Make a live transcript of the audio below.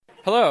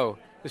Hello,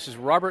 this is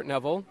Robert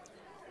Neville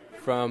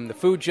from the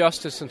Food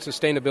Justice and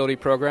Sustainability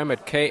Program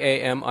at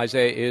KAM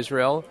Isaiah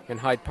Israel in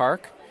Hyde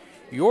Park.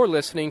 You're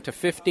listening to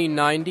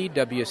 1590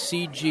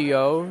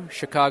 WCGO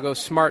Chicago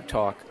Smart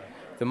Talk.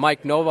 The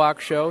Mike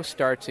Nowak Show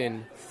starts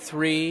in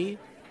 3,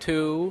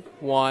 2,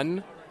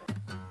 1.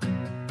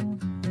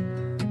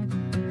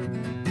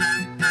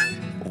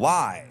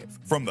 Live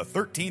from the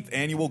 13th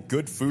Annual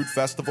Good Food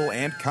Festival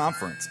and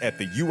Conference at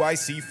the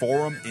UIC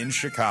Forum in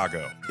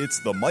Chicago,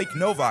 it's the Mike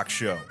Nowak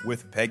Show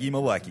with Peggy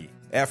Malecki.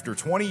 After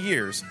 20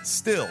 years,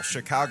 still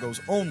Chicago's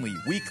only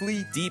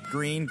weekly deep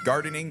green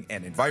gardening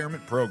and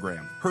environment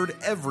program. Heard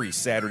every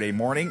Saturday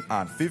morning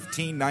on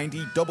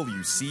 1590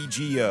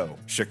 WCGO,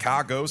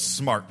 Chicago's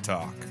Smart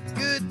Talk.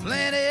 Good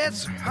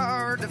planets are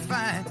hard to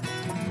find.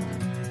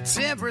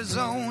 Temperate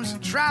zones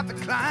and tropic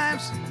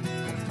climes.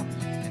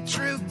 And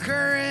true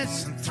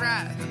currents and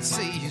thriving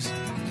seas.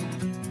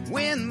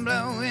 Wind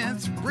blowing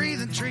through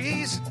breathing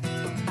trees.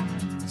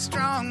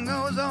 Strong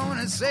ozone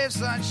and safe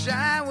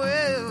sunshine.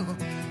 Well,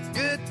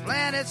 good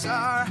planets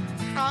are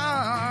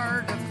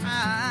hard to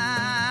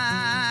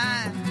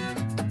find.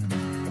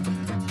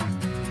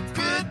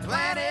 Good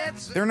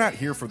planets. They're not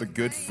here for the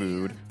good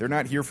food. They're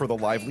not here for the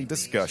lively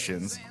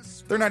discussions.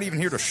 They're not even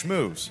here to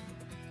schmooze.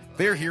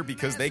 They're here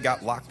because they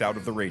got locked out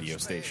of the radio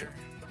station.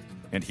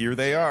 And here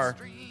they are,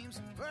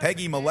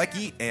 Peggy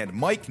Malecki and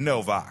Mike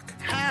Nowak.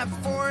 High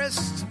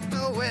forests,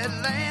 no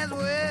wetlands.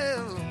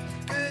 Well,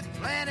 good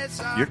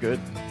planets are. You're good.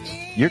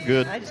 You're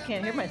good. I just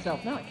can't hear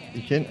myself. No, I can't.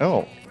 You can.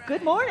 Oh.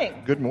 Good morning.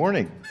 Good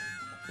morning.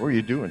 What are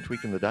you doing?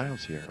 Tweaking the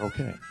dials here.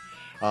 Okay.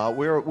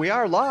 We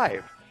are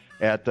live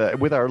at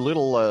with our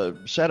little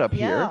setup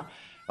here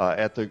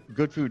at the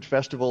Good Food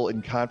Festival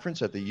and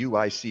Conference at the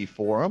UIC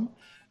Forum.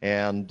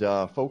 And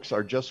folks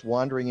are just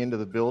wandering into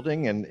the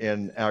building,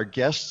 and our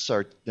guests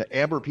are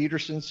Amber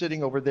Peterson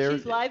sitting over there.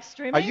 She's live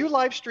streaming? Are you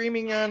live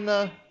streaming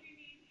on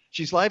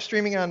she's live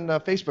streaming on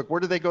Facebook. Where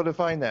do they go to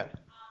find that?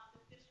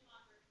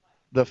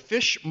 The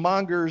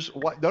Fishmonger's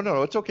Wife.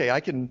 No, it's okay. I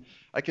can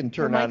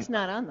turn on. Mike's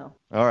not on though.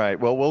 All right.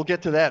 Well, we'll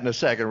get to that in a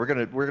second. We're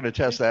gonna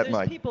test that mic.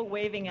 There's people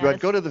waving at But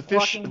us. go to the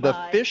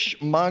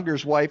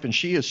Fishmonger's Wife, and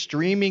she is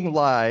streaming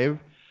live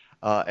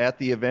at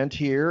the event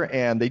here,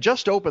 and they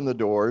just opened the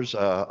doors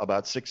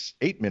about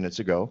 8 minutes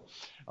ago,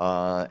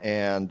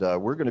 and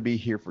we're going to be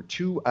here for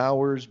 2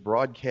 hours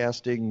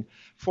broadcasting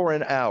for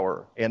an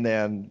hour, and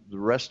then the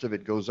rest of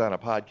it goes on a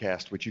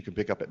podcast, which you can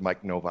pick up at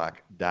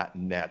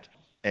mikenovak.net.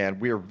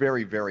 And we are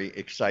very, very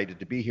excited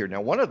to be here.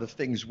 Now, one of the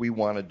things we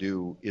want to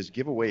do is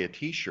give away a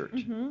T-shirt,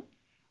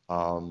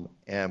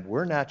 and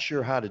we're not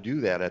sure how to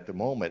do that at the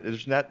moment.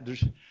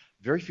 There's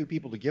very few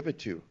people to give it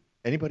to.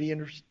 Anybody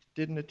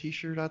interested in a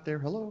T-shirt out there?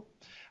 Hello.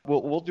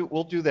 We'll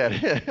do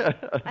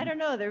that. I don't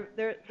know.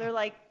 They're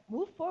like,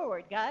 move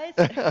forward, guys.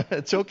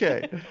 It's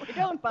okay. We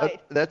don't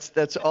bite.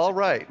 That's all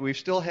right. We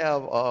still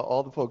have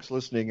all the folks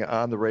listening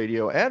on the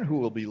radio and who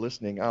will be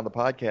listening on the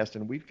podcast,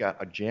 and we've got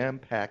a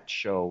jam-packed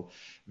show.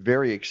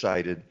 Very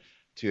excited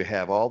to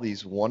have all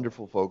these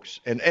wonderful folks.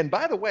 And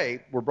by the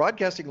way, we're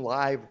broadcasting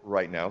live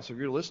right now, so if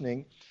you're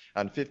listening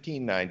on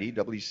 1590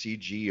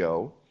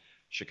 WCGO,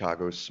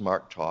 Chicago's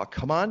Smart Talk,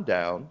 come on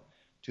down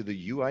to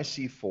the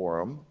UIC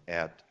Forum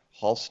at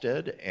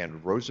Halsted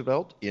and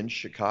Roosevelt in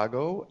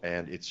Chicago,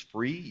 and it's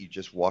free. You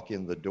just walk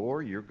in the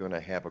door. You're going to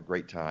have a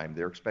great time.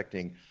 They're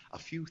expecting a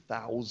few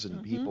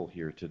thousand people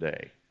here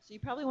today. So you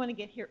probably want to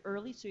get here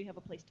early so you have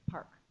a place to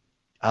park.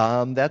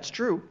 That's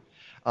true.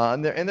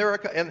 And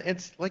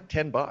it's like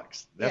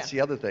 $10. That's the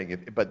other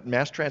thing. But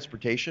mass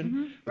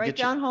transportation. Right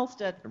down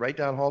Halsted. Right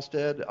down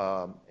Halsted,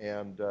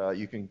 and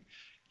you can.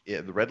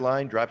 The red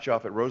line drops you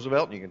off at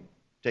Roosevelt, and you can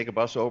take a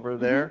bus over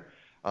there.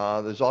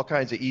 There's all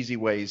kinds of easy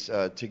ways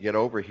to get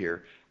over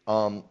here.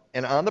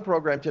 And on the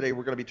program today,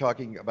 we're going to be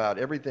talking about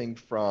everything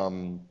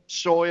from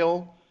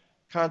soil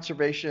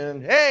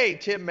conservation. Hey,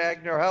 Tim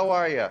Magner, how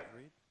are you?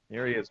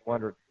 Here he is,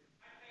 wondering.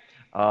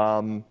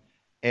 And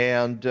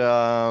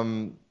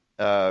we're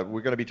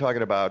going to be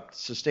talking about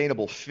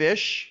sustainable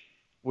fish,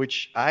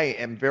 which I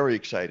am very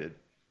excited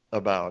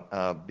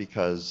about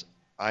because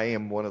I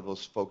am one of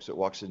those folks that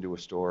walks into a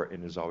store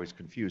and is always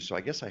confused. So I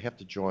guess I have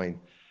to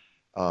join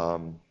a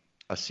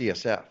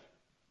CSF.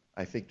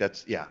 I think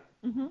that's,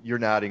 You're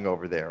nodding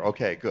over there.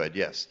 Okay, good,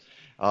 yes.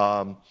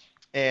 And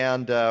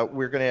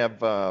we're going to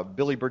have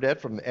Billy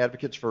Burdett from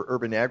Advocates for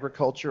Urban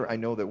Agriculture. I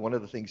know that one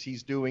of the things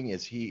he's doing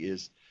is he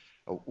is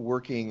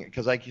working,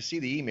 because I can see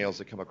the emails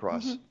that come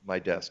across my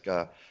desk.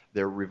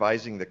 They're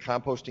revising the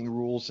composting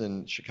rules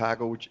in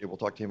Chicago, which we'll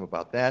talk to him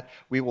about that.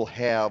 We will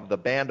have the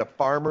Band of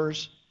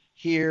Farmers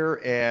here,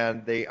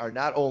 and they are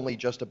not only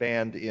just a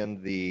band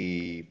in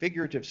the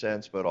figurative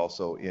sense, but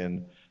also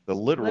in the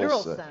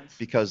literal sense,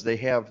 because they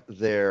have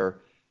their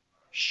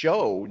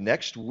show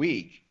next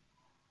week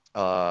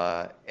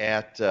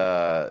at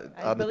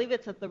I believe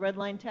it's at the Red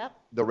Line Tap.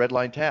 The Red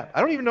Line Tap. I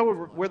don't even know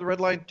where the Red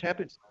Line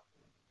Tap is.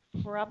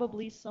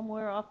 Probably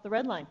somewhere off the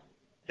Red Line.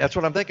 That's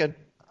what I'm thinking.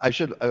 I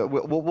should.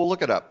 We'll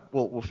look it up.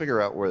 We'll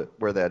figure out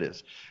where that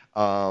is.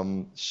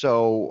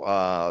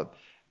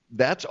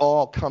 that's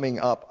all coming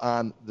up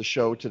on the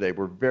show today.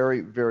 We're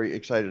very, very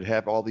excited to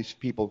have all these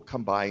people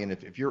come by. And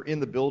if you're in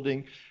the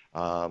building,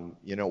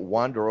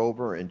 wander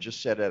over and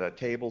just sit at a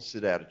table,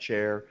 sit at a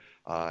chair,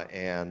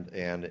 and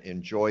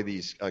enjoy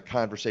these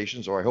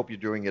conversations. Or I hope you're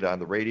doing it on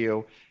the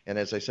radio. And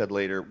as I said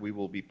later, we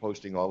will be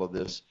posting all of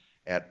this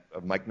at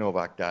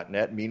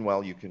MikeNowak.net.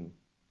 Meanwhile, you can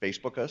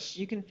Facebook us.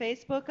 You can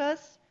Facebook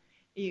us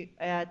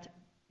at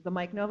The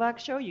Mike Nowak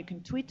Show. You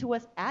can tweet to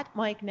us at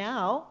Mike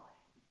Now.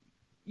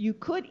 You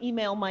could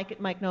email Mike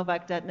at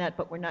MikeNowak.net,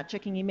 but we're not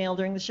checking email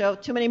during the show.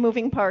 Too many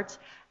moving parts.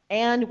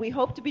 And we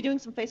hope to be doing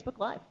some Facebook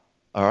Live.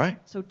 All right.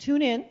 So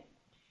tune in.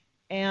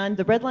 And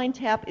the Red Line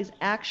Tap is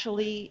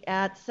actually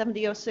at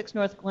 7006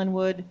 North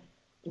Glenwood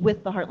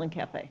with the Heartland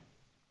Cafe.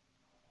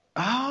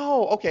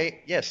 Oh,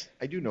 okay. Yes,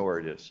 I do know where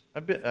it is.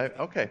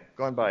 Okay,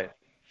 gone by it.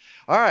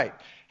 All right.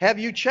 Have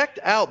you checked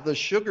out the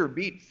Sugar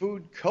Beet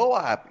Food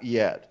Co-op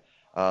yet?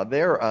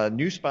 They're a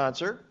new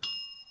sponsor,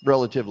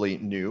 relatively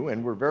new,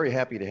 and we're very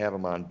happy to have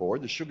them on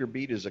board. The Sugar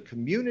Beet is a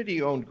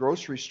community-owned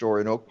grocery store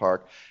in Oak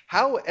Park.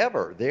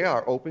 However, they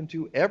are open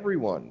to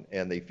everyone,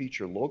 and they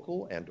feature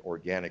local and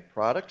organic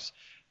products.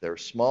 They're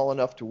small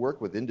enough to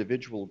work with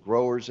individual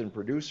growers and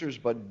producers,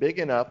 but big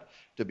enough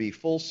to be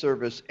full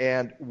service.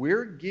 And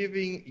we're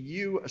giving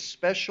you a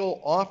special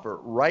offer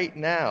right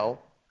now,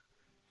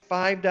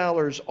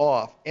 $5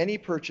 off any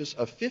purchase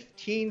of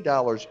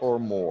 $15 or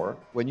more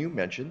when you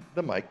mention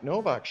the Mike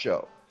Nowak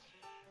Show.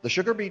 The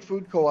Sugar Beet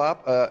Food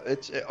Co-op,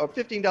 it's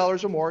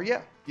 $15 or more,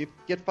 yeah, you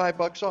get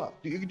 $5 off.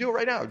 You can do it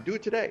right now. Do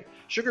it today.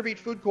 Sugar Beet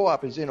Food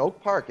Co-op is in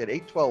Oak Park at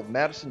 812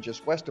 Madison,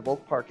 just west of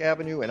Oak Park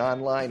Avenue, and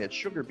online at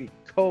Sugar Beet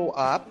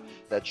Co-op.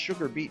 That's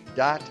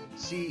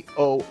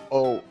sugarbeet.coop.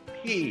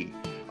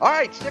 All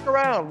right, stick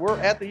around. We're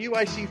at the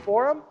UIC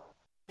Forum.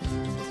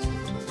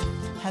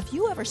 Have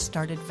you ever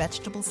started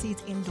vegetable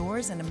seeds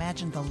indoors and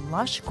imagined the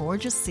lush,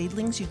 gorgeous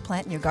seedlings you'd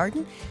plant in your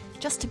garden,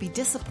 just to be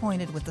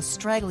disappointed with the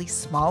straggly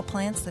small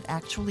plants that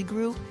actually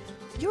grew?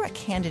 You're a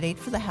candidate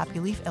for the Happy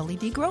Leaf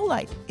LED Grow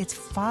Light. It's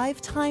 5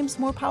 times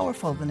more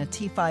powerful than a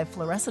T5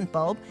 fluorescent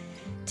bulb.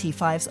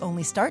 T5s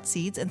only start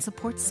seeds and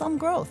support some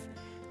growth.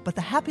 But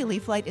the Happy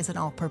Leaf Light is an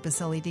all-purpose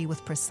LED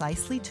with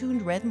precisely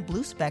tuned red and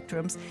blue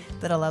spectrums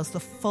that allows the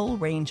full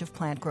range of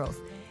plant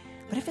growth.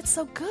 But if it's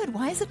so good,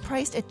 why is it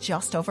priced at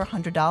just over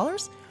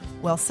 $100?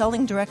 Well,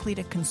 selling directly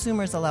to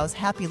consumers allows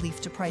Happy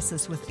Leaf to price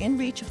this within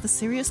reach of the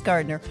serious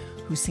gardener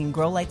who's seen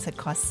grow lights that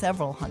cost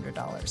several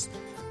 $100s.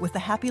 With the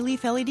Happy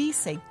Leaf LED,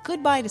 say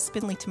goodbye to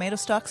spindly tomato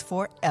stalks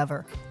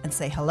forever and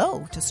say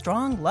hello to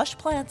strong, lush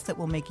plants that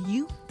will make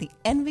you the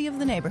envy of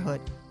the neighborhood.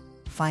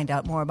 Find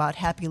out more about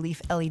Happy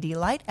Leaf LED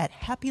Light at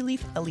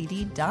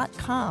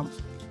happyleafled.com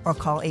or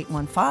call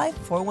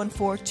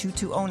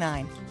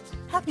 815-414-2209.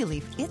 Happy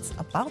Leaf, it's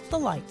about the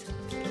light.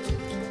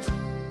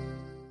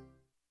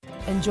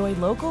 Enjoy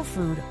local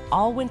food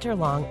all winter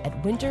long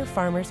at Winter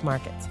Farmers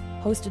Markets,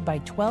 hosted by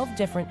 12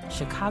 different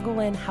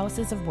Chicagoland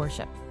houses of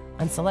worship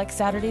on select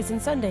Saturdays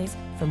and Sundays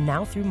from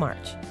now through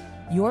March.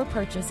 Your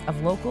purchase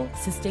of local,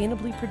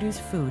 sustainably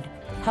produced food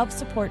helps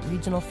support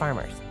regional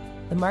farmers.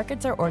 The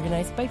markets are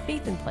organized by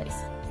Faith in Place,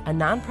 a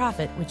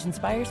nonprofit which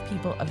inspires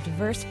people of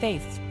diverse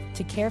faiths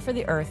to care for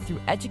the earth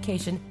through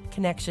education,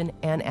 connection,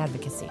 and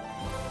advocacy.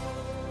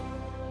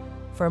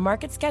 For a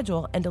market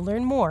schedule and to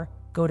learn more,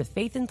 go to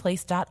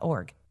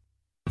faithinplace.org.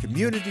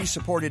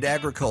 Community-supported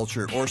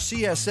agriculture, or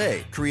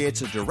CSA,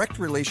 creates a direct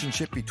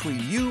relationship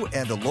between you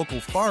and a local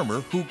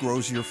farmer who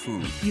grows your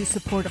food. You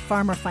support a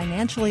farmer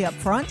financially up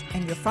front,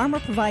 and your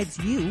farmer provides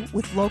you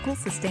with local,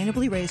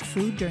 sustainably raised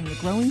food during the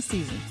growing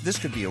season. This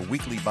could be a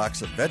weekly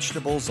box of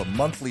vegetables, a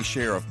monthly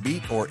share of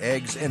meat or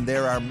eggs, and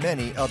there are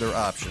many other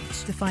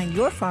options. To find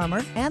your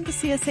farmer and the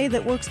CSA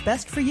that works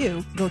best for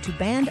you, go to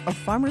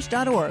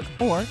bandoffarmers.org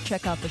or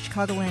check out the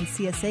Chicagoland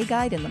CSA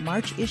Guide in the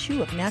March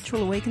issue of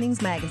Natural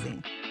Awakenings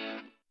magazine.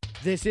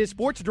 This is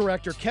Sports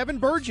Director Kevin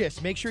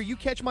Burgess. Make sure you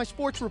catch my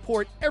sports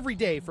report every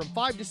day from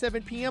 5 to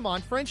 7 p.m.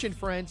 on French and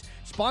Friends,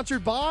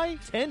 sponsored by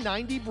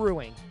 1090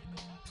 Brewing.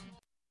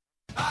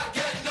 I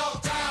get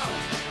knocked down,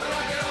 but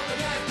I get up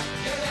again.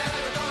 You're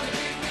never gonna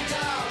keep me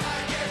down.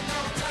 I get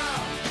knocked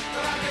down,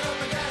 but I get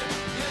up again.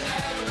 You're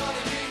never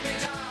gonna keep me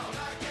down.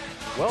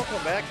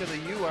 Welcome back to the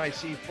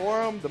UIC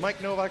Forum, the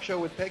Mike Nowak Show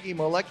with Peggy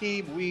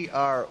Malecki. We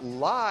are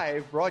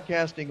live,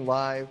 broadcasting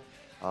live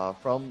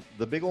from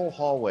the big old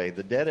hallway,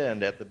 the dead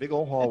end at the big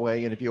old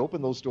hallway. And if you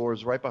open those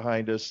doors right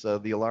behind us,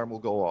 the alarm will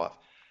go off.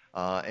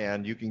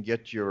 And you can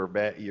get your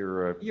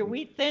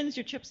Wheat Thins,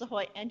 your Chips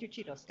Ahoy, and your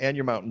Cheetos. And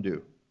your Mountain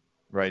Dew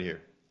right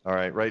here. All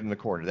right, right in the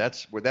corner.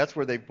 That's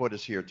where they put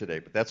us here today,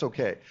 but that's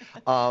okay.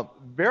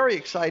 Very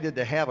excited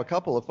to have a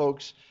couple of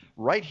folks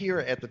right here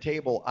at the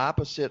table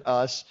opposite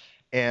us,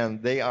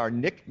 and they are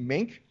Nick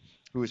Mink,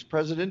 who is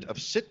president of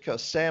Sitka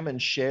Salmon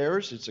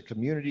Shares. It's a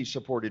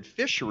community-supported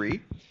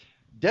fishery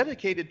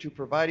dedicated to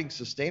providing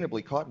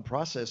sustainably caught and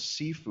processed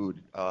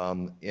seafood,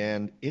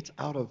 and it's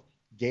out of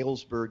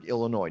Galesburg,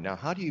 Illinois. Now,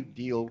 how do you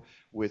deal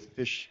with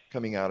fish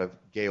coming out of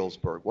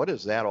Galesburg? What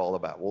is that all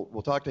about?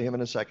 We'll talk to him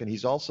in a second.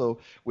 He's also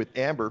with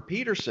Amber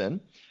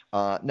Peterson.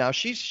 Now,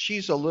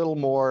 she's a little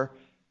more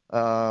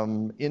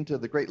into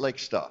the Great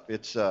Lakes stuff.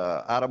 It's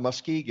out of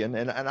Muskegon,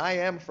 and I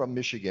am from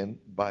Michigan,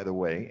 by the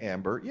way,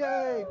 Amber.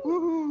 Yay!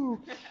 Woohoo!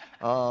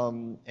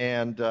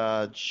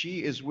 And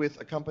she is with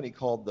a company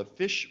called the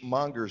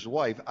Fishmonger's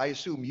Wife. I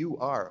assume you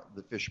are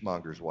the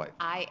Fishmonger's wife.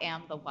 I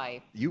am the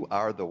wife. You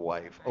are the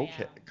wife.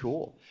 Okay,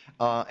 cool.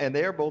 And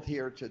they're both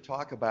here to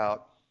talk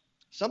about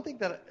something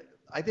that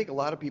I think a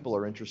lot of people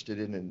are interested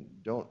in and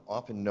don't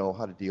often know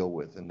how to deal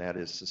with, and that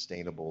is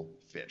sustainable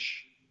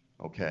fish.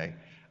 Okay.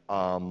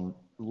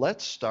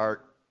 Let's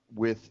start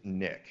with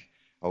Nick,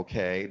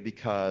 okay?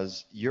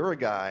 Because you're a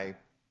guy,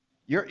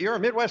 you're a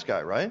Midwest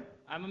guy, right?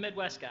 I'm a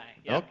Midwest guy.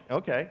 Yeah.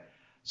 Okay.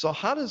 So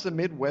how does the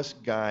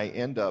Midwest guy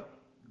end up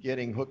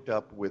getting hooked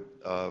up with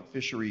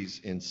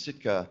fisheries in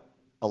Sitka,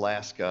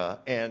 Alaska,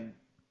 and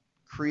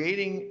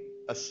creating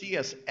a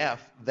CSF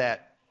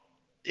that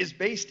is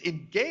based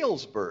in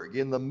Galesburg,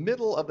 in the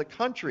middle of the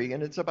country,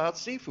 and it's about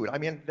seafood? I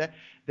mean,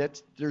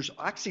 there's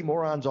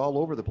oxymorons all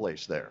over the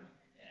place there.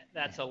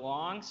 That's a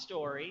long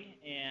story,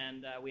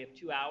 and we have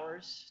 2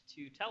 hours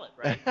to tell it,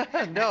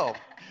 right? No.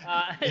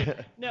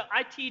 No,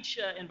 I teach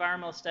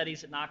environmental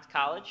studies at Knox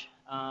College.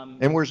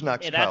 And where's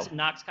Knox College?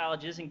 Knox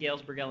College is in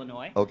Galesburg,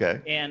 Illinois.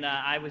 Okay. And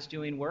I was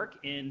doing work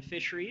in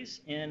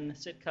fisheries in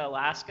Sitka,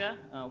 Alaska.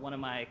 One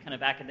of my kind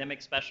of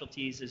academic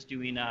specialties is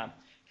doing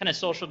kind of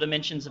social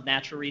dimensions of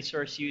natural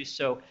resource use.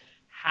 So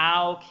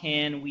how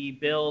can we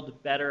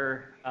build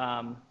better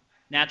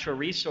natural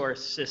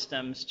resource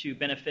systems to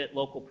benefit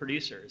local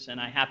producers? And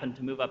I happened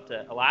to move up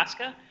to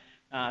Alaska,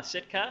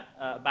 Sitka,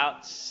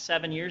 about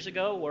 7 years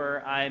ago,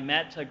 where I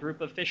met a group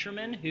of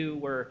fishermen who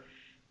were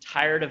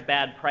tired of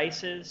bad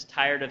prices,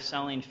 tired of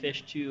selling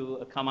fish to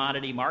a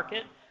commodity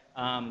market,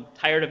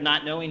 tired of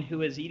not knowing who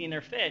was eating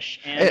their fish.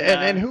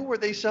 And who were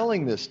they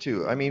selling this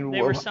to? I mean,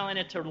 they were selling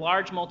it to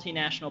large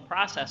multinational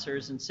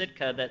processors in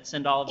Sitka that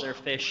send all of their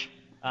fish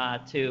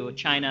to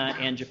China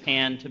and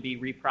Japan to be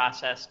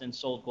reprocessed and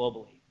sold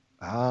globally.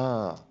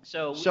 Ah.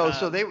 So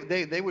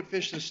they would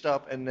fish this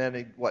stuff, and then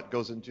it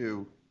goes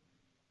into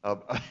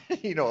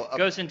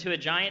goes into a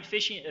giant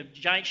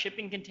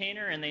shipping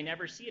container, and they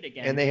never see it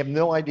again. And they have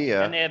no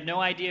idea. And they have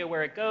no idea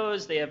where it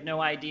goes. They have no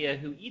idea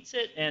who eats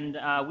it. And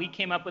we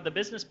came up with a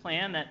business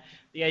plan that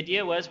the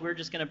idea was we're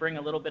just going to bring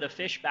a little bit of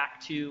fish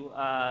back to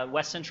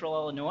West Central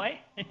Illinois,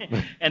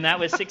 and that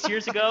was 6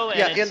 years ago.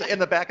 And in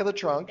the back of the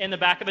trunk. In the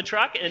back of a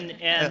truck, and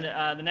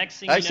the next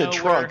thing I said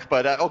trunk,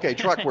 but okay,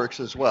 truck works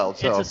as well.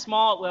 So it's a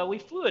small. Well, we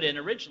flew it in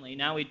originally.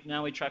 Now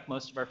we truck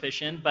most of our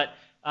fish in, but.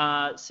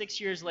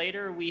 6 years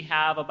later, we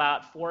have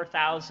about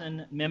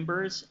 4,000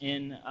 members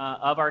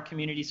of our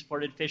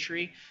community-supported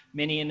fishery,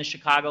 many in the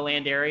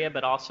Chicagoland area,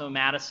 but also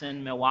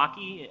Madison,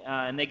 Milwaukee,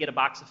 and they get a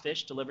box of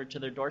fish delivered to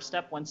their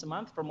doorstep once a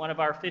month from one of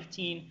our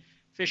 15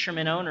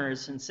 fishermen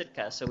owners in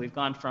Sitka. So we've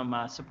gone from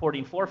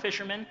supporting 4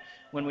 fishermen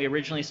when we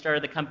originally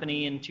started the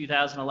company in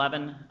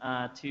 2011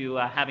 to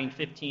having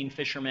 15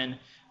 fishermen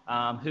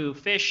who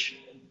fish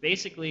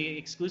basically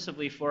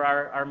exclusively for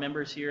our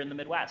members here in the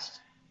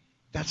Midwest.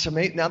 That's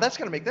amazing. Now that's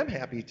going to make them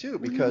happy too,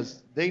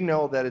 because they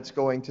know that it's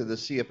going to the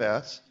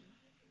CFS.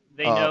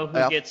 They know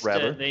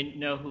who they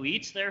know who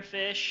eats their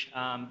fish.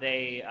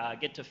 They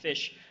get to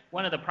fish.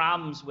 One of the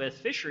problems with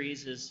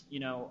fisheries is,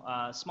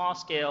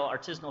 small-scale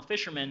artisanal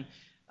fishermen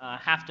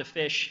have to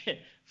fish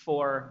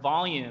for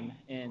volume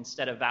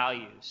instead of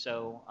value.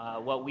 So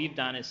what we've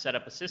done is set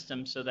up a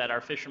system so that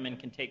our fishermen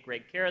can take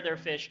great care of their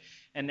fish,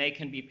 and they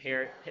can be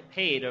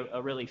paid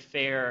a really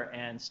fair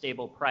and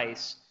stable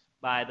price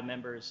by the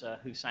members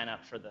who sign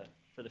up for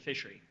the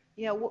fishery.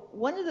 Yeah,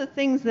 one of the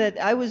things that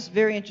I was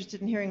very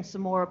interested in hearing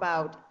some more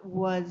about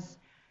was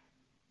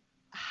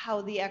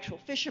how the actual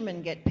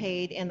fishermen get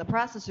paid and the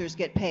processors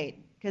get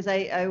paid. Because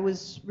I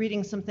was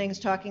reading some things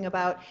talking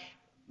about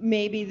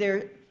maybe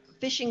they're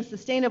fishing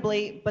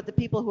sustainably, but the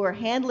people who are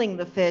handling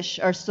the fish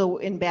are still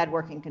in bad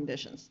working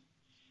conditions.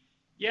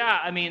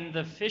 Yeah, I mean,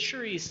 the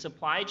fisheries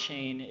supply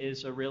chain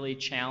is a really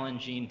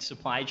challenging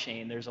supply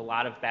chain. There's a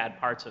lot of bad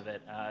parts of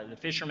it. The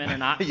fishermen are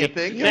not paid. You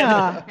think?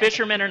 Yeah.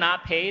 Fishermen are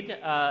not paid,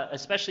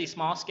 especially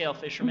small-scale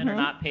fishermen are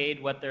not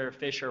paid what their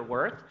fish are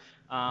worth.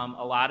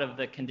 A lot of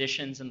the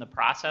conditions in the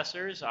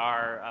processors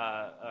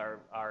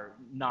are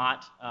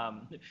not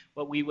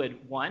what we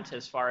would want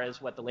as far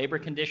as what the labor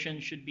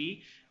conditions should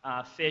be.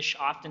 Fish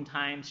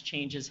oftentimes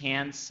changes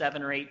hands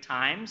 7 or 8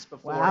 times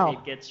before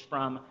it gets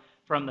from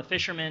the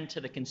fisherman to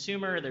the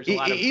consumer. There's a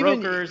lot of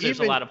brokers. There's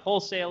a lot of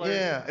wholesalers.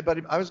 Yeah, but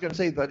I was going to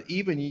say that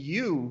even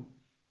you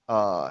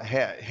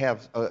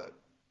have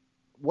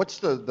what's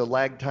the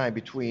lag time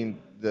between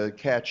the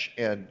catch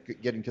and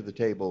getting to the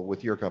table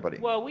with your company?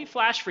 Well, we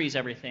flash freeze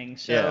everything.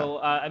 So,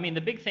 I mean,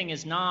 the big thing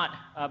is not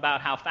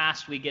about how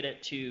fast we get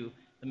it to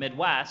the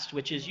Midwest,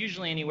 which is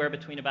usually anywhere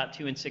between about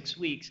 2 and 6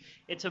 weeks.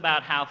 It's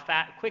about how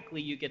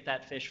quickly you get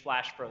that fish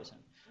flash frozen.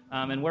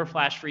 And we're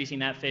flash freezing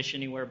that fish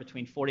anywhere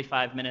between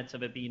 45 minutes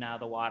of it being out of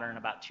the water and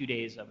about 2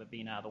 days of it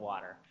being out of the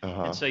water.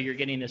 And so you're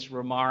getting this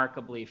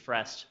remarkably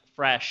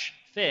fresh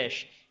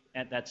fish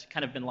that's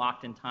kind of been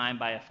locked in time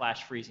by a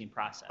flash freezing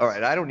process. All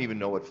right, I don't even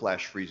know what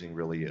flash freezing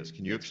really is.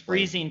 Can you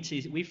explain?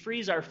 We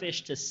freeze our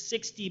fish to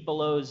 60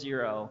 below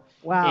zero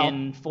Wow.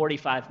 in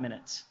 45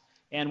 minutes.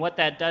 And what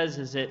that does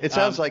is It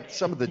sounds like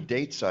some of the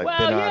dates I've well,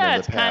 been on yeah, in the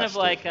it's past. kind of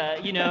like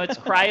it's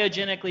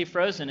cryogenically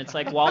frozen. It's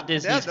like Walt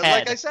Disney's yeah,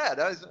 head. like I said.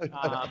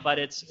 But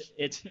it's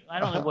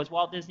I don't know, was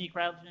Walt Disney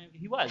cryogenically?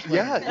 He was.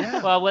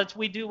 Yeah. Well,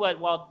 we do what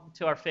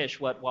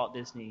Walt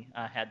Disney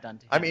had done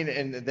to him. I mean,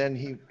 and then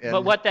he.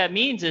 But what that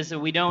means is that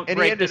we don't And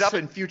break he ended the up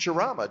in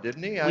Futurama,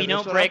 didn't he? we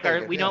don't break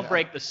don't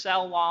break the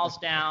cell walls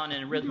down,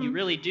 and you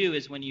really do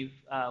is when you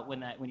thaw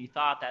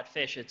out that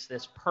fish, it's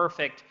this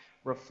perfect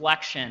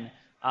reflection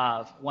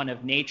of one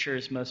of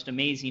nature's most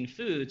amazing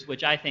foods,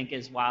 which I think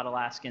is wild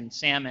Alaskan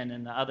salmon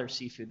and the other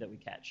seafood that we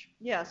catch.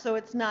 Yeah, so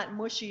it's not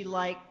mushy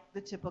like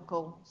the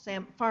typical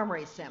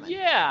farm-raised salmon.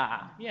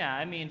 Yeah.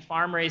 I mean,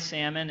 farm-raised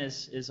salmon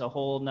is a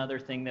whole nother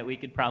thing that we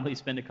could probably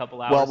spend a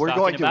couple hours Well, we're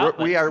talking going to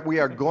about. we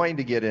are going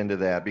to get into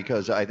that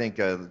because I think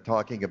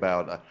talking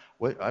about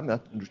I'm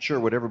not sure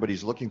what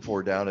everybody's looking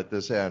for down at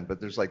this end, but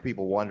there's like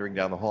people wandering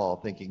down the hall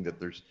thinking that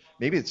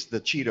maybe it's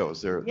the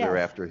Cheetos they're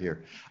after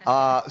here.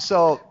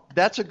 So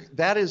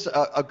that is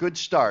a good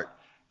start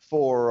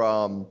for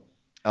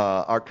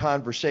our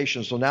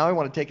conversation. So now I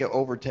want to take it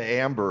over to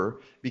Amber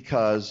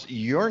because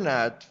you're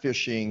not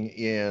fishing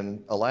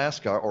in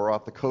Alaska or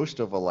off the coast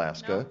of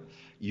Alaska. No.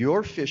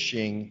 You're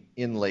fishing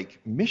in Lake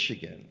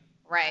Michigan.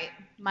 Right.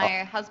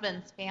 My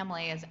husband's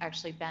family has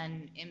actually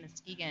been in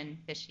Muskegon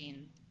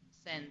fishing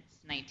since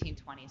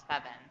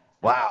 1927.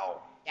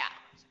 Wow. Yeah.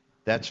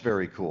 That's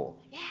very cool.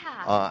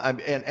 Yeah.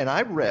 And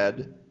I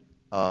read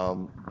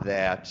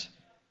that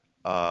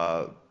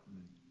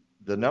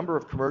the number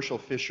of commercial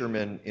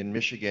fishermen in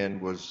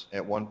Michigan was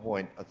at one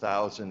point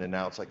 1,000, and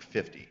now it's like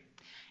 50.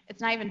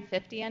 It's not even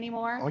 50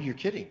 anymore. Oh, you're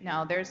kidding.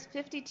 No, there's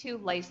 52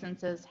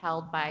 licenses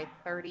held by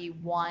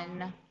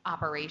 31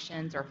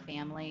 operations or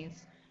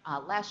families.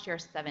 Last year,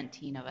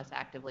 17 of us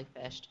actively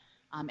fished.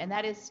 And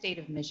that is state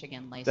of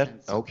Michigan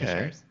licensed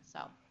fishers.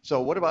 So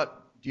what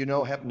about, do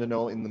you happen to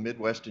know in the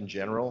Midwest in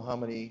general how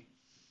many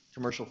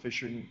commercial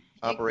fishing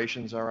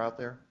operations are out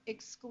there?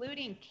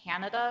 Excluding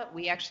Canada,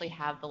 we actually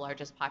have the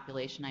largest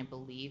population, I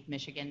believe,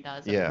 Michigan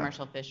does, of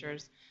commercial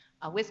fishers.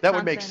 Wisconsin, that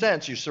would make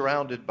sense. You're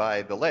surrounded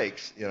by the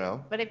lakes,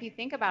 But if you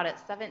think about it,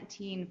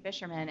 17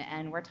 fishermen,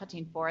 and we're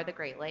touching 4 of the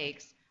Great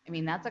Lakes. I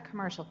mean, that's a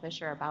commercial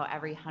fisher about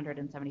every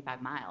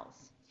 175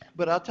 miles.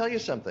 But I'll tell you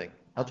something.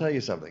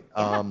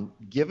 Yeah.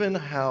 Given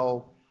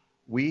how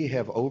we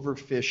have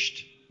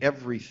overfished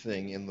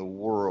everything in the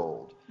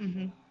world,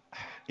 Mm-hmm.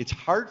 it's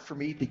hard for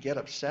me to get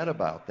upset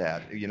about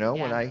that.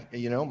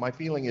 When my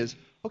feeling is,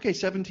 okay,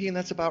 17,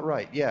 that's about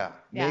right. Yeah.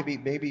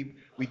 Maybe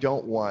we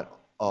don't want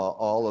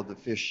all of the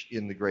fish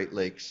in the Great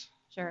Lakes.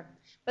 Sure.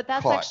 But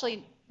that's caught.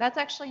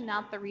 actually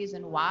not the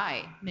reason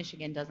why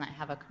Michigan doesn't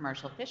have a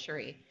commercial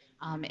fishery.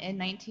 In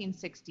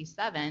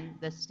 1967,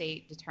 the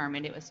state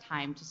determined it was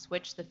time to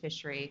switch the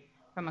fishery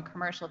from a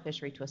commercial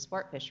fishery to a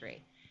sport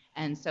fishery.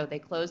 And so they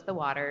closed the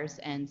waters,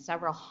 and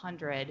several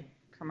hundred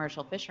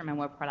commercial fishermen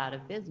were put out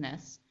of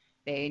business.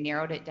 They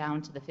narrowed it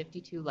down to the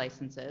 52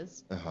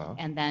 licenses,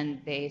 and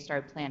then they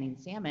started planting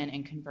salmon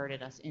and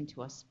converted us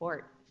into a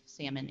sport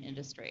salmon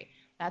industry.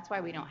 That's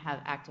why we don't have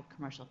active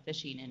commercial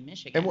fishing in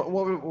Michigan. And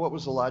what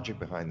was the logic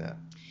behind that?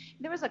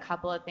 There was a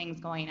couple of things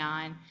going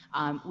on.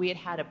 We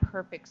had a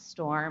perfect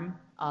storm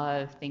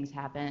of things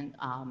happen.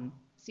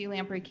 Sea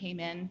lamprey came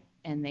in,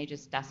 and they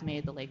just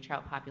decimated the lake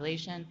trout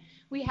population.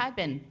 We had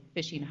been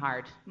fishing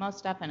hard,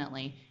 most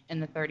definitely, in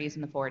the 30s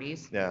and the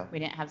 40s. Yeah. We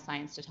didn't have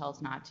science to tell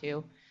us not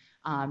to.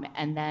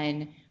 And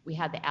then we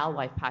had the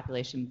alewife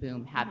population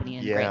boom happening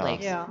in Great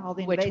Lakes. Yeah, all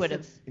the which would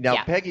have. invasives.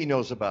 Now, Peggy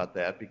knows about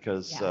that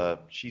because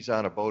she's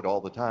on a boat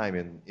all the time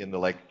in the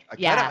lake.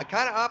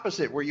 Kind of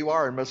opposite where you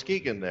are in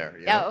Muskegon there.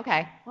 Oh,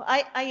 okay. Well,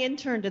 I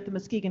interned at the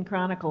Muskegon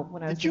Chronicle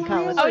when I was in you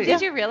college. really? Oh,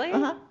 did you really?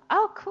 Uh-huh.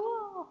 Oh,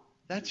 cool.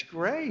 That's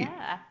great.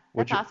 Yeah,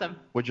 that's awesome.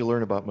 What'd you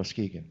learn about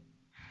Muskegon?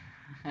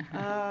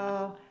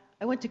 I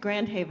went to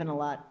Grand Haven a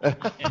lot.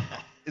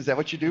 Is that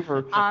what you do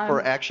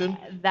for action?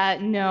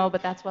 No,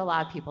 but that's what a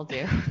lot of people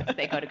do.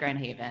 They go to Grand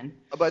Haven.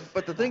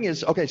 But the thing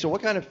is, okay, so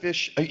what kind of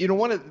fish?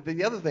 One of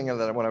the other thing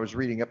that when I was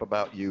reading up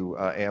about you,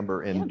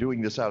 Amber, and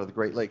doing this out of the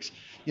Great Lakes,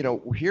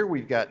 here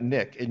we've got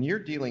Nick, and you're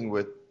dealing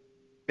with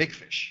big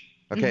fish.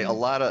 Okay, a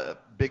lot of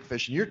big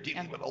fish, and you're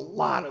dealing with a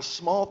lot of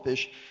small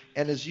fish.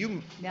 And as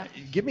you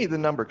give me the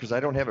number, because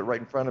I don't have it right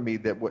in front of me,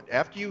 that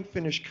after you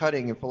finish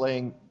cutting and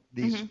filleting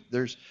these,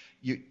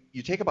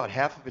 you take about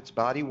half of its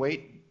body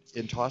weight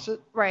and toss it?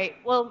 Right.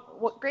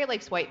 Well, Great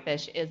Lakes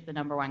whitefish is the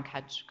number one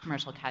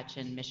commercial catch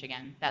in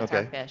Michigan. That's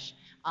our fish.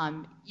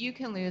 You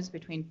can lose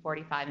between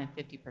 45 and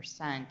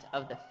 50%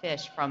 of the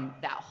fish from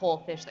that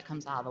whole fish that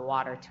comes out of the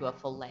water to a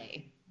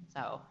fillet.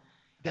 So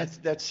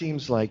that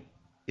seems like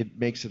it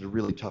makes it a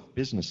really tough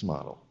business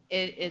model.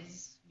 It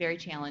is very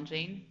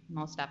challenging,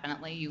 most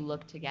definitely. You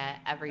look to get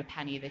every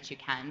penny that you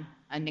can.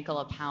 A nickel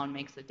a pound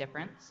makes a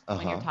difference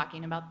when you're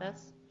talking about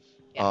this.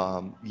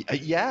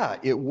 Yeah,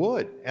 it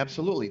would.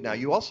 Absolutely. Now,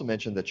 you also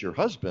mentioned that your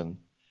husband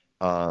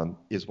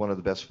is one of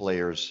the best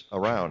flayers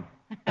around.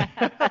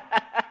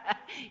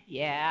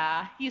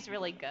 Yeah, he's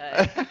really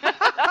good.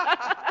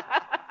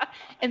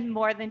 And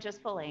more than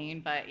just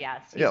filleting, but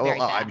yes, he's Yeah, very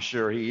well, good. I'm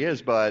sure he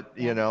is, but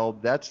you know,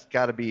 that's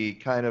got to be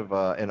kind of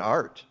an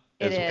art,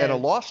 It and a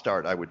is. lost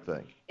art, I would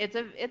think. It's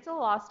a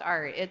lost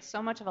art. It's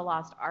so much of a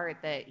lost art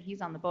that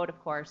he's on the boat, of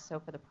course. So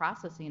for the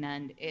processing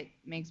end, it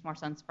makes more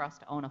sense for us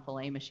to own a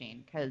fillet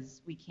machine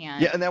because we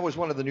can't. Yeah, and that was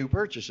one of the new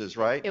purchases,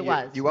 right? It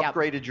was, You yep.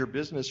 upgraded your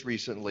business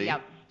recently,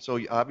 Yep. so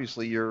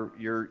obviously you're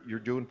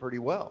doing pretty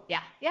well.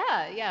 Yeah.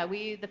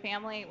 The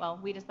family. Well,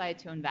 we decided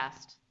to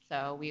invest,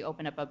 so we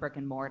opened up a brick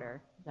and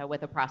mortar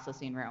with a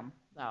processing room.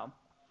 So.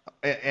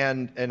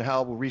 And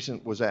how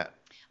recent was that?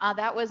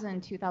 That was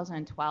in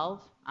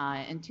 2012.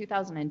 In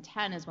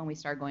 2010 is when we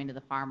started going to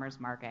the farmers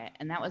market,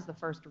 and that was the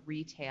first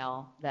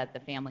retail that the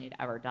family had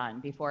ever done.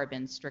 Before it had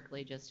been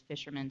strictly just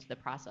fishermen to the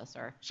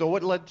processor. So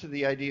what led to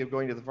the idea of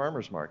going to the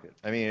farmers market?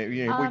 I mean,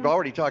 you know, we've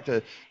already talked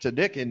to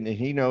Nick, and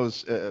he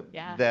knows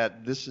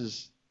that this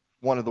is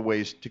one of the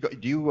ways to go.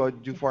 Do you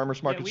do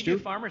farmers markets we too? do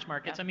farmers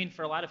markets. I mean,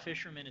 for a lot of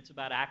fishermen, it's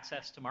about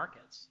access to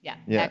markets. Yeah,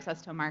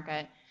 access to a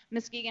market.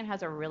 Muskegon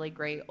has a really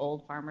great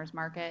old farmers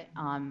market.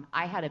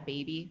 I had a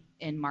baby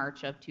in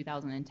March of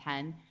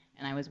 2010,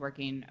 and I was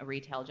working a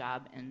retail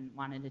job and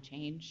wanted to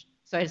change.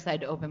 So I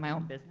decided to open my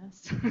own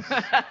business.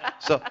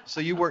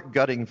 So you weren't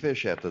gutting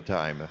fish at the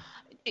time.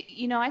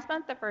 You know, I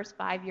spent the first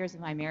 5 years of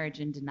my marriage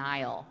in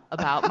denial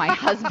about my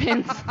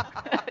husband's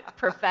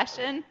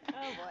profession.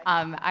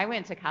 I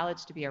went to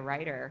college to be a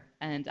writer,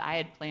 and I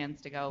had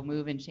plans to go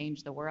move and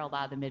change the world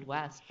out of the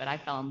Midwest, but I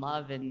fell in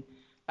love and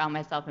found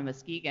myself in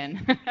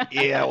Muskegon.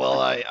 Yeah, well,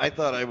 I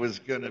thought I was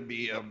going to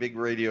be a big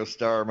radio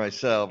star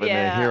myself, and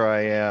then here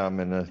I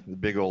am in a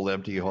big old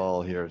empty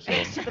hall here. So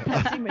The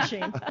Pepsi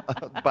machine.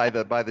 by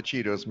the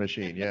Cheetos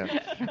machine, yeah.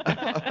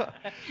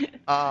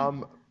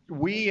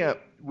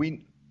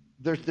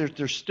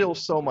 There's still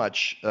so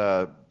much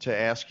to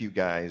ask you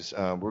guys.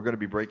 We're going to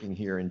be breaking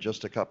here in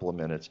just a couple of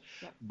minutes,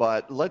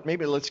 but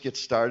let's get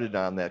started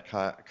on that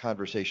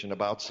conversation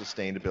about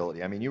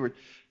sustainability. I mean, you were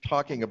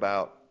talking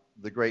about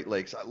the Great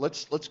Lakes.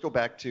 Let's go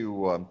back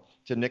to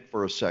Nick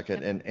for a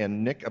second,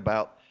 and Nick,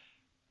 about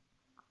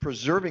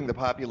preserving the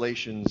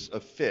populations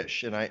of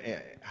fish, and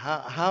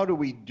how do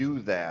we do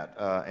that?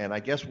 And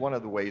I guess one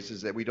of the ways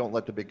is that we don't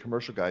let the big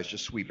commercial guys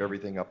just sweep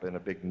everything up in a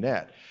big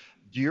net.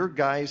 Do your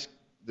guys,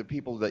 the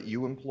people that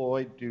you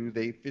employ, do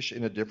they fish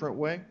in a different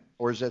way,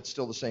 or is that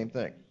still the same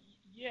thing?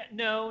 Yeah,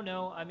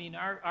 no. I mean,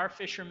 our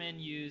fishermen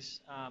use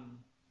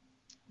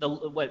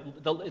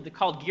the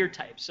called gear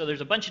types. So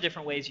there's a bunch of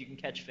different ways you can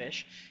catch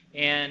fish,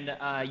 and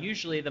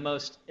usually the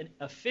most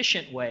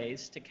efficient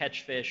ways to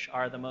catch fish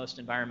are the most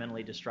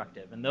environmentally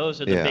destructive, and those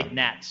are the big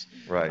nets.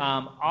 Right.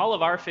 All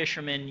of our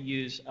fishermen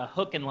use a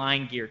hook and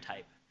line gear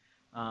type,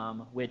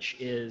 which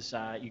is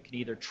you can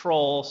either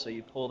troll, so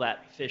you pull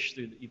that fish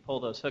through, you pull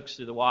those hooks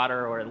through the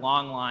water, or a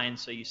long line,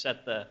 so you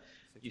set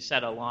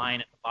a line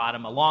at the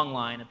bottom, a long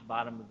line at the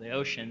bottom of the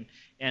ocean,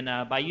 and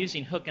by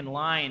using hook and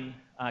line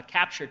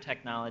capture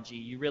technology,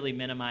 you really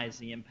minimize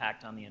the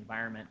impact on the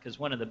environment, because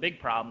one of the big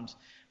problems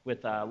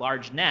with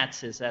large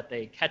nets is that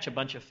they catch a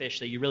bunch of fish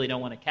that you really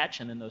don't want to catch,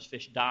 and then those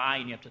fish die,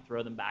 and you have to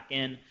throw them back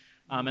in.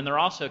 And they're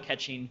also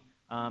catching,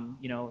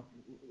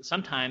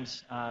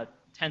 sometimes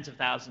tens of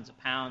thousands of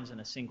pounds in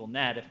a single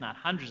net, if not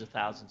hundreds of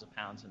thousands of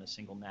pounds in a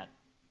single net.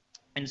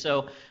 And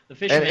so the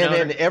fishermen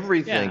and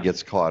everything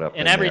gets caught up.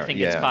 And everything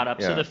gets caught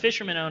up. Yeah. So the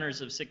fishermen owners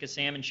of Sitka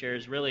salmon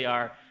shares really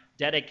are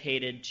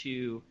dedicated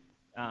to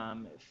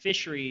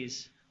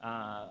fisheries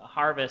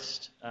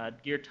harvest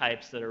gear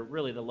types that are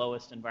really the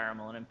lowest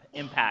environmental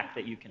impact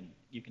that you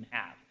can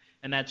have,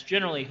 and that's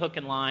generally hook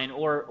and line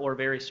or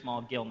very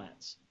small gill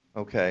nets.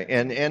 Okay,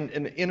 and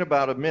in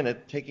about a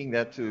minute, taking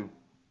that to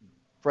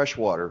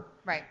freshwater.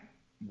 Right.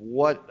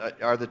 What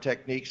are the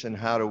techniques, and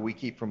how do we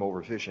keep from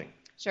overfishing?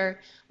 Sure.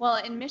 Well,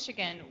 in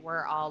Michigan,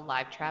 we're all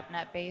live trap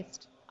net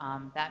based.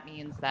 That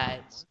means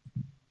that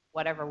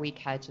whatever we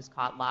catch is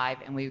caught live,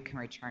 and we can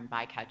return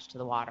bycatch to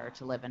the water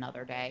to live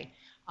another day.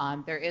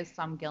 There is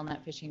some gill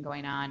net fishing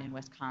going on in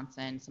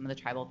Wisconsin. Some of the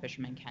tribal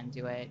fishermen can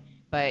do it,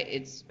 but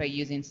it's by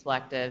using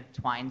selective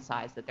twine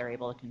size that they're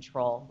able to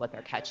control what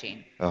they're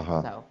catching.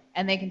 So,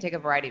 and they can take a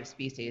variety of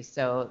species.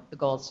 So the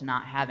goal is to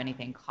not have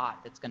anything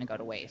caught that's going to go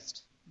to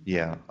waste.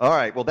 Yeah. All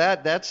right. Well,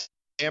 that's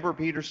Amber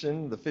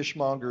Peterson, the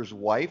fishmonger's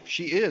wife.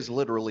 She is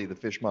literally the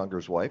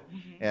fishmonger's wife.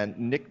 And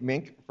Nick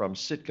Mink from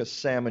Sitka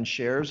Salmon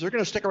Shares. They're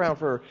going to stick around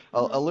for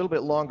a little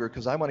bit longer,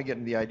 because I want to get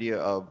into the idea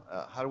of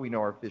how do we know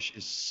our fish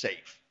is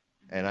safe.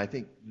 And I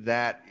think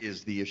that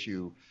is the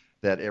issue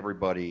that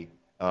everybody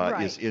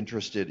is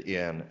interested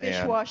in.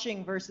 Fish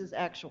washing versus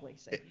actually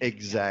safe.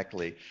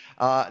 Exactly.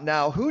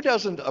 Now, who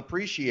doesn't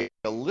appreciate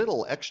a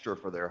little extra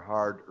for their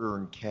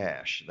hard-earned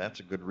cash?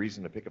 That's a good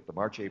reason to pick up the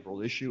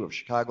March-April issue of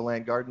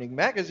Chicagoland Gardening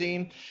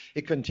Magazine.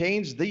 It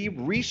contains the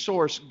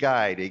Resource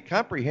Guide, a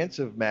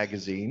comprehensive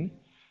magazine.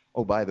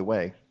 Oh, by the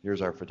way,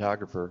 here's our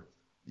photographer.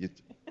 You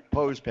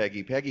pose,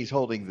 Peggy. Peggy's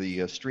holding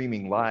the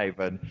streaming live,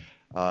 and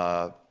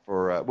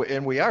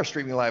we are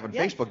streaming live on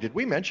Facebook. Did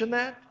we mention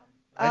that?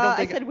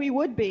 I said we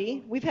would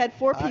be. We've had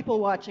 4 people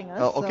watching us.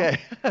 Oh, okay.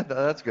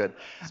 That's good.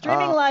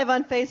 Streaming live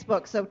on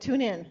Facebook, so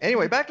tune in.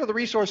 Anyway, back to the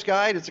resource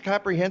guide. It's a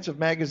comprehensive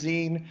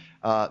magazine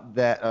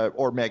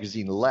or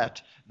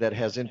magazine-let that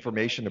has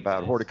information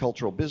about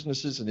horticultural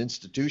businesses and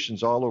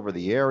institutions all over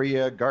the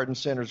area, garden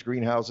centers,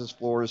 greenhouses,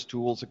 florists,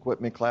 tools,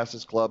 equipment,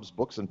 classes, clubs,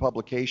 books and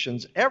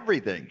publications,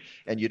 everything.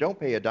 And you don't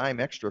pay a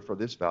dime extra for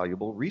this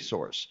valuable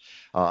resource.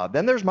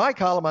 Then there's my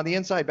column on the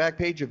inside back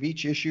page of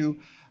each issue.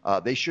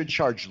 They should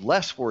charge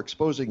less for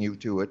exposing you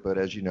to it, but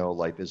as you know,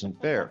 life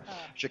isn't fair.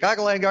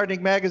 Chicagoland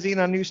Gardening Magazine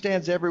on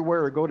newsstands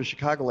everywhere, or go to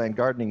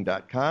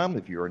chicagolandgardening.com.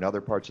 If you're in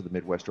other parts of the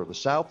Midwest or the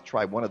South,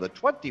 try one of the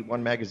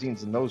 21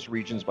 magazines in those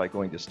regions by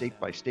going to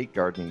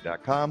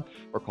statebystategardening.com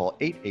or call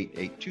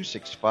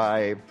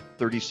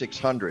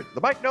 888-265-3600.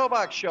 The Mike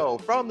Nowak Show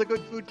from the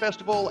Good Food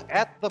Festival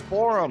at the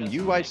Forum,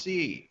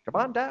 UIC.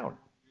 Come on down.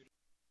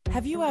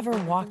 Have you ever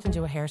walked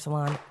into a hair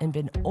salon and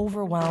been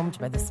overwhelmed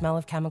by the smell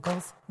of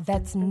chemicals?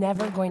 That's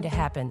never going to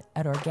happen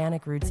at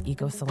Organic Roots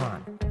Eco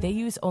Salon. They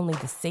use only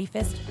the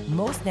safest,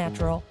 most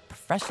natural,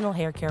 professional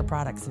hair care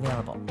products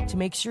available to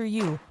make sure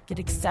you get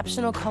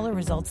exceptional color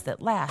results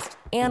that last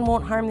and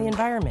won't harm the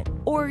environment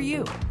or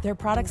you. Their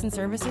products and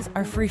services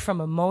are free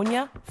from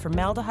ammonia,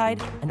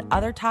 formaldehyde, and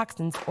other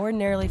toxins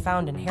ordinarily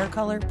found in hair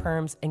color,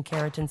 perms, and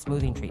keratin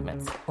smoothing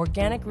treatments.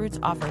 Organic Roots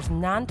offers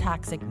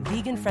non-toxic,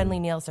 vegan-friendly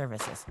nail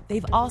services.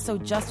 They've also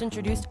just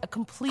introduced a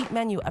complete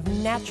menu of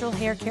natural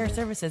hair care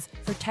services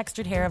for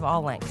textured hair of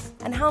all lengths.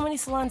 And how many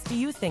salons do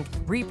you think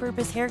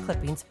repurpose hair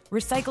clippings,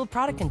 recycled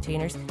product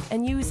containers,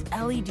 and use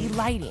LED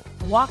lighting?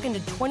 Walk into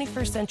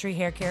 21st century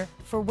hair care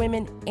for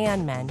women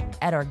and men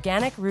at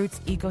Organic Roots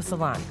Eco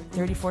Salon,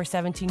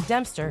 3417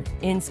 Dempster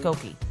in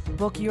Skokie.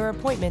 Book your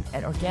appointment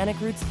at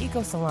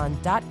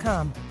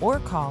organicrootsecosalon.com or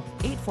call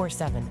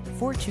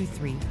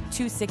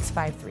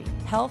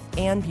 847-423-2653. Health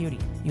and beauty.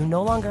 You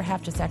no longer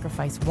have to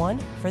sacrifice one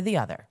for the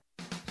other.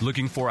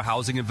 Looking for a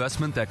housing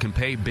investment that can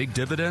pay big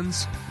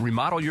dividends?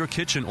 Remodel your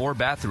kitchen or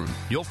bathroom.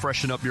 You'll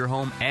freshen up your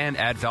home and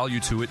add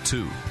value to it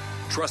too.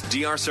 Trust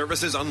DR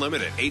Services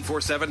Unlimited,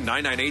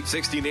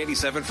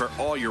 847-998-1687 for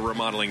all your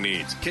remodeling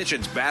needs.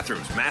 Kitchens,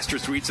 bathrooms, master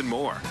suites, and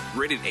more.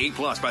 Rated A+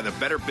 by the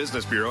Better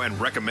Business Bureau and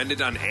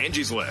recommended on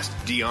Angie's List.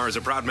 DR is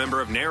a proud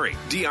member of NARI.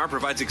 DR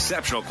provides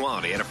exceptional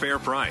quality at a fair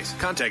price.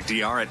 Contact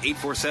DR at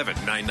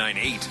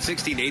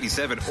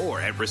 847-998-1687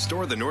 or at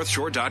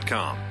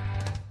restorethenorthshore.com.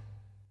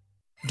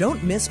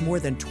 Don't miss more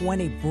than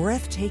 20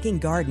 breathtaking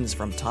gardens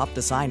from top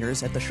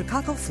designers at the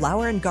Chicago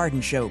Flower and Garden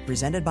Show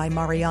presented by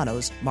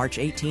Mariano's March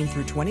 18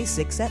 through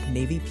 26 at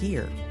Navy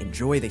Pier.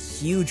 Enjoy the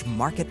huge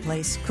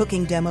marketplace,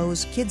 cooking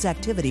demos, kids'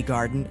 activity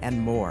garden, and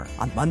more.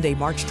 On Monday,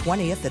 March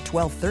 20th at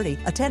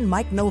 12:30, attend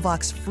Mike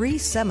Nowak's free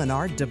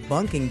seminar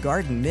debunking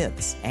garden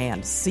myths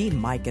and see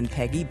Mike and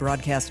Peggy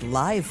broadcast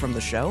live from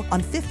the show on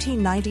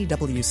 1590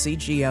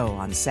 WCGO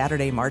on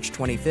Saturday, March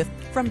 25th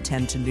from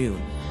 10 to noon.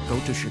 Go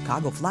to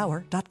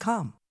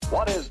chicagoflower.com.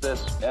 What is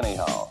this,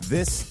 anyhow?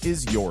 This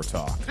is Your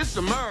Talk. This is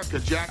America,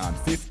 Jack. On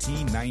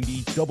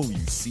 1590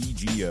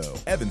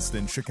 WCGO,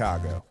 Evanston,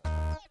 Chicago.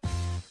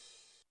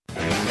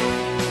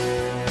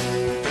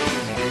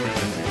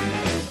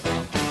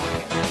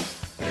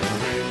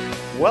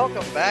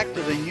 Welcome back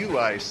to the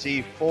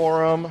UIC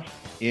Forum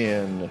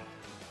in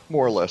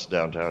more or less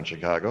downtown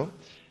Chicago.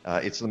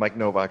 It's the Mike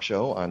Nowak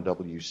Show on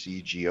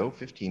WCGO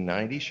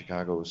 1590,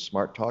 Chicago's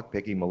Smart Talk.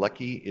 Peggy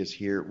Malecki is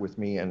here with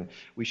me, and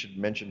we should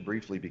mention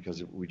briefly,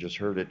 because we just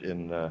heard it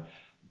in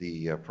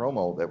the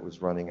promo that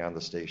was running on the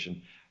station,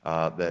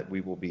 that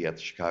we will be at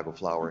the Chicago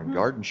Flower and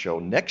Garden Show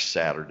next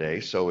Saturday.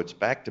 So it's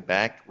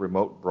back-to-back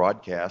remote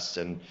broadcasts,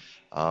 and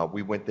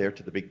we went there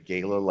to the big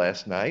gala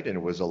last night, and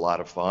it was a lot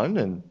of fun,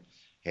 and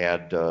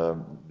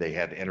they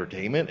had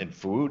entertainment and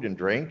food and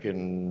drink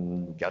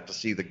and got to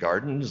see the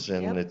gardens,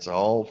 and it's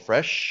all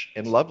fresh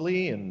and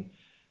lovely, and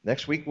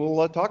next week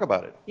we'll talk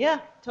about it. Yeah,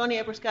 Tony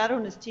Abrascato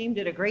and his team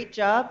did a great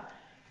job,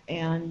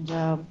 and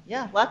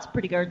lots of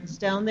pretty gardens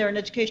down there and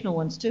educational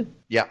ones too.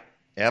 Yeah,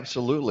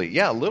 absolutely.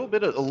 Yeah, a little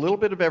bit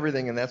of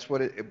everything, and that's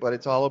what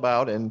it's all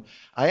about. And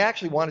I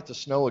actually want it to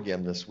snow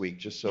again this week,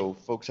 just so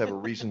folks have a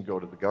reason to go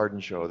to the garden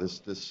show.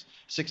 This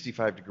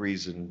 65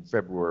 degrees in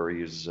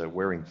February is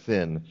wearing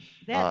thin.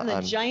 That and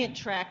the giant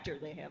tractor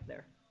they have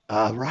there.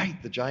 Right,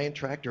 the giant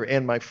tractor.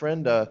 And my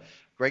friend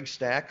Greg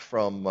Stack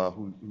from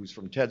who's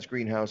from Ted's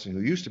Greenhouse and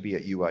who used to be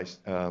at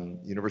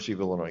University of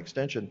Illinois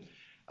Extension,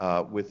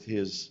 with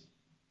his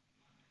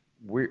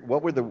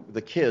what were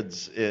the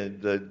kids in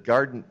the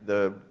garden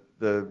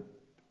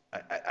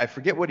I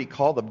forget what he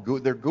called them.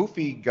 They're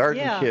goofy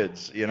garden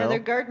kids, you know. Yeah, they're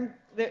garden.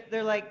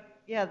 They're like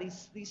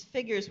these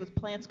figures with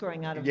plants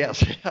growing out of them.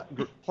 Yes,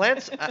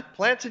 plants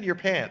in your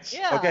pants.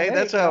 Yeah, okay,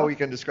 that's how we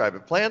can describe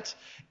it. Plants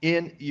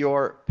in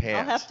your pants.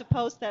 I'll have to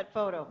post that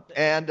photo.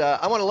 And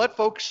I want to let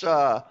folks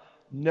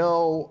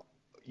know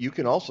you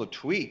can also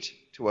tweet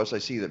to us. I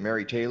see that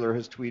Mary Taylor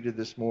has tweeted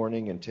this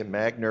morning, and Tim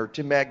Magner.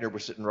 Tim Magner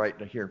was sitting right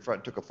here in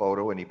front, took a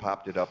photo, and he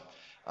popped it up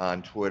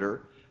on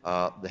Twitter.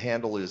 The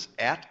handle is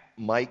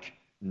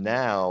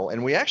 @MikeNow,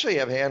 and we actually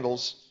have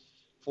handles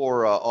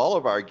for all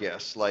of our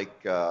guests,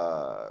 like,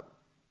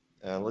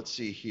 let's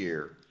see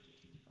here.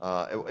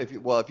 If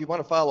you want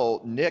to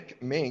follow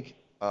Nick Mink,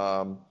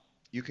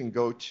 you can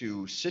go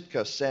to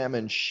Sitka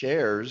Salmon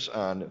Shares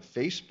on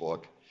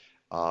Facebook,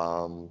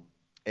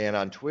 and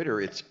on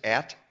Twitter it's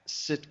at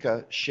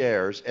Sitka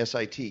Shares,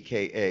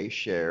 Sitka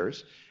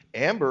Shares.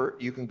 Amber,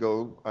 you can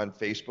go on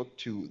Facebook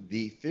to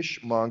The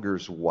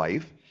Fishmonger's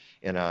Wife,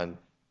 and on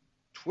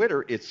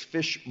Twitter it's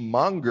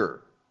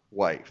Fishmonger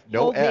Wife,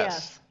 no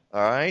S.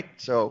 All right,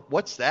 so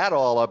what's that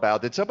all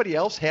about? Did somebody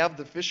else have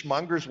The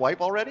Fishmonger's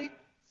Wife already?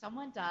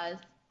 Someone does.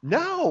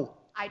 No.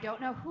 I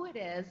don't know who it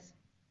is.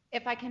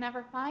 If I can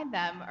ever find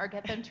them or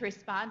get them to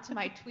respond to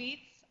my tweets,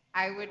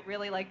 I would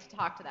really like to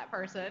talk to that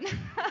person.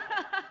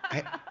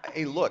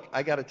 Hey, look,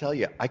 I got to tell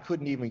you, I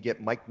couldn't even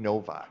get Mike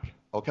Nowak.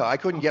 Okay, I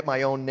couldn't get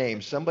my own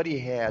name. Somebody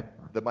had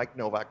the Mike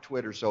Nowak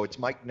Twitter, so it's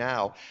Mike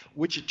Now,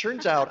 which it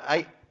turns out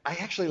I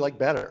actually like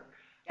better.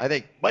 I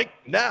think Mike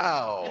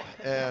Now,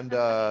 and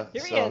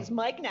Here he is,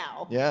 Mike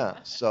Now. Yeah,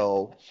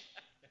 so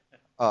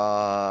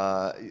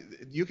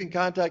you can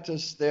contact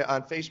us there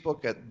on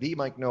Facebook at The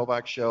Mike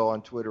Nowak Show,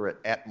 on Twitter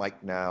at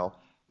Mike Now,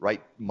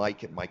 write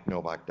Mike at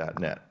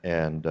MikeNowak.net,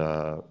 and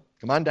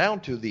come on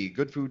down to the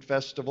Good Food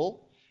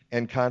Festival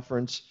and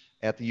Conference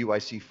at the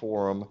UIC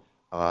Forum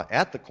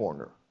at the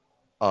corner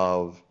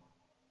of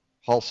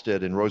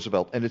Halstead and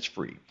Roosevelt, and it's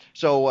free.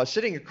 So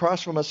sitting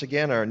across from us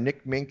again are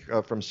Nick Mink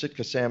from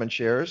Sitka Salmon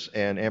Shares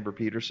and Amber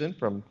Peterson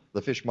from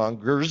the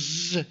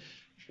Fishmonger's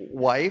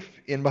Wife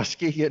in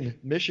Muskegon,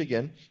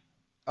 Michigan.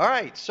 All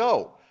right,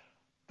 so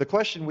the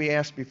question we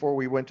asked before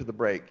we went to the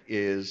break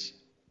is,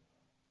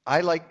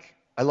 I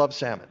love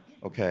salmon,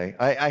 okay?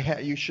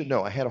 You should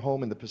know, I had a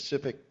home in the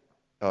Pacific,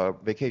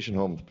 vacation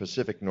home in the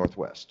Pacific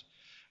Northwest,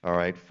 all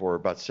right, for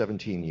about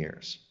 17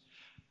 years.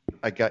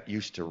 I got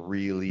used to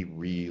really,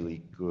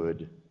 really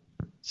good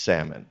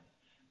salmon.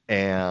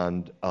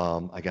 And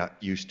I got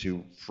used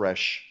to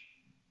fresh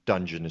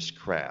Dungeness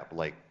crab,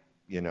 like,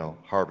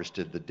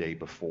 harvested the day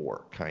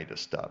before kind of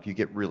stuff. You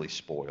get really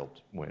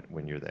spoiled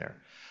when you're there.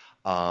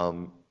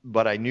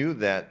 But I knew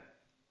that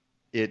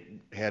it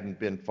hadn't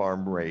been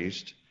farm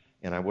raised,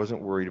 and I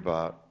wasn't worried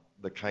about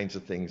the kinds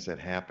of things that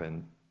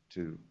happen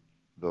to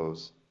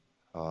those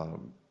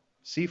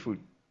seafood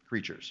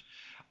creatures.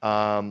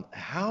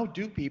 How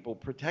do people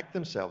protect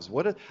themselves?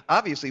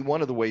 Obviously,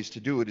 one of the ways to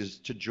do it is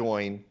to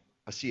join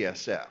a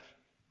CSF,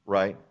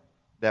 right?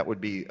 That would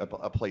be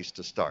a place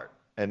to start.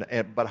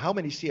 But how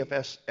many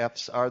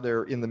CFSFs are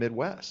there in the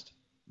Midwest,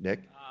 Nick?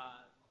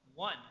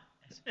 One.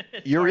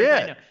 You're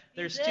it.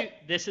 There's two.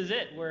 This is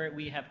it, where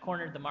we have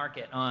cornered the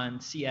market on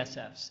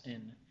CSFs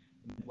in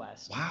the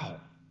Midwest. Wow.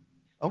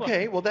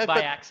 Okay, well that's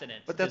by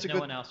accident. But that's no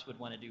one else would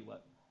want to do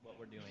what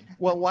we're doing.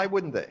 Well, why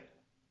wouldn't they?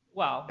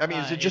 Well, I mean,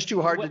 is it just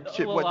too hard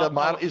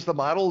is the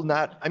model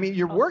not? I mean,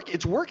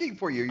 it's working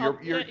for you.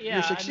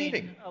 You're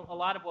succeeding. I mean, a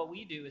lot of what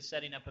we do is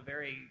setting up a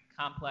very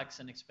complex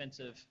and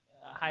expensive,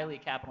 highly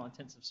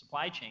capital-intensive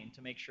supply chain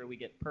to make sure we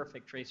get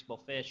perfect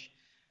traceable fish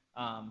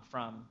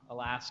from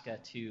Alaska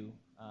to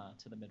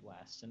the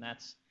Midwest, and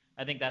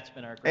I think that's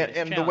been our greatest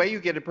challenge. And the way you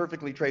get it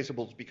perfectly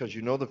traceable is because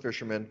you know the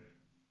fishermen,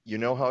 you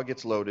know how it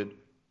gets loaded,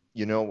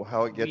 you know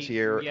how it gets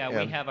here. Yeah,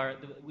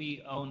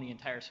 we own the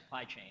entire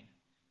supply chain.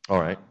 All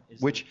right,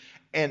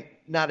 and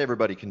not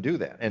everybody can do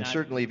that. And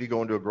certainly if you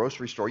go into a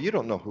grocery store, you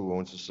don't know who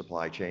owns the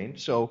supply chain.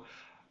 So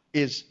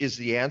is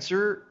the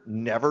answer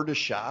never to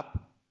shop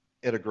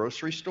at a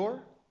grocery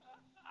store?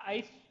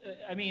 I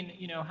mean,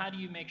 how do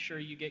you make sure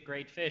you get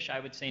great fish? I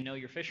would say know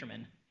your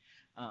fishermen.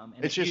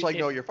 It's just like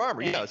know your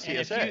farmer,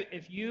 CSA.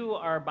 If you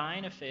are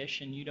buying a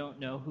fish and you don't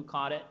know who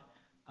caught it,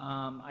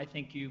 I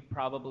think you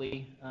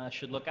probably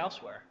should look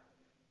elsewhere.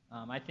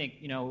 I think,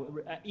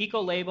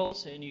 eco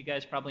labels, and you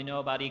guys probably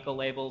know about eco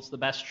labels, the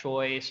best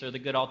choice or the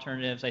good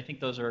alternatives. I think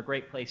those are a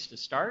great place to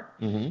start,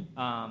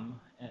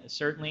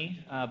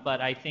 certainly. But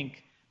I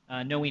think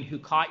knowing who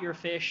caught your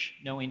fish,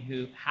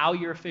 knowing how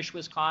your fish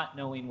was caught,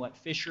 knowing what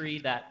fishery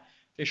that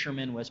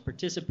fisherman was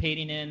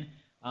participating in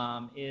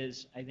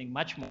is, I think,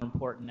 much more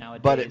important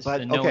nowadays.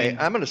 But okay,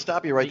 I'm going to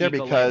stop you right there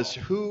because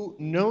who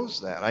knows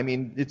that? I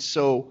mean, it's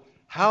so.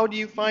 How do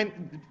you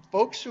find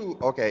folks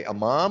a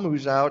mom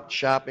who's out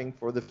shopping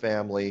for the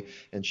family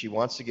and she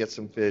wants to get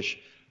some fish,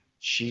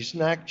 she's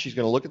going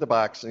to look at the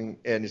box and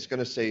it's going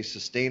to say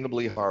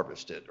sustainably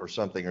harvested or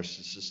something, or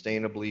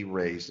sustainably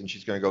raised, and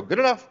she's going to go, good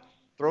enough,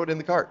 throw it in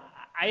the cart.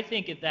 I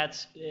think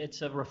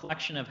it's a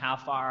reflection of how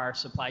far our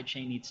supply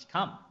chain needs to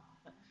come.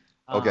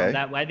 Okay.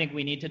 I think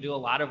we need to do a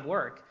lot of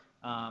work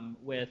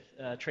with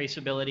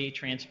traceability,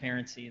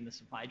 transparency in the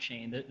supply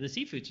chain, the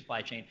seafood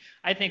supply chain.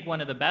 I think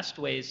one of the best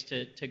ways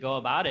to go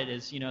about it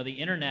is, the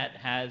internet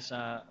has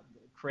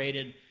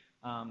created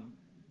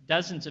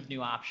dozens of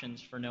new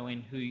options for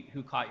knowing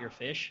who caught your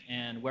fish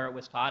and where it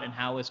was caught and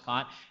how it was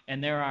caught.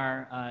 And there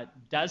are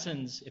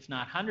dozens, if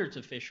not hundreds,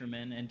 of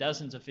fishermen and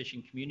dozens of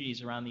fishing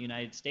communities around the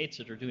United States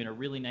that are doing a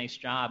really nice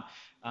job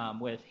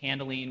with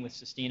handling, with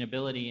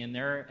sustainability, and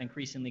they're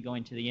increasingly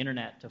going to the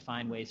internet to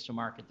find ways to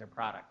market their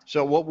product.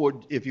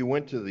 So if you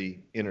went to the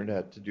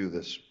internet to do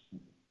this,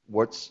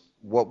 what's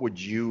where would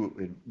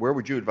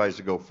you advise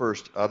to go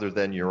first other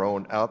than your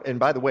own out? And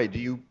by the way, do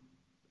you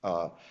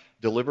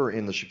deliver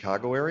in the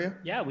Chicago area?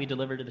 Yeah, we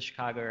deliver to the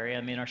Chicago area.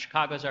 I mean,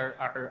 Chicago's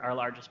our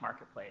largest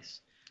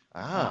marketplace.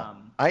 You're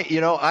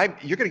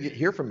going to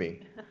hear from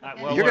me.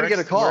 Well, You're going to get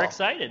a call. We're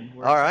excited.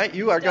 All right,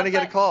 you are going to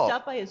get a call.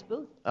 Stop by his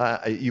booth.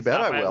 You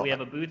bet I will. We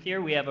have a booth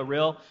here. We have a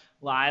real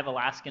live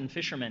Alaskan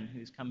fisherman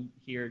who's come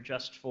here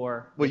just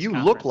for. Well, this you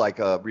conference. look like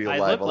a real I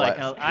live look like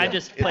Alaskan. I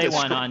just play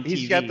one on TV.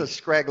 He's got the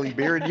scraggly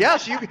beard.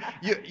 Yes,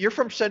 you're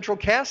from Central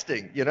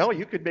Casting.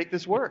 You could make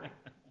this work.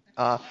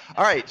 All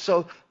right,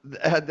 so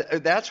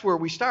that's where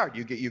we start.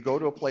 You go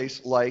to a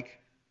place like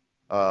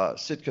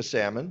Sitka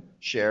Salmon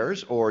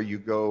Shares, or you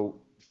go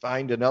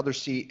find another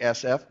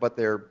CSF, but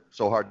they're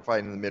so hard to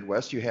find in the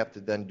Midwest. You have to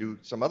then do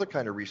some other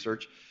kind of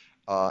research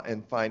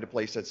and find a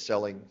place that's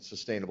selling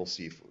sustainable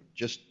seafood.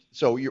 Just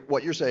so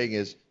what you're saying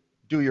is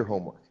do your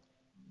homework.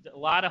 A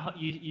lot of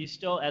you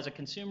still, as a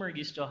consumer,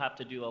 you still have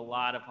to do a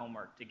lot of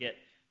homework to get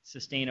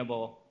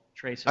sustainable,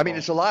 traceable. I mean,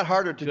 it's a lot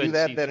harder to do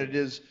that seafood. than it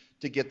is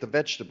to get the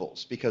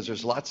vegetables, because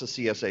there's lots of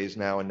CSAs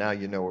now, and now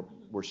you know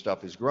where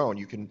stuff is grown.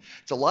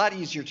 It's a lot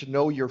easier to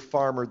know your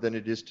farmer than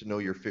it is to know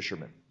your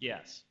fisherman.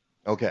 Yes.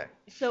 Okay.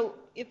 So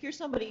if you're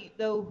somebody,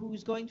 though,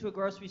 who's going to a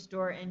grocery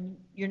store and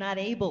you're not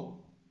able,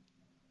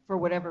 for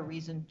whatever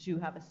reason, to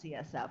have a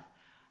CSF,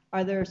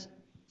 are there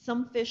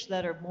some fish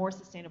that are more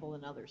sustainable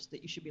than others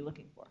that you should be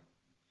looking for?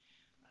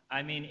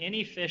 I mean,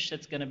 any fish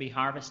that's going to be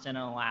harvested in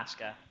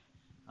Alaska.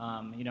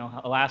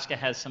 Alaska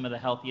has some of the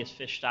healthiest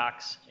fish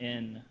stocks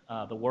in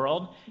the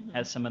world,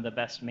 has some of the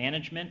best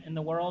management in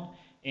the world,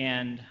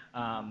 and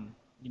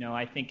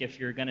I think if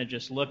you're going to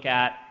just look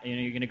at,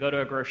 you're going to go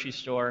to a grocery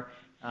store.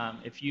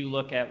 If you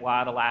look at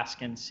wild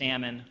Alaskan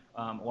salmon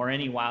or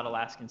any wild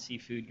Alaskan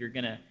seafood, you're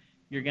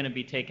gonna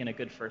be taking a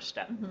good first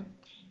step.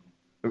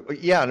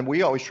 Yeah, and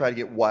we always try to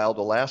get wild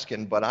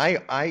Alaskan, but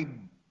I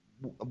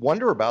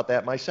wonder about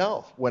that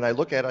myself. When I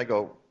look at it, I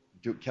go,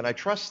 can I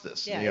trust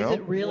this? Yeah, is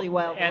it really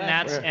wild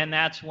Alaskan? And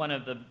that's one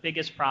of the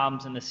biggest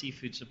problems in the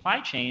seafood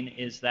supply chain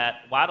is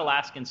that wild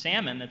Alaskan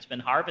salmon that's been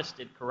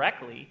harvested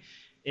correctly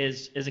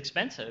is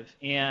expensive,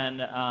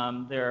 and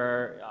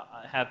there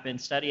have been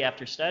study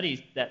after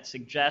study that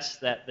suggests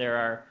that there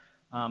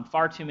are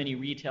far too many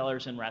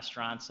retailers and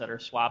restaurants that are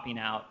swapping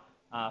out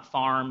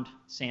farmed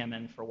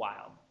salmon for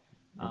wild.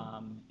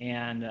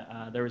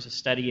 There was a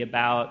study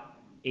about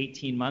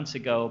 18 months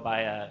ago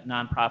by a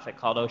nonprofit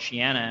called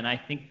Oceana, and I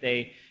think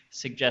they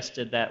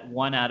suggested that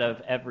 1 out of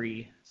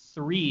every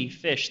 3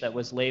 fish that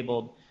was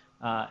labeled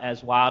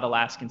as wild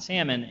Alaskan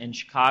salmon in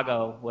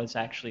Chicago was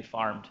actually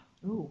farmed.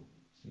 Ooh.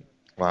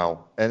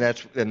 Wow, and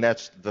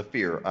that's the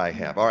fear I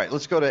have. All right,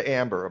 let's go to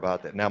Amber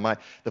about that. Now,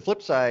 the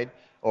flip side,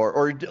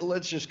 or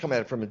let's just come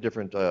at it from a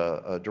different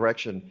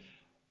direction.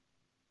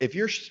 If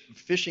you're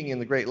fishing in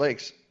the Great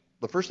Lakes,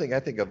 the first thing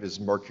I think of is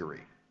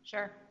mercury.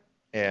 Sure.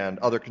 And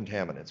other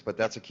contaminants, but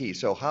that's a key.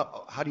 So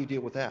how do you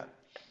deal with that?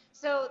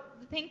 So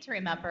the thing to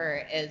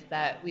remember is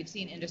that we've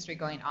seen industry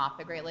going off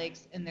the Great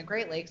Lakes, and the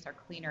Great Lakes are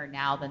cleaner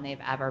now than they've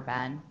ever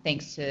been,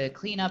 thanks to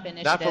cleanup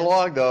initiatives. Not for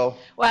long, though.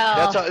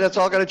 Well, that's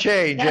all going to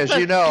change, as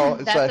you know.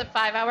 That's a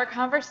 5-hour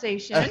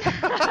conversation.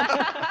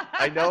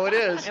 I know it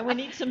is. And we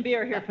need some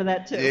beer here for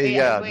that, too. We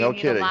no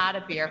need kidding. a lot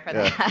of beer for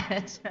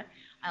that.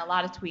 A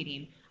lot of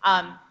tweeting.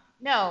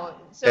 No.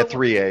 So At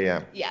 3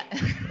 a.m. Yeah.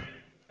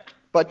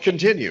 But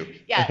continue.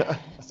 Yeah.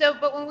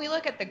 But when we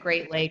look at the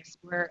Great Lakes,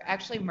 where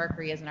actually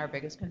mercury isn't our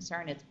biggest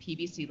concern, it's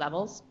PVC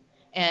levels.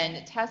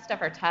 And test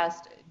after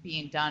test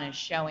being done is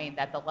showing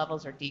that the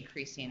levels are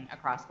decreasing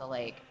across the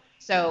lake.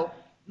 So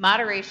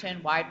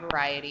moderation, wide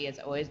variety is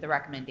always the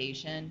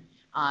recommendation.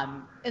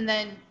 And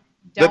then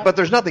But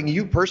there's nothing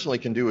you personally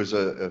can do as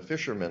a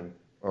fisherman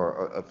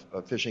or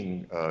a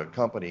fishing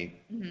company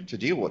to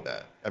deal with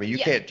that. I mean, you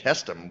can't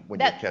test them when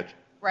you catch.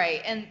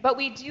 Right, but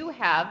we do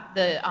have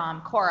the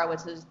CORA,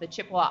 which is the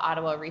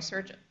Chippewa-Ottawa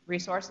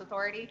Resource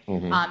Authority.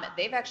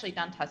 They've actually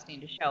done testing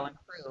to show and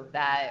prove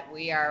that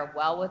we are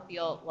well with the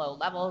low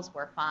levels.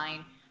 We're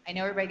fine. I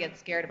know everybody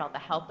gets scared about the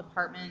health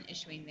department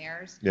issuing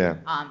theirs. Yeah.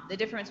 The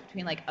difference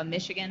between like a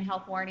Michigan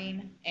health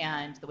warning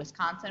and the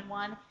Wisconsin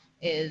one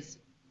is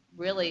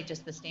really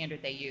just the standard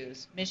they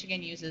use.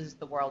 Michigan uses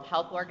the World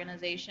Health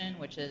Organization,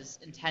 which is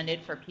intended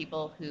for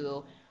people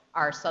who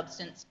are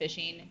subsistence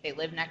fishing. They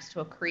live next to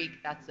a creek.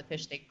 That's the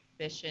fish they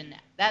fish in.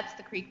 That's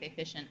the creek they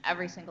fish in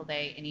every single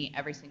day and eat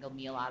every single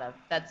meal out of.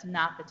 That's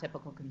not the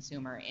typical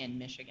consumer in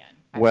Michigan.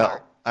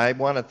 Well, I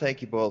want to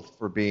thank you both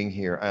for being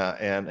here.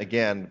 And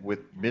again, with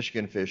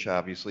Michigan fish,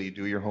 obviously,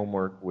 do your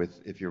homework.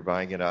 If you're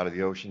buying it out of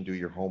the ocean, do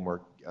your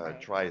homework.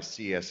 Try a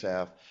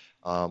CSF.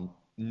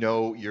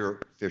 Know your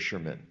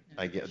fishermen.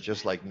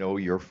 Just like know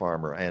your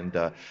farmer.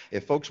 And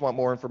if folks want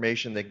more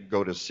information, they can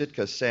go to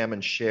Sitka Salmon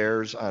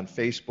Shares on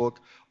Facebook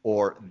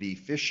or The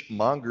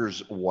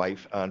Fishmonger's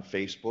Wife on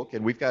Facebook.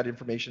 And we've got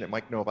information at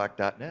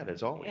MikeNowak.net,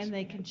 as always. And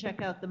they can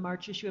check out the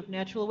March issue of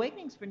Natural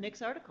Awakenings for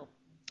Nick's article.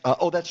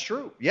 Oh, that's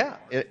true. Yeah,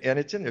 and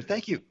it's in there.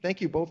 Thank you. Thank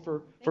you both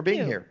for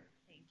being here.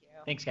 Thank you.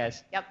 Thanks,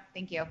 guys. Yep,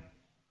 thank you.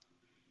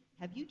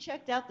 Have you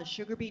checked out the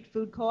Sugar Beet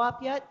Food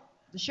Co-op yet?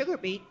 The Sugar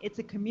Beet, it's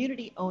a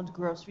community-owned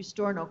grocery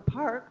store in Oak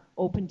Park,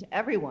 open to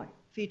everyone,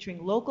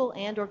 featuring local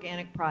and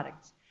organic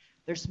products.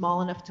 They're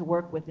small enough to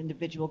work with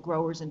individual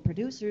growers and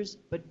producers,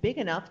 but big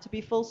enough to be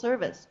full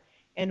service.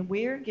 And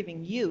we're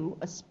giving you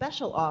a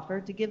special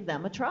offer to give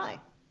them a try.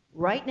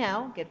 Right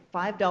now, get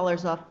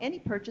 $5 off any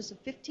purchase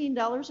of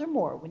 $15 or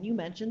more when you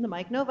mention the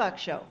Mike Nowak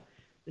Show.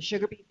 The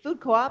Sugar Beet Food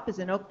Co-op is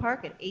in Oak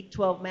Park at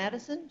 812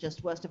 Madison,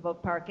 just west of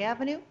Oak Park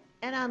Avenue,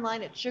 and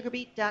online at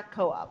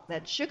sugarbeet.coop.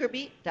 That's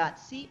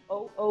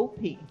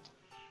sugarbeet.coop.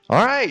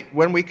 All right,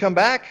 when we come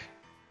back,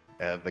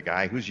 the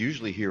guy who's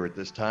usually here at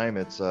this time,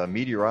 it's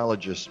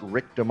meteorologist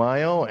Rick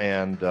DeMaio,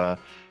 and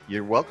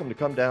you're welcome to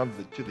come down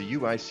to the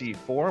UIC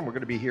Forum. We're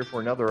going to be here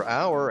for another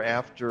hour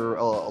after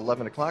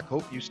 11 o'clock.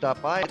 Hope you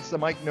stop by. It's the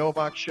Mike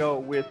Nowak Show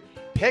with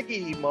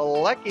Peggy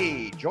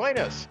Malecki. Join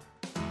us.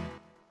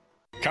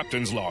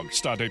 Captain's log,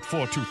 stardate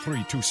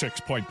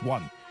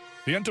 42326.1.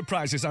 The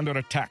Enterprise is under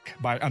attack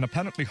by an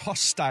apparently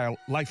hostile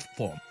life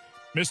form.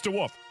 Mr.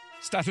 Wolf,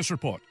 status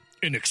report.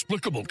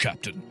 Inexplicable,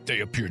 Captain.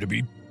 They appear to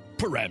be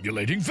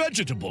perambulating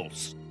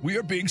vegetables. We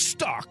are being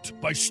stalked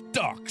by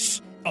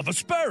stalks of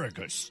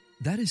asparagus.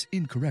 That is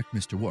incorrect,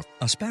 Mr. Wolf.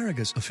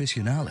 Asparagus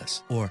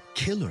officinalis, or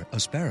killer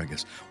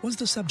asparagus, was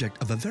the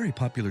subject of a very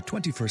popular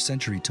 21st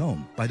century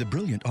tome by the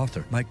brilliant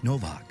author Mike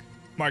Nowak.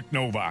 Mike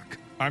Nowak.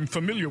 I'm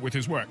familiar with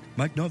his work.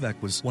 Mike Nowak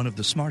was one of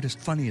the smartest,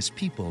 funniest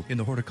people in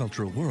the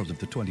horticultural world of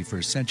the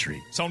 21st century.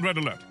 Sound red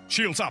alert.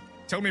 Shields up.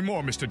 Tell me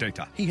more, Mr.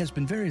 Data. He has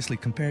been variously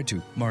compared to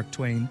Mark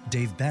Twain,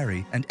 Dave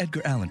Barry, and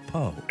Edgar Allan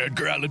Poe.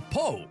 Edgar Allan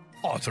Poe,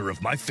 author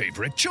of my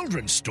favorite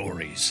children's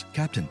stories.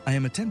 Captain, I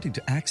am attempting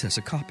to access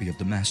a copy of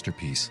the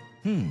masterpiece.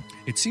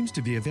 It seems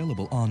to be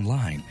available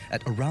online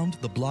at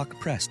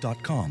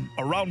aroundtheblockpress.com.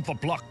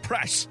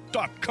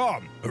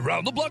 Aroundtheblockpress.com.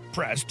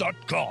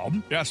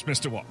 Aroundtheblockpress.com? Yes,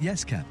 Mr. Wolf.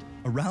 Yes, Captain.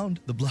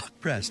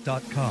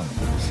 Aroundtheblockpress.com.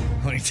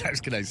 How many times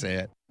can I say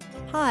it?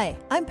 Hi,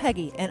 I'm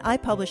Peggy, and I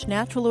publish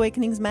Natural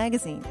Awakenings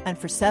magazine. And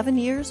for 7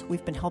 years,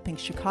 we've been helping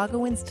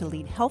Chicagoans to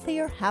lead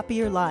healthier,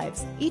 happier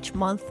lives. Each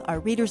month, our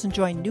readers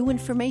enjoy new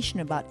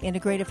information about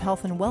integrative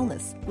health and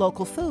wellness,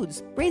 local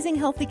foods, raising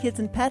healthy kids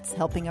and pets,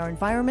 helping our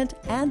environment,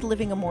 and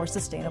living a more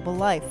sustainable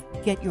life.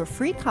 Get your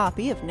free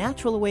copy of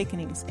Natural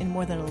Awakenings in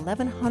more than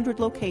 1,100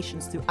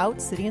 locations throughout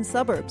city and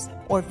suburbs,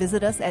 or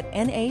visit us at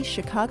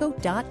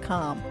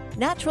nachicago.com.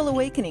 Natural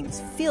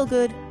Awakenings. Feel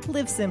good,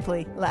 live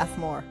simply, laugh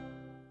more.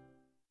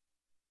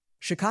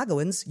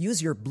 Chicagoans,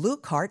 use your blue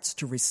carts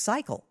to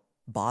recycle.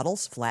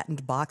 Bottles,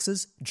 flattened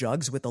boxes,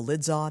 jugs with the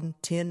lids on,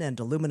 tin and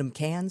aluminum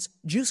cans,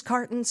 juice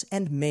cartons,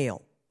 and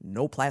mail.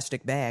 No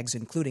plastic bags,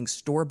 including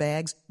store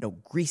bags, no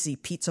greasy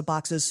pizza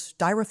boxes,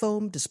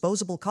 styrofoam,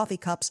 disposable coffee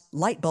cups,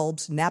 light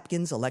bulbs,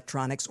 napkins,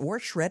 electronics, or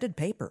shredded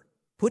paper.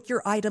 Put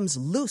your items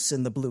loose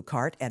in the blue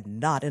cart and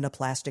not in a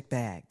plastic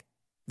bag.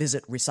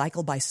 Visit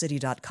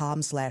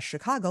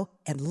recyclebycity.com/Chicago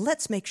and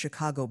let's make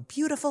Chicago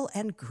beautiful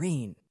and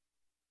green.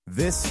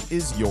 This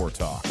is Your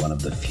Talk. One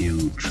of the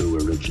few true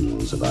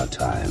originals of our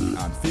time.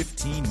 On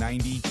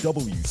 1590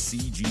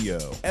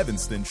 WCGO,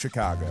 Evanston,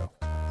 Chicago.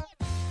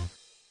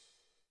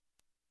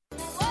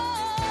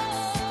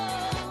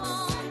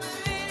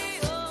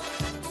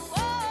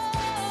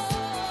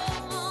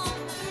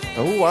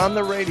 Oh, on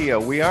the radio.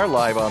 We are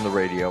live on the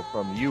radio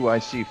from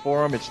UIC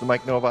Forum. It's the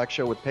Mike Nowak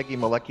Show with Peggy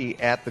Malecki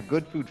at the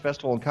Good Food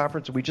Festival and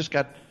Conference. We just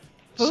got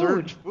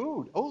served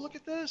food. Oh, look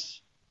at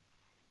this.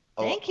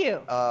 Thank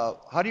you.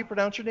 How do you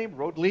pronounce your name?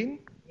 Rodleen?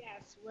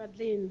 Yes,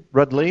 Rodleen.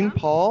 Rodleen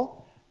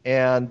Paul.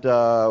 And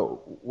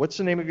what's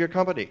the name of your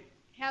company?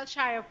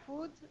 Hellshire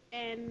Foods,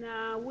 and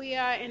we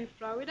are in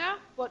Florida,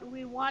 but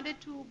we wanted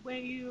to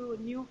bring you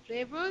new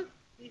flavors.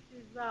 This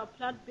is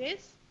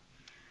plant-based.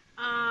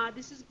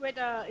 This is great.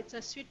 It's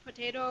a sweet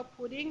potato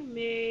pudding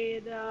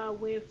made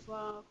with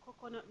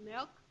coconut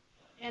milk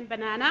and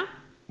banana.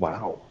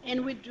 Wow.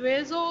 And we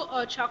drizzle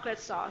a chocolate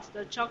sauce.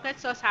 The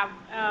chocolate sauce have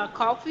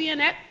coffee in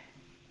it.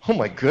 Oh,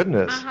 my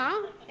goodness.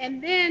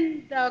 And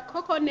then the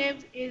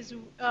coconut is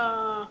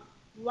raw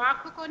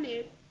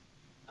coconut,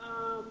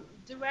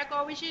 direct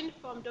origin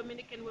from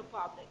Dominican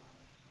Republic.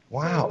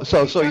 Wow.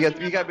 So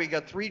you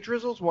got three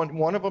drizzles.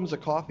 One of them's a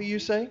coffee, you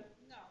say?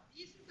 No,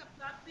 this is a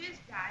plant-based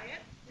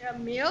diet. They're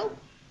meal,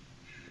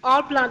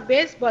 all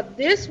plant-based, but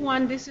this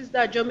is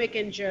the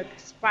Jamaican jerk,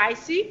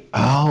 spicy.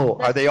 Oh,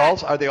 are they all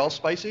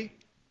spicy?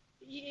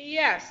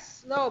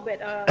 Yes, a little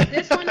bit.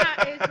 This one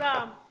is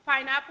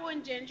pineapple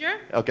and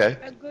ginger. Okay.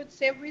 A good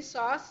savory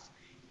sauce.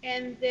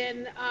 And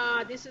then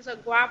this is a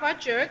guava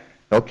jerk.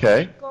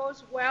 Okay. It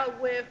goes well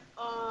with...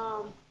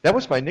 that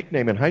was my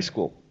nickname in high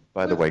school,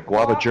 by the way,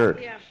 guava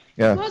jerk. Yeah.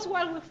 It goes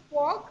well with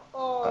pork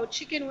or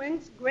chicken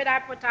wings, great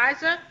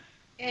appetizer.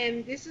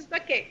 And this is the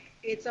cake.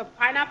 It's a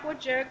pineapple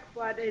jerk,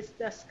 but it's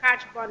the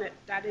Scotch bonnet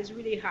that is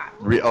really hot.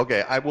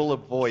 Okay, I will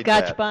avoid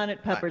that. Scotch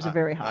bonnet peppers are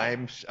very hot.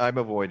 I'm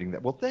avoiding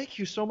that. Well, thank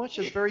you so much.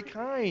 That's very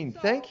kind.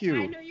 Thank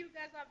you. I know you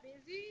guys are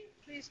busy.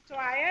 Please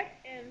try it.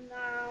 And,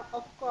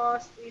 of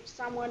course, if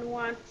someone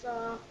wants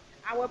our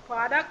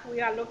product,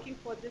 we are looking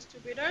for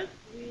distributors.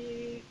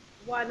 We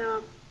want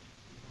to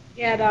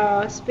get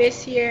a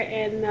space here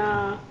in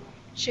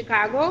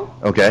Chicago.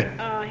 Okay.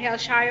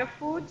 Hellshire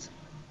Foods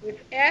with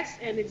S,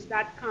 and it's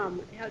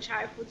 .com.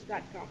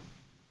 HellshireFoods.com.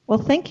 Well,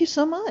 thank you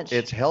so much.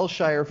 It's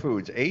Hellshire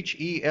Foods,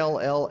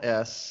 HELLSHIRE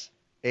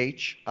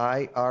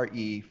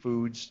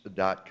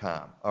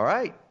Foods.com. All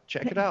right,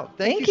 check it out.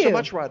 Thank you so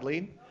much,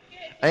 Rodleen.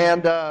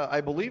 And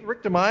I believe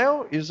Rick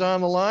DeMaio is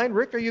on the line.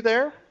 Rick, are you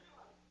there?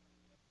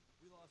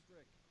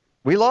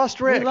 We lost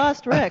Rick.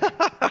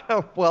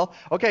 Well,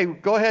 okay,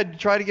 go ahead.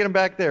 Try to get him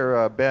back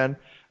there, Ben.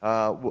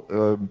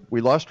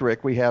 We lost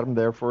Rick. We had him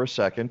there for a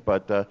second,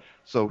 but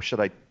so should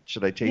I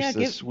taste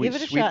this sweet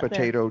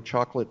potato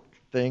chocolate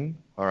thing?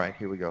 All right,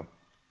 here we go.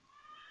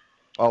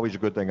 Always a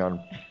good thing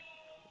on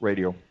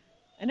radio.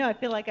 I know. I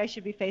feel like I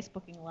should be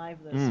Facebooking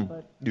live this,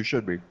 but You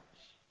should be,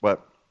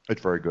 but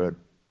it's very good.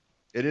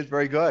 It is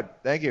very good.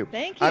 Thank you.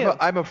 Thank you.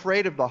 I'm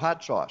afraid of the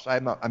hot sauce.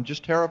 I'm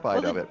just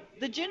terrified of it.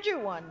 The ginger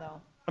one, though.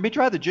 Let me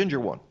try the ginger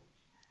one.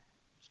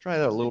 Let's try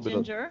that a little bit.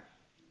 Ginger.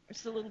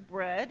 It's a little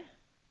bread.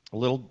 A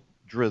little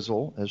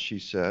drizzle, as she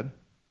said.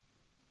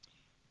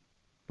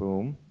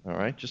 Boom. All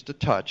right, just a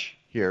touch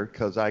here,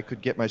 because I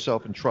could get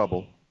myself in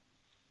trouble.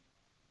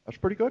 That's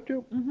pretty good,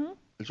 too. Mm-hmm.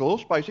 It's a little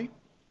spicy.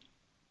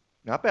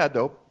 Not bad,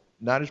 though.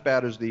 Not as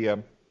bad as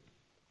the...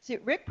 See,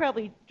 Rick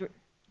probably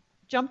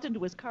jumped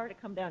into his car to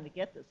come down to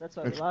get this. That's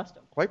why we lost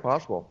him. Quite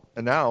possible.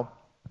 And now,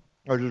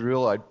 I just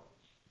realized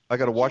I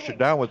got to wash it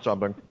down with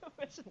something.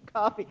 With some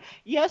coffee.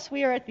 Yes,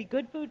 we are at the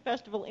Good Food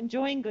Festival,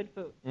 enjoying good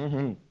food.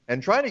 Mm-hmm.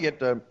 And trying to get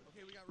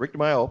Rick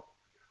DeMaio.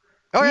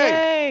 Oh,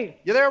 hey!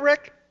 You there,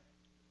 Rick?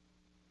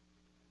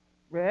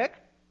 Rick?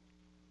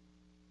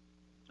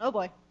 Oh,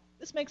 boy.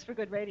 This makes for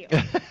good radio.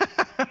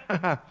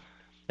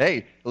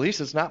 Hey, at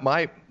least it's not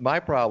my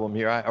problem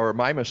here, or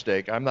my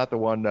mistake. I'm not the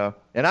one,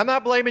 and I'm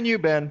not blaming you,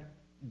 Ben.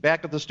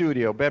 Back at the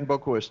studio, Ben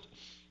Boquist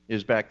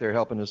is back there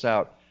helping us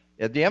out.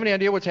 Do you have any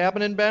idea what's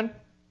happening, Ben?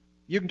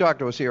 You can talk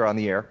to us here on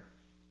the air.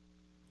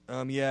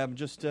 Yeah, I'm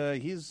just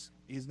he's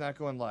not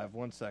going live.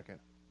 1 second.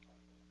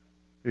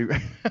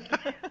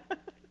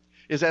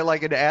 Is that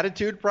like an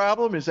attitude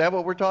problem? Is that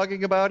what we're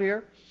talking about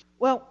here?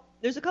 Well,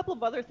 there's a couple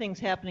of other things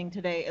happening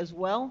today as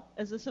well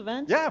as this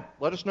event. Yeah,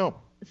 let us know.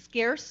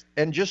 Scarce.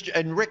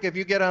 And Rick, if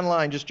you get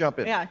online, just jump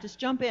in. Yeah, just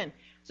jump in.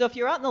 So if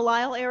you're out in the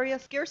Lisle area,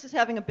 Scarce is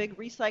having a big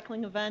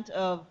recycling event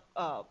of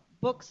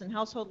books and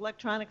household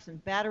electronics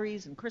and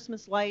batteries and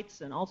Christmas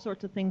lights and all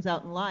sorts of things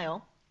out in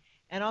Lisle.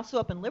 And also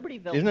up in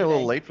Libertyville. Isn't it a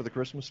little late for the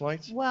Christmas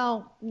lights?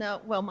 Well, no.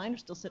 Well, mine are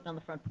still sitting on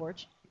the front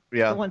porch.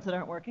 Yeah. The ones that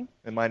aren't working.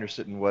 And mine are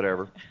sitting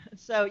whatever.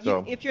 So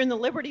if you're in the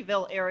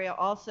Libertyville area,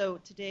 also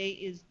today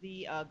is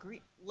the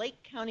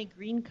Lake County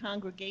Green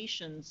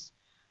Congregation's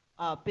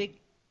big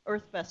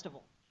Earth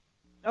Festival.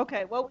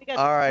 Okay, well, we got...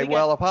 All right,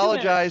 well,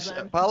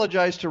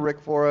 apologize to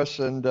Rick for us,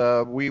 and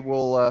we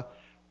will...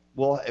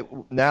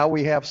 now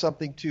we have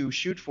something to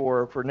shoot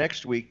for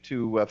next week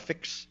to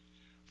fix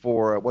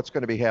for what's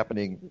going to be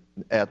happening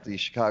at the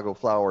Chicago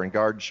Flower and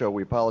Garden Show.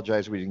 We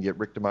apologize we didn't get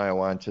Rick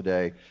DeMaio on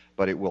today,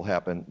 but it will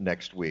happen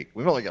next week.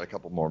 We've only got a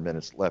couple more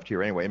minutes left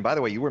here anyway. And by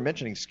the way, you were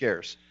mentioning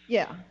Scarce.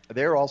 Yeah.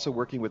 They're also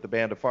working with the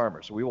Band of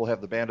Farmers. We will have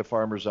the Band of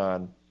Farmers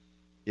on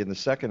in the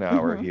second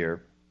hour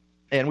here.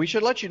 And we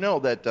should let you know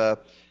that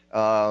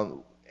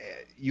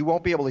you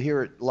won't be able to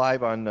hear it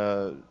live on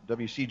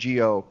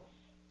WCGO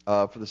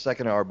for the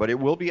second hour, but it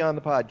will be on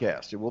the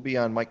podcast. It will be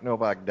on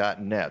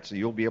MikeNowak.net, so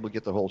you'll be able to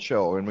get the whole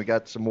show. And we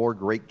got some more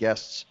great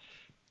guests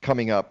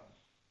coming up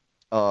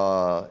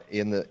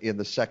in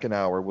the second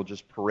hour. We'll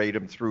just parade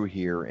them through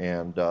here,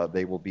 and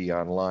they will be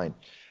online.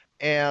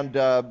 And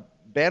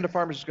Band of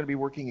Farmers is going to be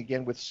working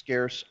again with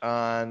Scarce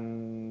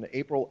on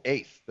April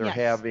 8th. They're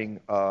having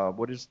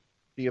what is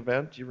the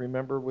event? Do you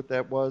remember what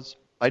that was?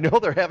 I know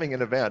they're having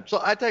an event. So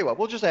I tell you what,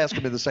 we'll just ask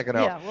them in the second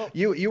hour. Well,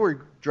 you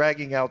were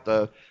dragging out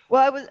the...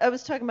 Well, I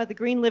was talking about the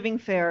Green Living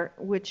Fair,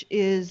 which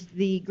is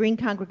the Green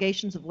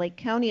Congregations of Lake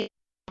County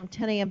from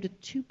 10 a.m. to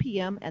 2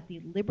 p.m. at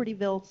the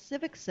Libertyville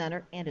Civic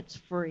Center, and it's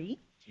free.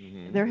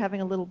 Mm-hmm. They're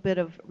having a little bit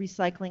of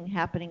recycling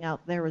happening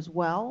out there as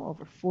well.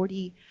 Over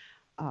 40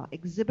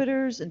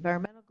 exhibitors,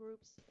 environmental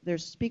groups.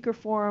 There's speaker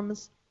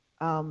forums.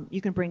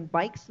 You can bring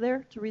bikes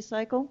there to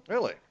recycle.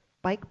 Really?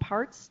 Bike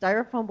parts,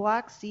 styrofoam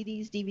blocks,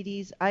 CDs,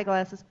 DVDs,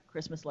 eyeglasses,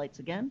 Christmas lights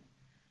again.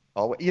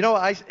 Oh, you know,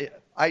 I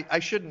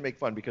shouldn't make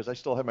fun because I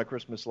still have my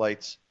Christmas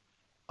lights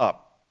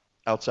up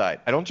outside.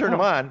 I don't turn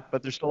them on,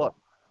 but they're still up.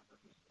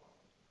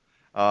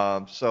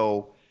 And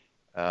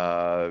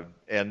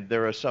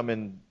there are some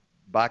in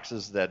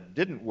boxes that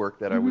didn't work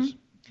that I was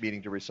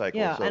meaning to recycle.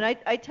 Yeah, so. and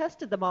I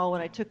tested them all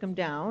when I took them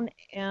down,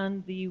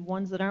 and the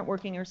ones that aren't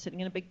working are sitting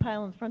in a big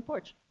pile on the front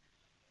porch.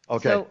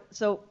 Okay.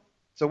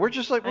 So we're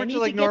just like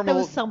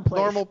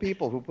normal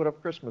people who put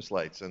up Christmas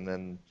lights and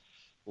then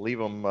leave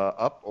them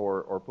up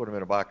or put them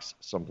in a box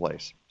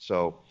someplace.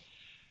 So,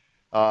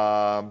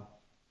 so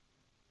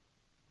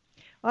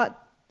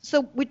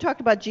we talked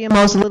about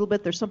GMOs a little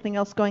bit. There's something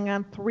else going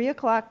on. 3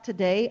 o'clock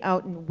today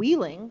out in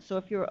Wheeling. So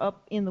if you're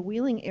up in the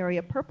Wheeling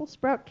area, Purple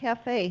Sprout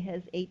Cafe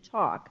has a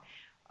talk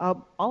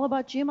all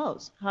about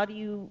GMOs.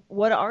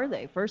 What are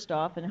they, first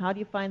off, and how do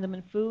you find them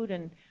in food,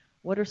 and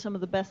what are some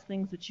of the best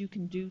things that you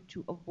can do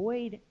to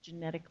avoid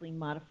genetically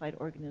modified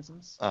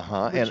organisms, which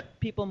And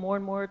people more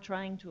and more are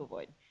trying to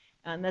avoid.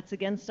 And that's,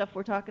 again, stuff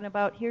we're talking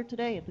about here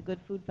today at the Good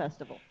Food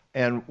Festival.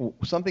 And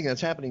something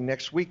that's happening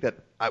next week that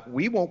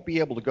we won't be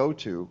able to go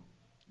to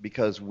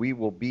because we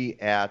will be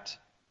at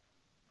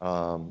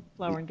Flower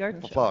and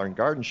Garden Show. Flower and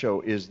Garden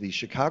Show is the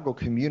Chicago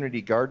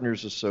Community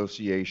Gardeners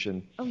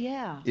Association. Oh,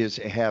 yeah. Is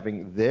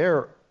having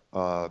their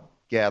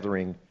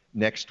gathering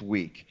next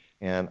week.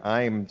 And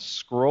I'm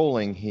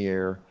scrolling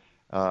here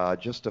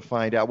just to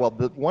find out. Well,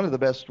 one of the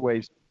best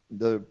ways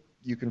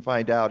you can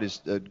find out is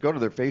go to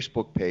their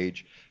Facebook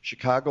page,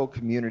 Chicago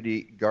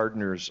Community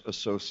Gardeners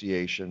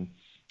Association.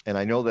 And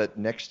I know that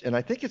and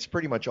I think it's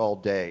pretty much all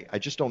day. I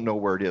just don't know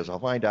where it is. I'll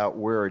find out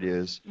where it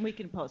is. We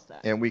can post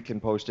that. And we can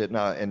post it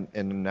now and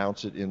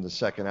announce it in the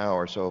second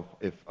hour. So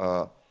if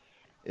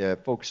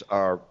folks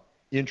are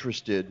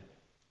interested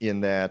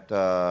in that,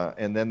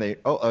 and then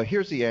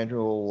here's the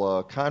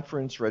annual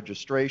conference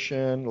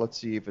registration. Let's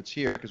see if it's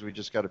here because we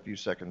just got a few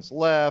seconds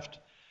left.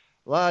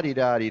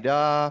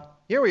 La-di-da-di-da.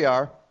 Here we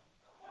are.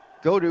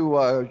 Go to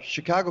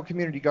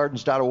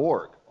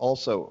chicagocommunitygardens.org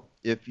also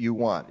if you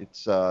want.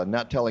 It's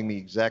not telling me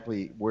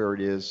exactly where it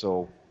is,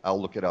 so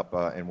I'll look it up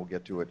and we'll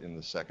get to it in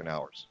the second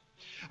hours.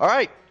 All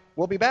right,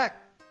 we'll be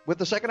back with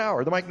the second hour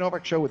of the Mike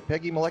Nowak Show with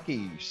Peggy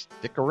Malecki.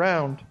 Stick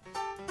around.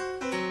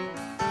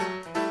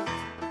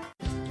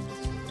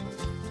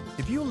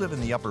 If you live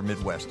in the upper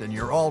Midwest and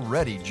you're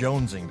already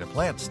jonesing to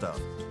plant stuff,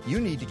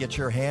 you need to get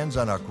your hands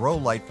on a grow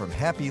light from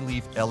Happy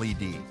Leaf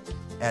LED.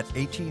 At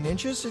 18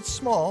 inches, it's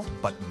small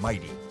but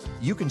mighty.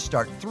 You can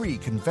start 3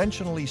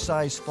 conventionally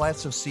sized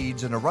flats of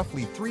seeds in a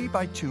roughly 3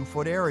 by 2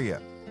 foot area.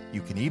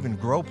 You can even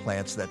grow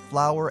plants that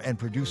flower and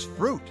produce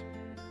fruit.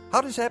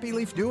 How does Happy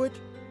Leaf do it?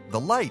 The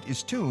light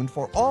is tuned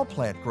for all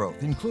plant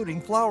growth, including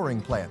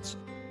flowering plants.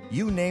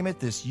 You name it,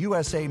 this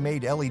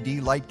USA-made LED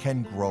light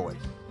can grow it.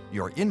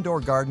 Your indoor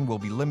garden will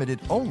be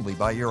limited only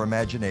by your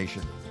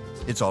imagination.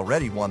 It's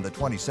already won the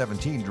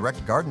 2017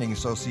 Direct Gardening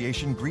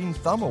Association Green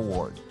Thumb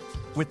Award.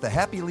 With the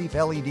Happy Leaf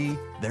LED,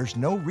 there's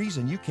no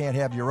reason you can't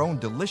have your own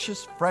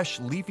delicious, fresh,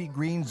 leafy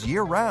greens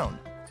year-round,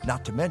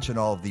 not to mention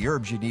all of the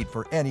herbs you need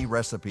for any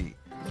recipe.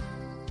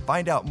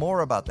 Find out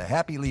more about the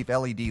Happy Leaf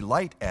LED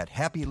light at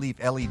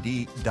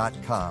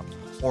happyleafled.com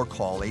or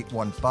call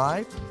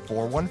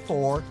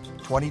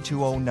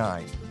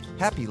 815-414-2209.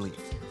 Happy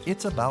Leaf,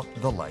 it's about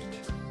the light.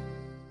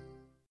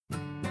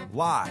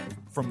 Live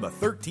from the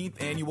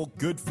 13th Annual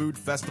Good Food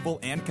Festival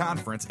and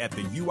Conference at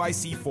the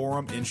UIC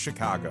Forum in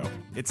Chicago.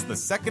 It's the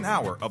second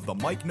hour of the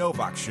Mike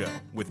Nowak Show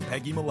with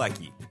Peggy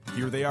Malecki.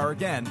 Here they are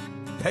again,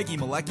 Peggy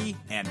Malecki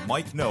and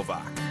Mike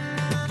Nowak.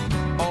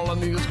 All I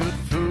need is good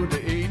food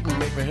to eat and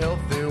make me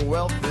healthy,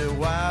 wealthy,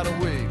 wide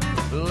awake.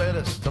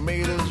 Lettuce,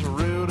 tomatoes,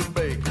 root and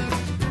bacon.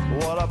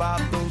 What about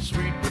those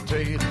sweet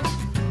potatoes?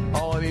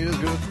 All I need is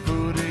good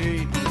food to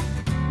eat.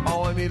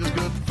 All I need is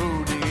good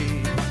food to eat.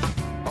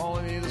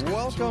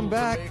 Welcome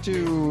back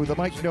to the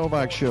Mike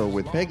Nowak Show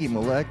with Peggy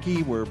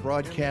Malecki. We're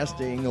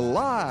broadcasting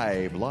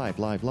live.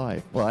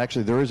 Well,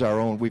 actually,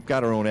 we've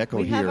got our own echo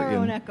here. We have our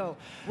own echo.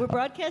 We're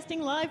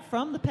broadcasting live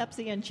from the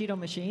Pepsi and Cheeto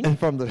machine. And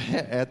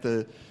at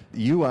the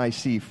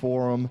UIC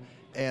Forum.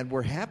 And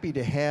we're happy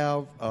to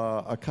have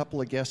a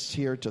couple of guests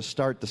here to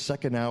start the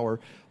second hour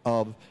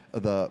of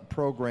the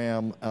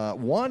program.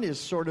 One is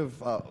sort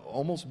of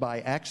almost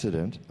by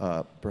accident.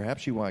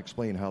 Perhaps you want to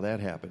explain how that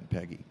happened,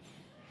 Peggy.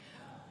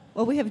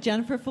 Well, we have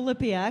Jennifer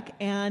Filipiak,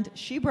 and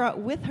she brought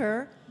with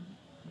her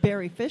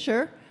Barry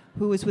Fisher,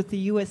 who is with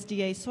the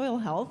USDA Soil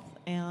Health,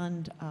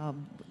 and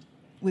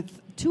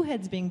with 2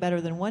 heads being better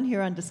than 1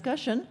 here on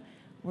discussion,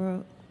 we're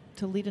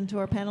to lead into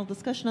our panel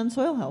discussion on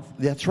soil health.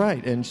 That's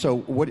right. And so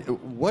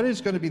what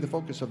is going to be the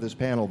focus of this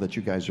panel that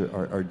you guys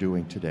are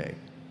doing today?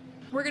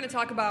 We're going to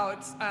talk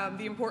about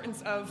the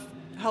importance of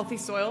healthy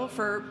soil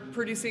for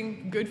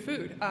producing good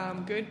food,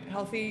 good,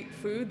 healthy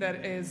food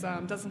that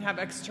doesn't have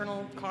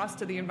external cost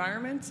to the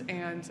environment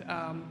and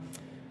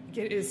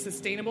is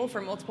sustainable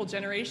for multiple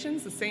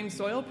generations, the same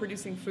soil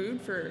producing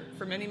food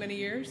for many, many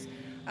years.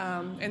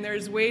 And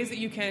there's ways that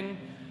you can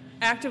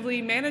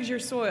actively manage your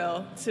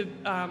soil to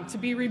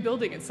be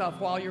rebuilding itself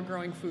while you're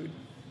growing food.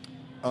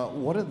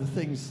 One of the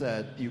things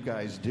that you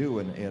guys do,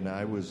 and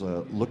I was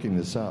looking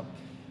this up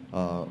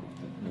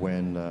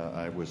when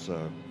I was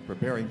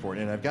preparing for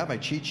it, and I've got my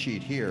cheat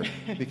sheet here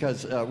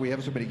because we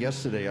have so many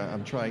guests today.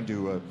 I'm trying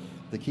to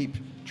keep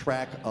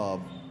track of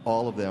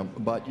all of them.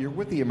 But you're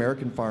with the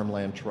American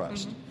Farmland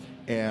Trust,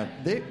 and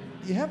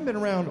you haven't been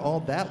around all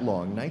that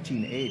long.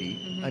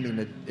 1980. I mean,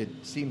 it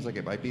seems like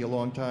it might be a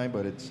long time,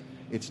 but it's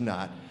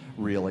not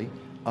really.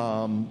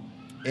 And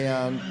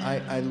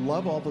I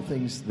love all the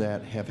things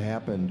that have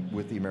happened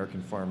with the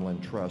American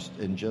Farmland Trust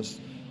in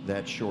just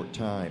that short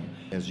time.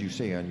 As you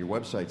say on your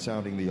website,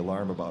 sounding the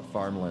alarm about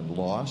farmland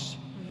loss.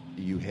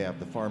 You have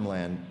the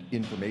Farmland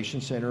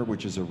Information Center,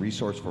 which is a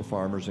resource for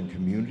farmers and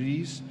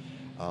communities.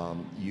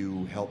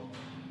 You help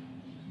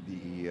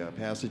the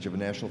passage of a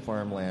National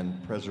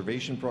Farmland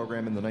Preservation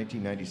Program in the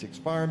 1996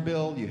 Farm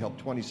Bill. You help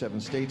 27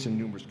 states and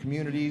numerous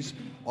communities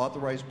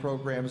authorize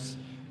programs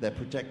that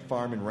protect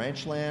farm and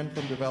ranch land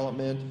from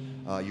development.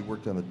 You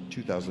worked on the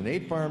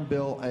 2008 Farm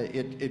Bill.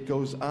 It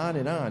goes on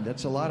and on.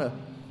 That's a lot of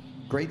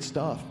great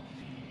stuff.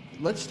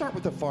 Let's start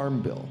with the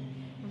Farm Bill.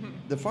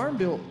 Mm-hmm. The Farm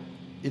Bill,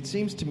 it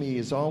seems to me,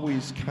 is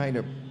always kind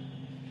of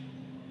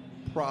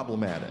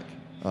problematic,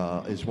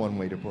 is one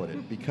way to put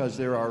it, because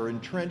there are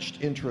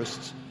entrenched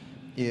interests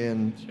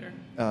in,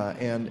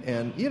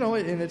 and you know,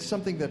 and it's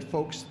something that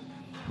folks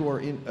who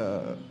are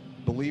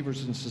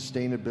believers in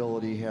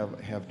sustainability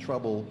have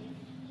trouble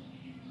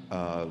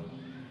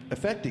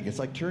affecting. It's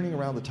like turning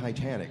around the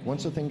Titanic.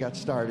 Once the thing got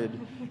started,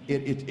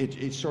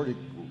 it sort of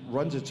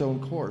runs its own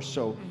course.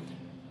 So,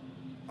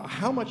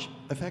 how much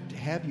effect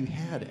have you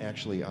had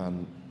actually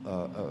on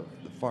the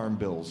farm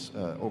bills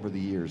over the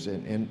years,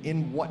 and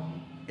in what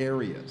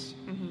areas?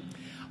 Mm-hmm.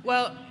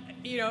 Well,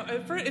 you know,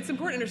 it's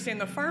important to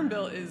understand the Farm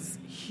Bill is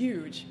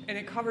huge, and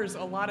it covers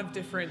a lot of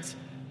different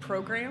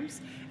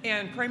programs,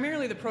 and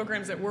primarily the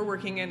programs that we're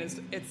working in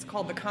it's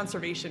called the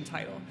conservation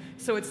title.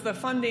 So it's the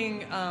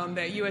funding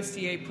that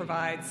USDA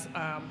provides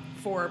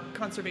for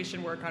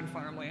conservation work on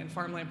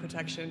farmland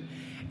protection.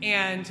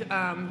 And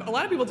a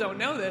lot of people don't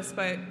know this,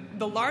 but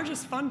the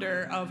largest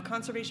funder of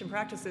conservation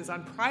practices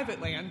on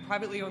privately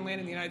owned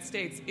land in the United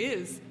States,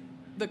 is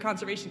the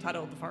conservation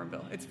title of the Farm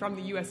Bill. It's from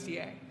the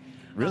USDA.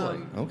 Really?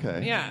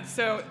 Okay. Yeah,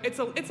 so it's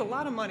a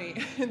lot of money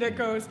that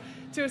goes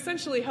to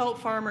essentially help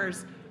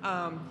farmers.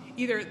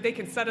 Either they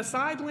can set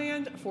aside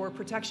land for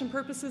protection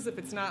purposes if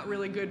it's not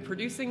really good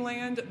producing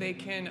land. They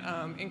can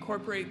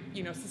incorporate,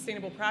 you know,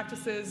 sustainable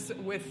practices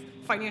with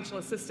financial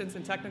assistance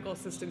and technical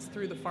assistance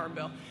through the Farm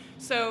Bill.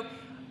 So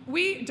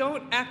we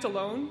don't act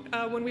alone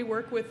when we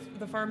work with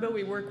the Farm Bill.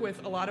 We work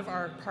with a lot of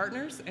our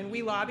partners, and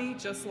we lobby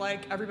just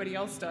like everybody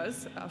else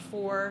does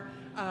for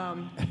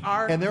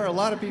our... And there are a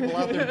lot of people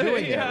out there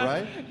doing that,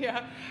 right?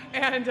 Yeah.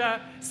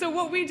 And so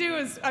what we do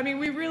is,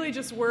 we really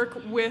just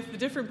work with the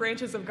different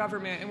branches of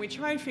government, and we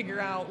try and figure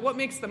out what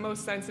makes the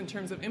most sense in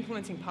terms of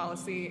implementing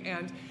policy.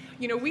 And,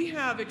 you know, we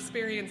have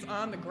experience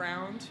on the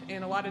ground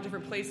in a lot of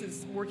different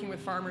places working with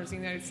farmers in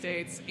the United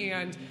States,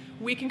 and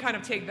we can kind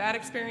of take that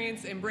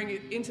experience and bring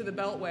it into the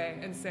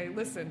Beltway and say,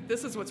 listen,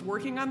 this is what's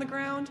working on the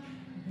ground.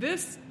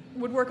 This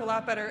would work a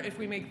lot better if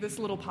we make this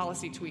little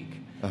policy tweak.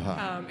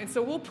 Uh-huh. And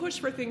so we'll push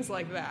for things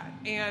like that.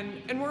 And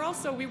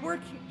we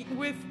work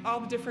with all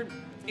the different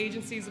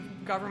agencies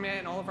of government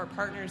and all of our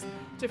partners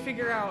to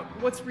figure out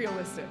what's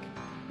realistic.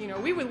 You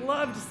know, we would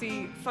love to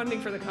see funding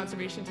for the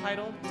conservation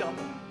title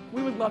double.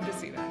 We would love to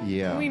see that.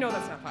 Yeah. We know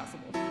that's not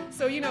possible.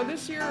 So, you know,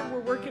 this year we're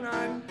working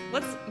on,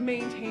 let's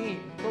maintain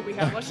what we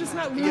have. Let's just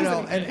not lose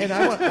anything.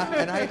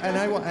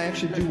 I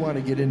actually do want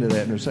to get into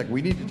that in a second.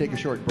 We need to take a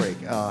short break,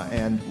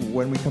 and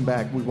when we come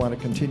back, we want to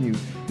continue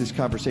this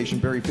conversation.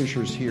 Barry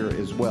Fisher's here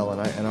as well,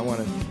 and I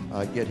want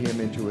to get him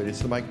into it. It's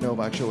the Mike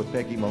Nowak Show with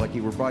Peggy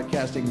Malecki. We're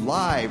broadcasting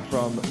live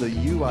from the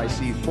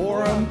UIC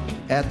Forum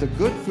at the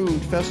Good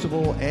Food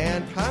Festival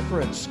and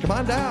Conference. Come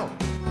on down.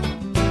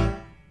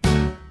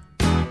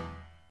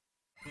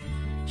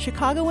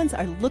 Chicagoans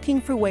are looking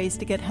for ways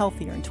to get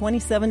healthier in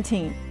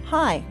 2017.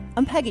 Hi,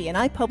 I'm Peggy, and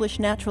I publish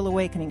Natural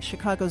Awakening,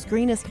 Chicago's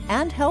greenest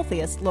and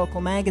healthiest local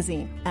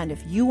magazine. And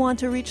if you want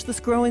to reach this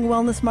growing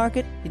wellness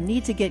market, you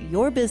need to get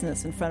your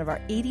business in front of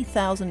our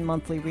 80,000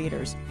 monthly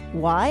readers.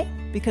 Why?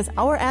 Because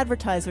our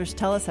advertisers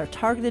tell us our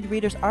targeted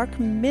readers are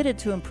committed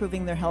to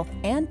improving their health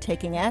and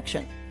taking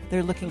action.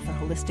 They're looking for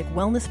holistic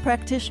wellness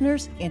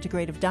practitioners,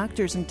 integrative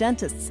doctors and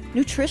dentists,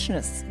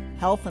 nutritionists,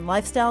 health and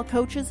lifestyle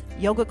coaches,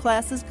 yoga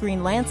classes, green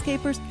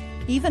landscapers,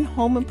 even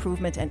home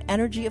improvement and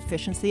energy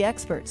efficiency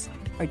experts.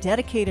 Our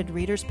dedicated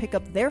readers pick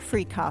up their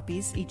free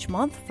copies each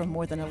month from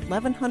more than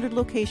 1,100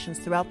 locations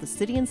throughout the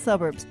city and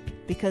suburbs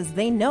because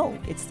they know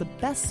it's the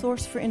best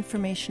source for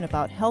information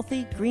about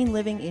healthy, green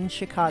living in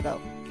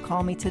Chicago.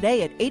 Call me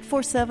today at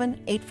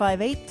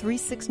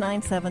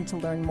 847-858-3697 to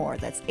learn more.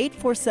 That's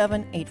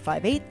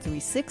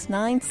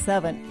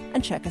 847-858-3697.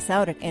 And check us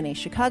out at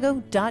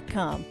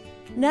nachicago.com.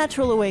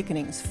 Natural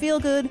Awakenings. Feel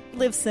good,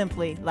 live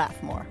simply,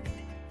 laugh more.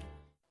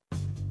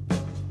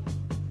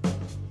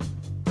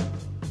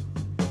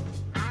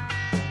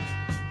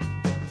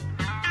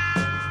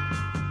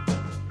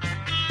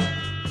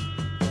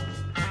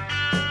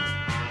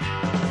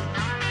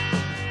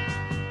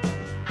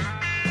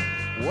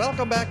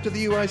 Welcome back to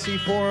the UIC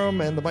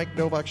Forum and the Mike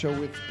Nowak Show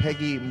with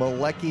Peggy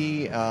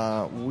Malecki.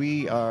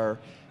 We are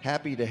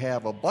happy to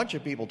have a bunch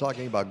of people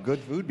talking about good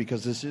food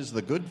because this is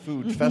the Good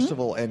Food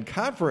Festival and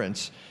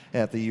Conference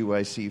at the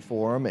UIC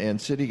Forum,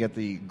 and sitting at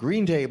the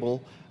green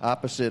table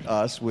opposite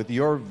us with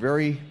your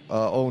very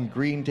own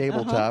green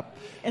tabletop.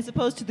 As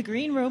opposed to the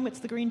green room, it's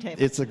the green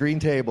table. It's the green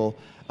table.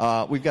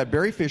 We've got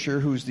Barry Fisher,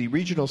 who's the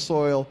Regional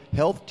Soil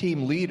Health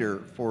Team Leader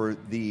for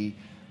the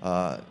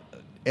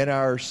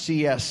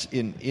NRCS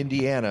in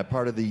Indiana,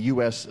 part of the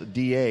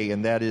USDA,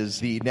 and that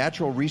is the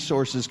Natural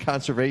Resources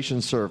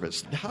Conservation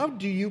Service. How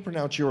do you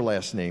pronounce your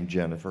last name,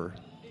 Jennifer?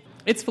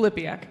 It's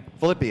Filipiak.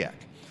 Filipiak.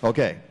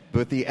 Okay,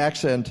 with the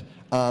accent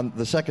on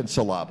the second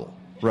syllable.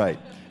 Right.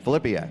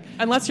 Filipiak.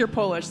 Unless you're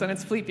Polish, then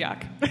it's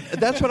Filipiak.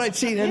 That's what I'd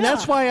seen, and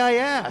that's why I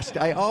asked.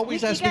 I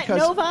always ask because...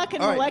 Novak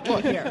and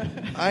Malecki here.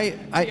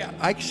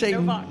 I say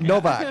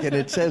Novak, and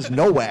it says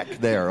Nowak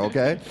there,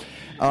 okay?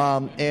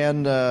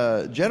 And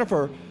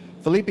Jennifer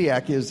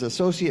Filipiak is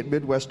Associate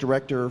Midwest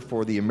Director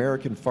for the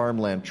American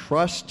Farmland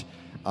Trust,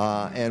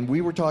 and we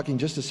were talking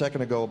just a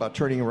second ago about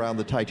turning around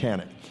the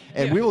Titanic.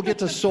 And we will get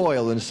to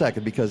soil in a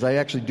second, because I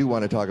actually do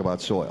want to talk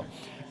about soil.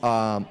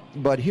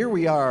 But here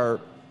we are.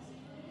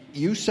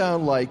 You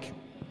sound like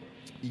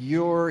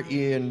you're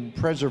in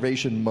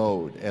preservation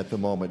mode at the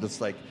moment.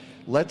 It's like,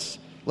 let's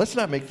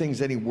not make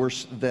things any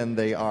worse than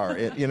they are.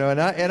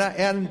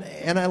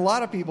 And a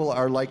lot of people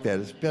are like that,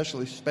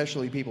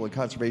 especially people in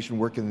conservation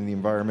working in the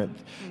environment.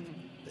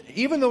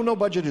 Even though no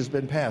budget has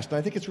been passed, and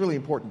I think it's really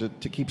important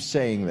to keep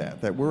saying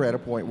that we're at a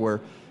point where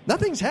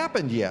nothing's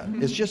happened yet.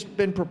 It's just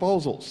been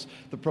proposals.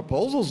 The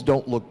proposals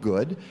don't look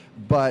good,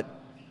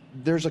 but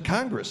there's a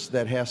Congress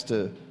that has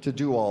to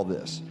do all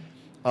this.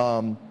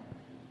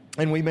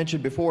 And we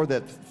mentioned before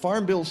that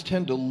farm bills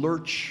tend to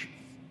lurch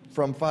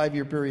from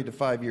 5-year period to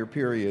 5-year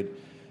period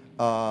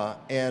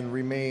and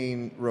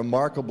remain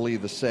remarkably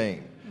the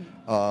same.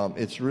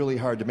 It's really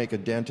hard to make a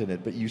dent in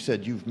it, but you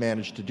said you've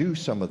managed to do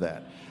some of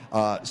that.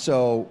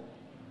 So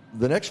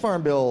the next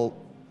farm bill,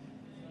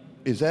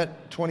 is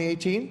that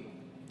 2018?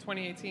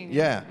 2018.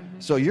 Yeah.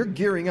 So you're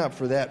gearing up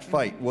for that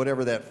fight,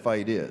 whatever that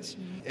fight is.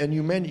 And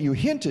you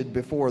hinted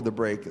before the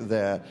break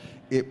that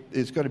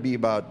it's going to be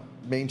about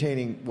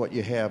maintaining what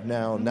you have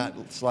now,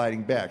 not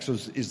sliding back. So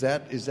is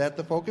that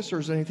the focus, or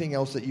is there anything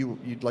else that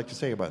you'd like to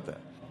say about that?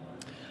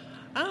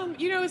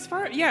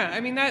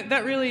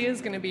 That really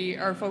is going to be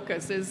our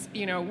focus. Is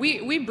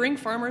we bring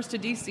farmers to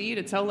D.C.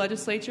 to tell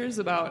legislatures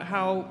about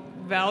how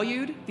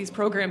valued these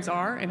programs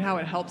are and how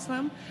it helps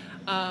them.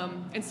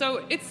 And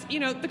so it's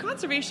the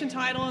conservation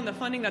title and the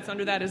funding that's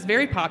under that is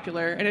very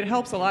popular, and it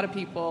helps a lot of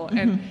people.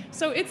 And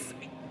so it's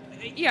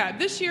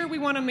this year we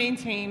want to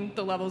maintain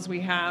the levels we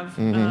have.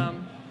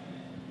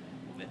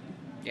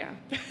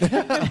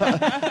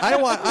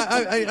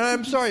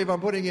 I'm sorry if I'm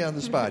putting you on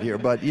the spot here,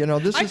 but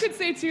I could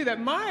say too that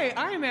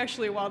I am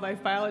actually a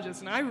wildlife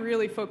biologist, and I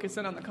really focus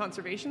in on the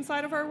conservation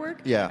side of our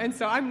work. Yeah. And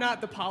so I'm not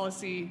the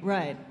policy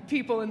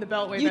people in the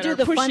Beltway. You that do are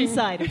the pushing. fun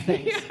side of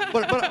things.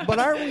 But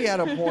are we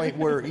at a point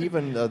where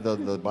even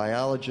the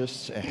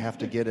biologists have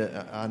to get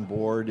on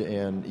board,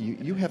 and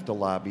you have to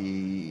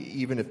lobby,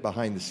 even if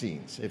behind the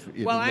scenes?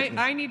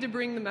 I need to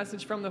bring the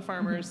message from the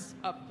farmers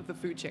up the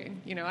food chain.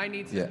 I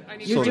need to.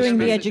 You're doing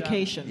the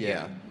education.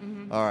 Yeah.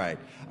 All right.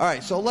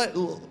 So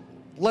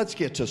let's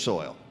get to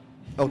soil,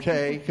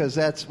 okay? Because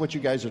that's what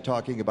you guys are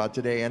talking about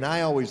today, and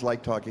I always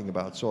like talking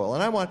about soil.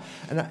 And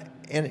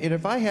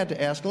if I had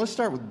to ask, let's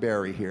start with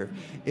Barry here.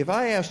 If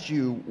I asked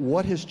you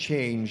what has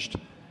changed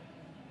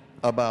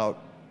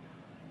about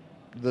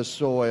the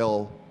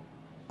soil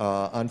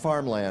on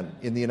farmland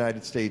in the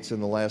United States in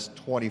the last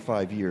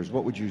 25 years,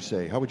 what would you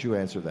say? How would you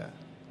answer that?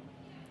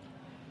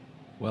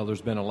 Well,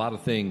 there's been a lot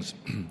of things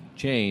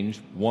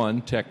changed.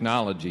 One,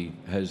 technology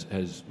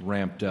has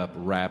ramped up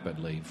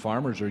rapidly.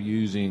 Farmers are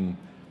using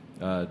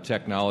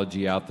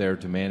technology out there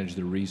to manage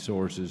their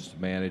resources,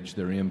 to manage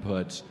their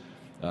inputs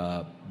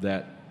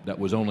that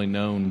was only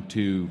known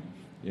to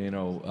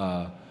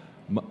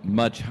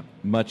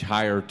much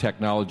higher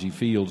technology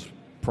fields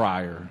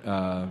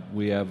prior.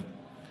 We have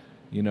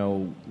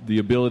the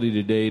ability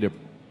today to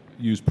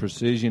use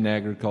precision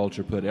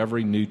agriculture, put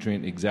every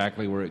nutrient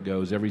exactly where it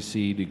goes, every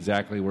seed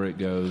exactly where it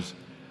goes.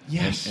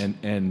 Yes.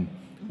 And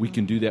we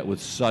can do that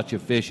with such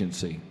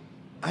efficiency.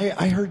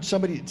 I heard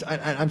somebody,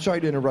 I'm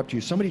sorry to interrupt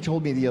you, somebody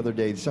told me the other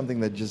day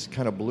something that just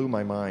kind of blew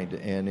my mind,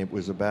 and it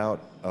was about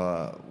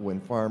when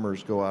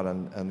farmers go out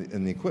on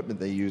the equipment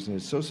they use, and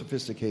it's so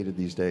sophisticated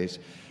these days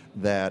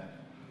that,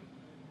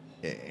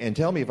 and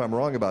tell me if I'm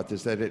wrong about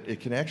this, that it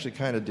can actually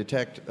kind of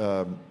detect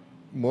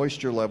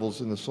moisture levels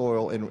in the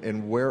soil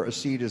and where a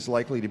seed is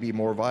likely to be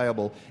more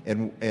viable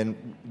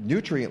and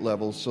nutrient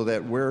levels, so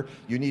that where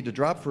you need to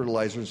drop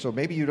fertilizer, so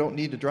maybe you don't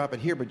need to drop it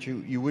here, but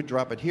you would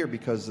drop it here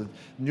because the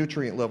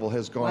nutrient level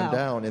has gone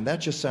down. And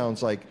that just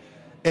sounds like,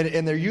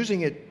 and they're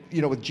using it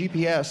with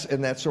GPS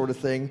and that sort of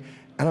thing,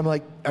 and I'm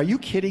like, are you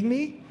kidding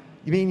me?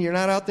 You mean you're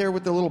not out there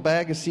with the little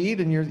bag of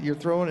seed and you're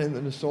throwing it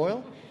in the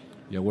soil?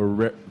 Yeah,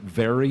 we're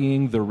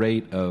varying the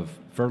rate of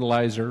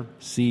fertilizer,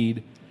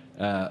 seed,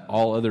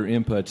 all other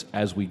inputs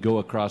as we go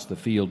across the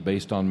field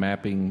based on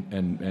mapping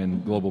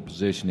and global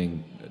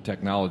positioning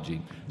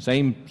technology.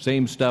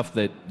 Same stuff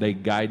that they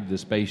guide the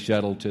space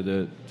shuttle to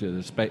the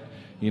space,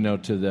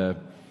 to the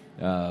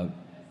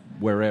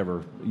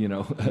wherever,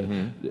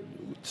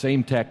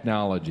 same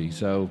technology.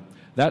 So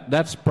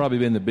that's probably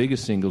been the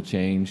biggest single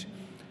change.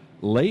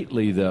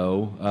 Lately,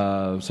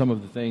 though, some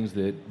of the things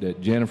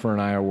that Jennifer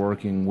and I are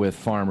working with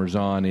farmers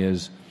on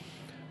is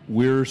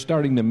we're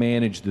starting to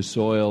manage the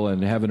soil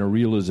and having a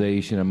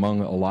realization among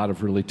a lot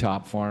of really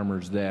top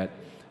farmers that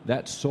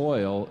that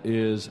soil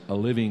is a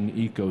living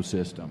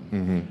ecosystem.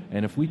 Mm-hmm.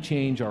 And if we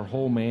change our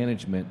whole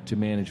management to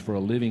manage for a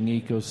living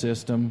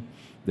ecosystem,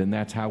 then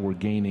that's how we're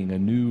gaining a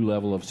new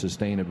level of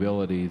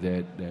sustainability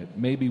that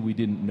maybe we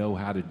didn't know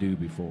how to do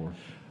before.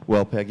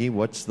 Well, Peggy,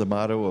 what's the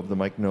motto of the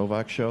Mike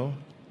Nowak Show?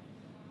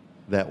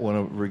 That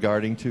one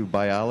regarding to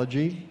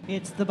biology?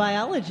 It's the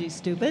biology,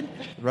 stupid.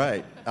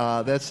 Right.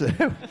 That's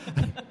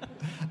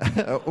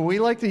we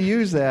like to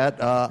use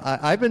that.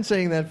 I've been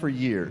saying that for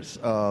years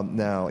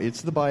now.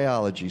 It's the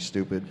biology,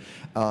 stupid.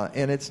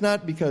 And it's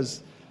not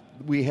because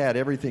we had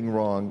everything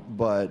wrong,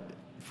 but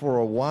for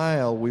a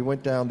while we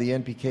went down the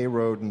NPK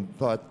road and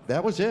thought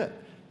that was it.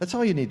 That's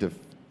all you need to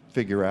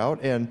figure out.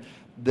 And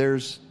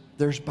there's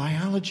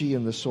biology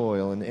in the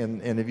soil.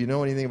 And if you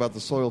know anything about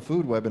the soil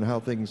food web and how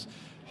things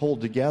hold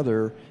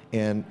together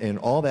and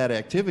all that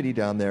activity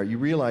down there, you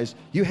realize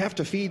you have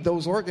to feed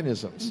those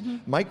organisms,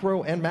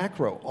 micro and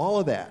macro, all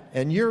of that.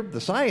 And you're the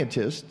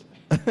scientist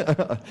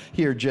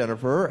here,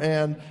 Jennifer.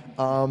 And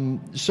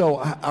so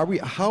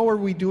how are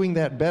we doing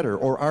that better,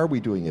 or are we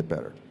doing it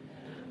better?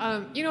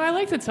 I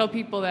like to tell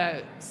people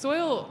that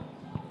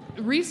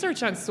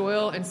research on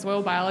soil and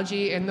soil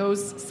biology and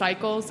those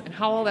cycles and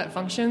how all that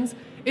functions,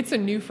 it's a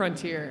new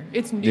frontier.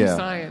 It's new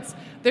science.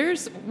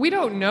 We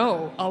don't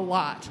know a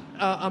lot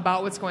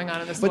about what's going on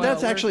in the soil. But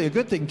that's actually a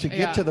good thing to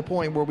get to the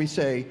point where we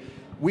say,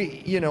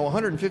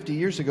 150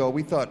 years ago,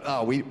 we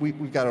thought,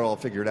 we've got it all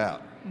figured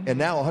out. Mm-hmm. And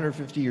now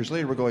 150 years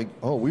later, we're going,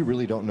 we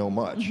really don't know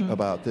much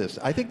about this.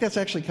 I think that's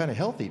actually kind of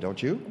healthy,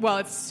 don't you? Well,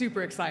 it's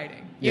super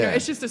exciting. You know,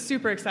 it's just a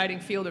super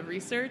exciting field of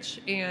research.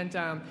 And,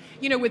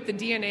 with the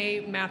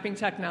DNA mapping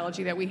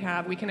technology that we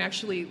have, we can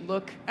actually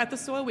look at the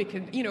soil. We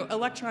can,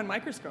 electron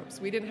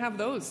microscopes. We didn't have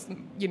those,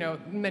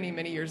 many,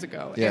 many years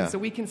ago. Yeah. And so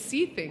we can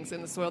see things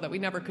in the soil that we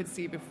never could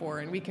see before.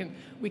 And we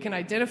can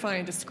identify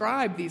and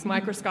describe these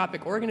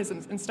microscopic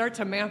organisms and start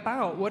to map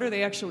out what are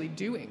they actually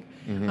doing.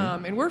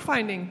 Mm-hmm. And we're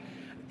finding...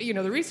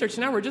 the research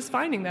now, we're just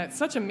finding that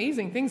such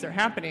amazing things are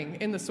happening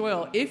in the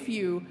soil if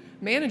you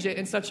manage it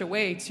in such a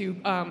way to,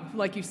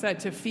 like you said,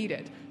 to feed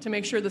it, to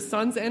make sure the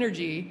sun's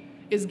energy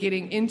is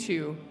getting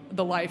into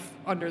the life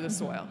under the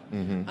soil.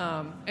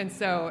 Mm-hmm. And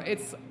so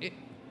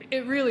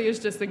it really is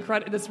just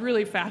incredible, this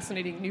really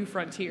fascinating new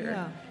frontier.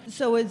 Yeah.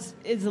 So is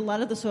a lot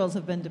of the soils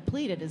have been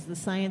depleted. Is the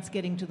science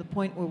getting to the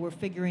point where we're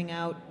figuring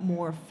out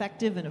more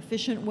effective and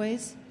efficient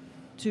ways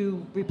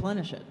to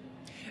replenish it?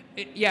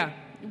 Yeah.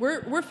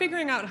 We're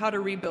figuring out how to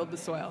rebuild the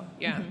soil,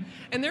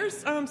 And there's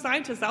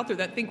scientists out there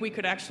that think we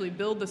could actually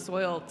build the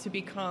soil to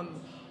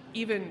become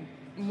even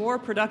more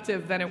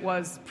productive than it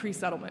was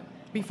pre-settlement,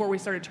 before we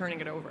started turning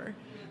it over.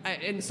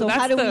 And so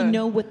how do we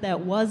know what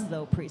that was,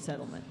 though,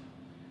 pre-settlement?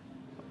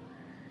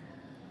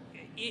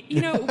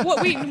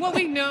 What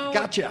we know...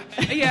 Gotcha.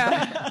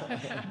 Yeah.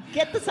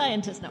 Get the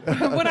scientist now.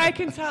 What I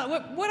can tell...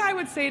 What I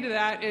would say to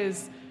that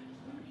is...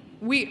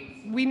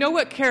 We know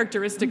what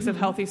characteristics of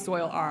healthy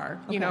soil are.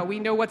 Okay. We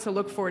know what to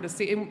look for to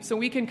see. And so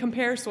we can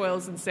compare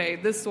soils and say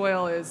this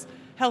soil is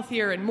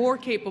healthier and more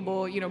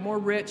capable, more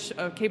rich,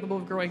 capable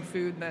of growing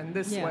food than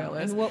this soil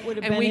is. And what would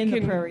have been in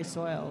the prairie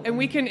soil? And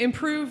we can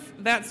improve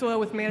that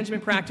soil with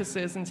management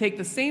practices and take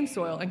the same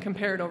soil and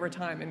compare it over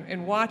time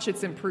and watch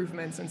its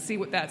improvements and see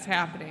what that's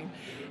happening.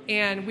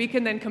 And we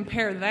can then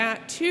compare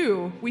that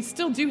to, we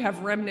still do have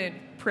remnant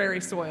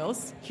prairie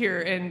soils here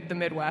in the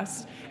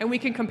Midwest, and we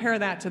can compare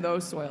that to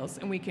those soils,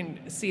 and we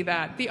can see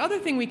that. The other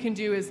thing we can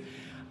do is,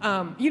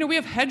 we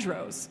have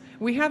hedgerows.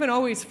 We haven't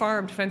always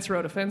farmed fence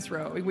row to fence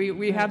row.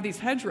 We have these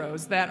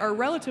hedgerows that are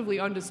relatively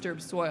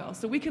undisturbed soil,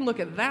 so we can look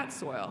at that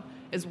soil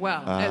as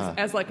well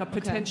as like a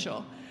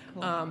potential.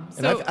 Okay.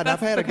 Cool. I've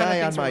had a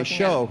guy on my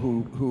show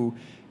who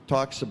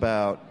talks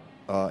about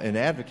and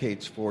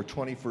advocates for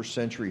 21st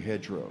century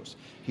hedgerows.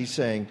 He's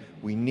saying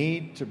we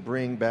need to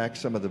bring back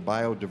some of the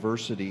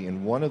biodiversity,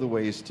 and one of the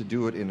ways to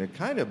do it in a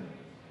kind of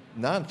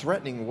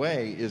non-threatening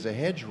way is a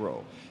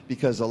hedgerow,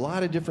 because a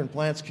lot of different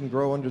plants can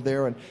grow under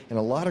there, and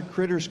a lot of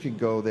critters can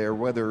go there,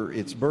 whether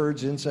it's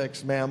birds,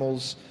 insects,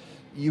 mammals,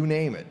 you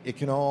name it. It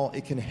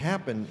can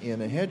happen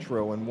in a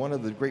hedgerow, and one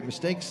of the great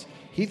mistakes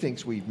he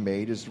thinks we've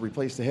made is to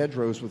replace the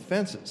hedgerows with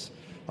fences.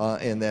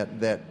 And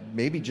that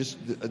maybe just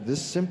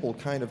this simple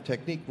kind of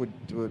technique would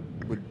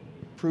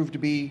prove to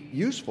be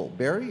useful.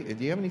 Barry,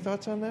 do you have any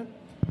thoughts on that?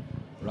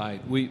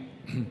 Right. We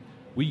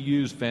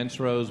use fence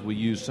rows. We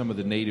use some of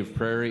the native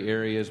prairie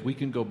areas. We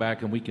can go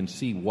back and we can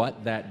see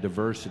what that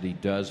diversity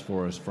does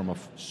for us from a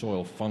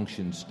soil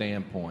function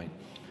standpoint.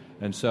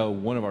 And so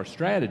one of our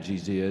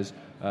strategies is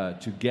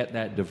to get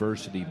that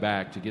diversity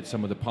back, to get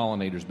some of the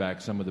pollinators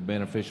back, some of the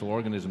beneficial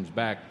organisms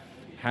back,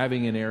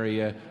 having an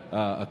area,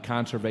 a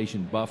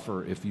conservation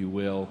buffer, if you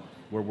will,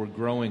 where we're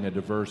growing a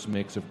diverse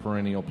mix of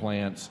perennial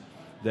plants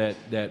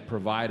that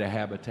provide a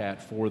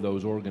habitat for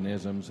those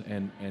organisms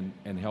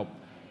and help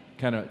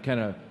kind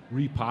of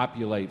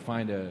repopulate,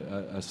 find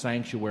a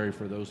sanctuary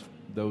for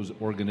those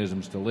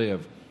organisms to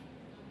live.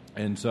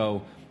 And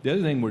so the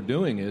other thing we're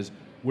doing is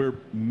we're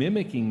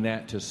mimicking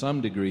that to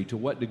some degree, to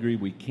what degree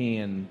we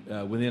can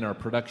within our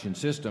production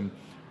system.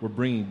 we're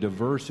bringing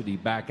diversity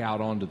back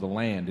out onto the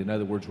land. In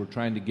other words, we're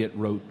trying to get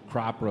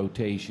crop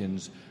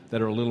rotations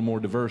that are a little more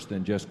diverse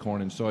than just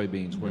corn and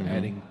soybeans. We're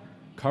adding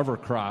cover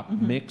crop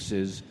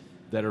mixes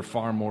that are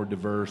far more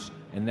diverse,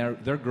 and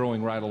they're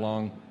growing right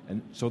along.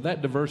 And so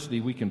that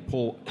diversity we can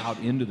pull out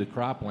into the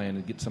cropland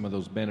and get some of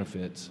those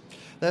benefits.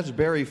 That's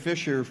Barry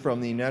Fisher from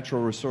the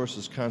Natural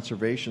Resources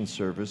Conservation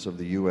Service of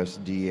the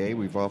USDA.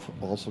 We've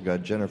also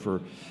got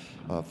Jennifer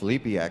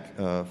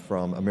Filipiak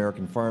from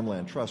American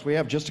Farmland Trust. We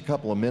have just a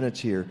couple of minutes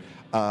here.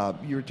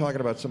 You were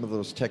talking about some of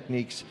those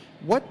techniques.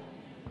 What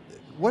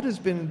has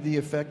been the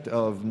effect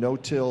of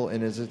no-till,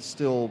 and is it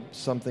still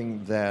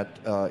something that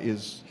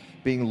is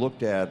being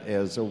looked at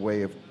as a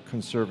way of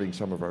conserving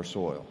some of our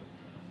soil?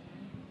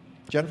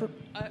 Jennifer?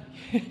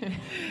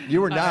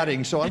 You were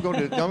nodding, so I'm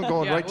going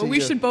right to you.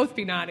 We should both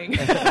be nodding.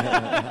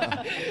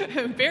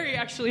 Barry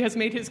actually has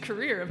made his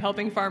career of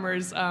helping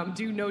farmers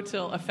do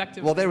no-till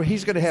effectively. Well,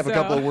 he's going to have a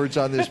couple of words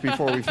on this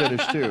before we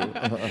finish, too.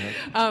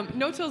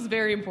 No-till is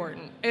very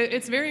important.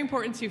 It's very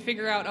important to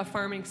figure out a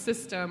farming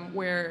system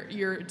where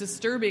you're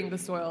disturbing the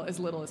soil as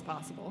little as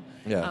possible.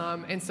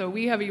 Yeah. And so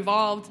we have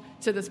evolved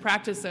to this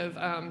practice of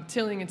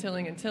tilling and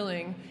tilling and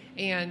tilling.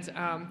 And,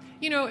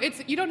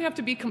 you don't have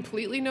to be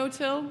completely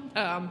no-till,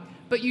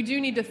 but you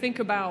do need to think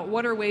about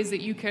what are ways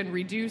that you can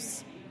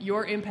reduce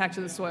your impact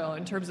to the soil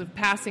in terms of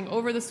passing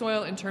over the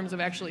soil, in terms of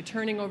actually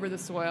turning over the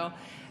soil.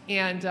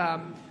 And,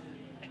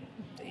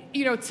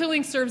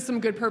 tilling serves some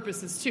good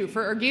purposes, too.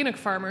 For organic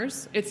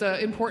farmers, it's an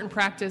important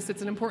practice.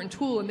 It's an important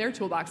tool in their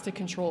toolbox to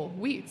control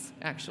weeds,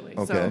 actually.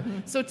 Okay.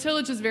 So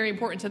tillage is very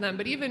important to them.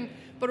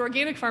 But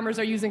organic farmers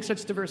are using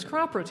such diverse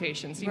crop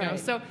rotations, you know.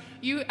 So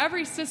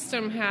every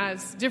system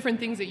has different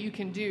things that you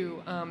can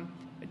do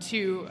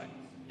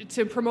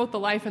to promote the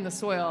life in the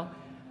soil.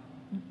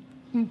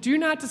 Do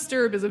not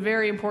disturb is a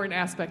very important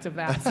aspect of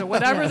that. So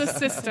whatever the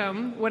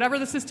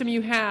system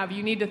you have,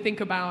 you need to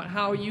think about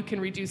how you can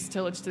reduce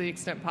tillage to the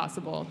extent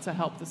possible to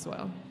help the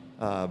soil.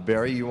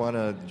 Barry, you want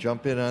to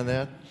jump in on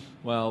that?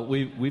 Well,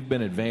 we've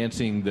been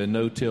advancing the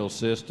no-till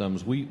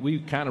systems. We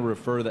kind of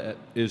refer that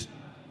is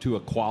to a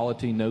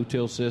quality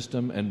no-till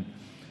system, and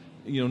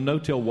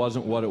no-till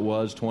wasn't what it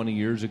was 20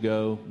 years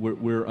ago.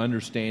 We're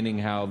understanding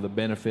how the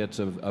benefits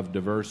of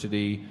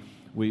diversity.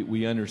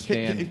 We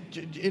understand.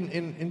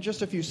 In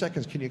just a few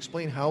seconds, can you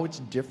explain how it's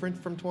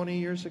different from 20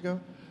 years ago?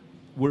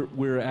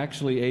 We're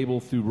actually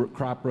able, through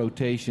crop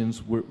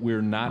rotations,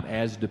 we're not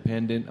as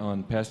dependent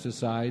on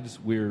pesticides.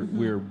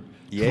 We're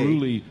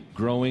truly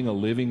growing a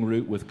living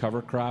root with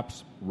cover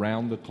crops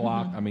round the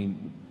clock. I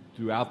mean,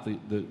 throughout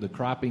the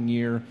cropping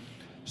year,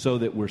 so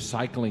that we're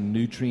cycling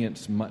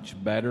nutrients much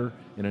better.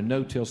 In a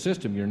no-till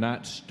system, you're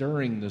not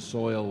stirring the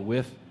soil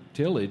with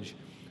tillage,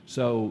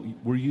 so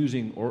we're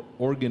using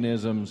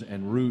organisms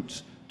and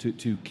roots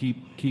to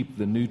keep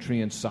the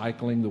nutrients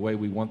cycling the way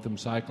we want them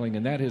cycling,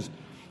 and that has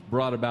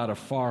brought about a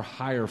far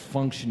higher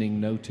functioning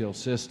no-till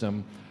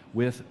system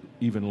with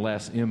even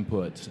less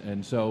inputs.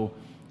 And so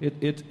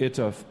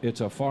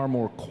it's a far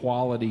more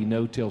quality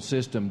no-till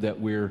system that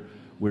we're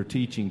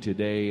teaching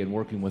today and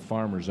working with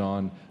farmers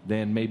on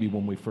than maybe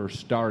when we first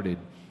started.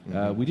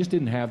 We just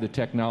didn't have the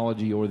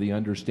technology or the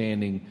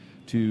understanding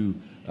to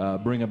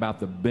bring about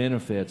the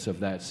benefits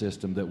of that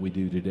system that we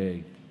do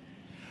today.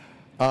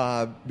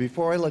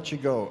 Before I let you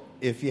go,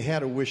 if you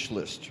had a wish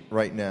list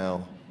right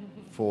now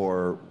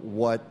for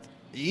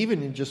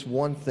even in just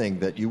one thing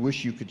that you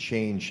wish you could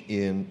change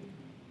in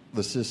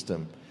the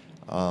system,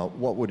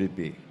 what would it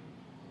be?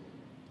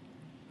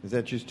 Is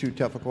that just too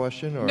tough a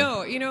question? Or?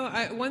 No,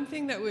 one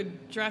thing that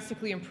would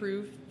drastically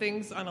improve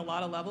things on a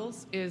lot of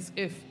levels is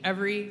if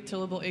every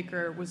tillable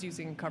acre was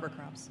using cover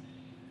crops.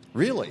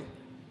 Really?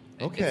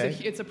 Okay.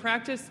 It's a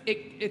practice.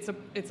 It's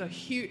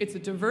a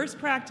diverse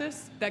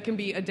practice that can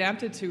be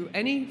adapted to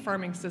any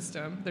farming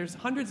system. There's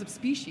hundreds of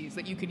species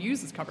that you could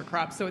use as cover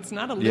crops, so it's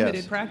not a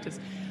limited practice.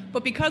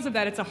 But because of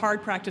that, it's a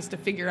hard practice to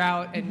figure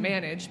out and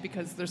manage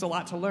because there's a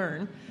lot to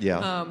learn.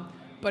 Yeah.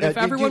 But if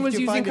everyone was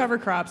using cover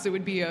crops, it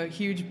would be a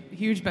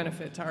huge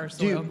benefit to our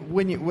soil.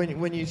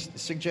 When you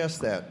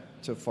suggest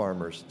that to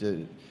farmers,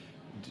 do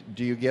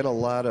you get a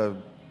lot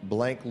of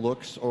blank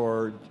looks,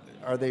 or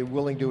are they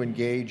willing to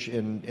engage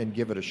and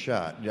give it a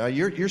shot? Now,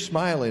 you're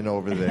smiling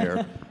over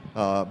there,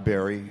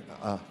 Barry.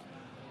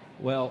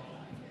 Well,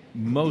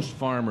 most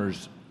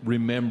farmers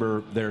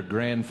remember their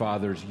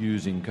grandfathers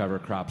using cover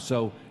crops,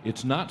 so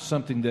it's not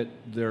something that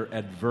they're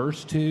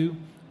adverse to.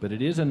 But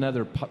it is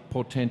another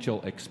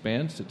potential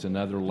expense. It's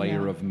another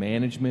layer of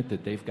management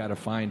that they've got to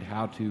find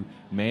how to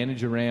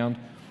manage around.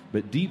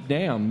 But deep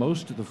down,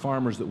 most of the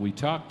farmers that we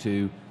talk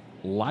to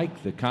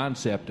like the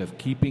concept of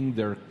keeping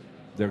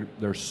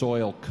their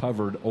soil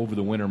covered over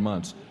the winter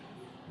months.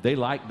 They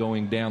like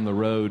going down the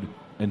road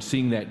and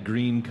seeing that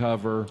green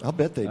cover. I'll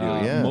bet they do,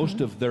 yeah.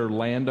 Most of their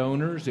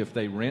landowners, if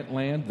they rent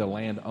land, the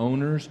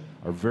landowners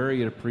are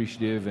very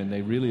appreciative, and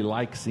they really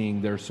like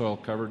seeing their soil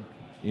covered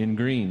in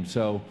green.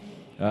 So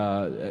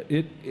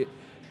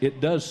it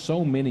does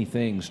so many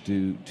things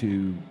to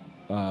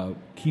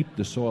keep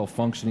the soil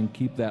functioning,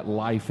 keep that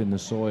life in the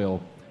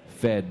soil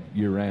fed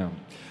year-round.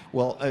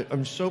 Well,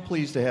 I'm so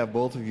pleased to have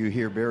both of you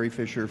here, Barry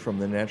Fisher from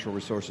the Natural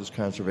Resources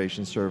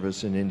Conservation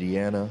Service in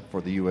Indiana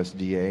for the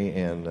USDA,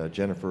 and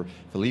Jennifer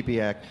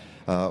Filipiak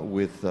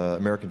with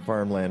American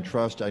Farmland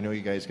Trust. I know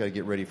you guys got to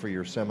get ready for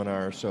your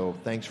seminar, so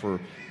thanks for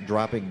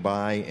dropping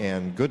by,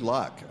 and good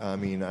luck. I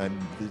mean,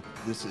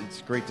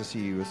 it's great to see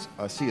you,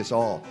 see us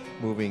all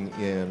moving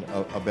in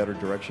a better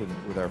direction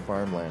with our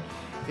farmland.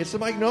 It's the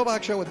Mike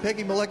Nowak Show with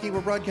Peggy Malecki. We're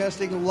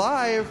broadcasting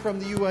live from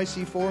the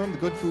UIC Forum, the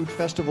Good Food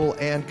Festival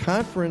and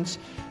Conference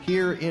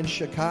here in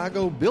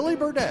Chicago. Billy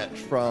Burdett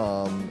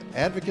from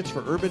Advocates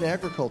for Urban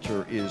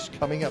Agriculture is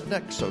coming up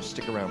next, so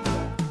stick around for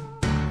that.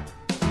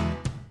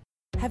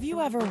 Have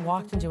you ever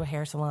walked into a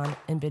hair salon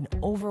and been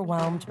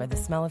overwhelmed by the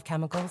smell of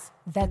chemicals?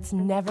 That's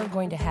never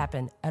going to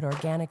happen at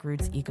Organic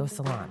Roots Eco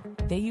Salon.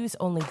 They use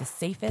only the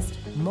safest,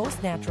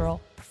 most natural,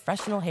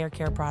 professional hair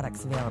care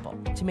products available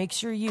to make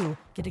sure you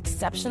get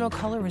exceptional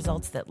color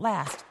results that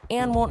last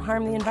and won't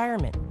harm the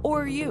environment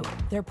or you.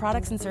 Their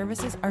products and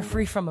services are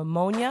free from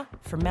ammonia,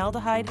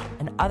 formaldehyde,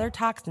 and other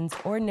toxins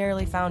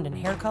ordinarily found in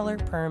hair color,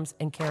 perms,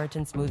 and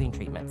keratin smoothing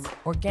treatments.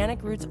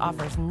 Organic Roots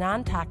offers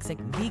non-toxic,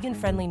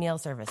 vegan-friendly nail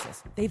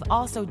services. They've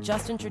also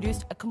just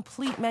introduced a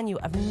complete menu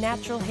of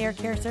natural hair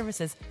care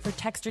services for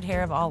textured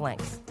hair of all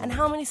lengths. And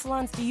how many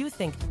salons do you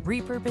think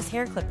repurpose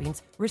hair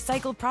clippings,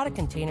 recycled product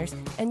containers,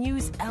 and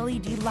use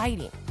LED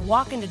lighting?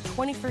 Walk into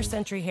 21st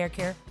century hair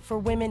care for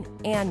women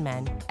and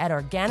men at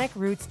Organic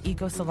Roots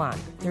Eco Salon,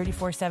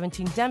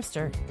 3417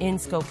 Dempster in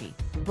Skokie.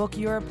 Book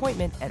your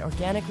appointment at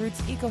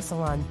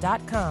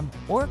organicrootsecosalon.com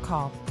or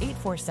call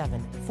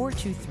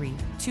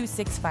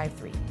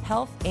 847-423-2653.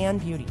 Health and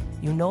beauty.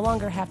 You no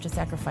longer have to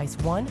sacrifice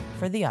one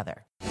for the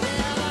other.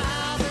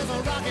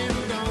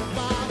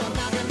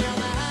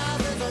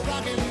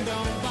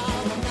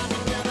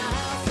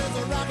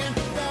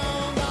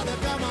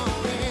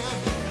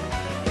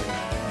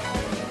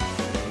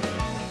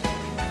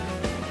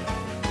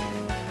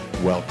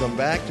 Welcome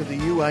back to the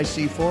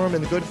UIC Forum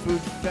and the Good Food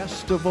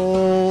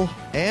Festival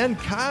and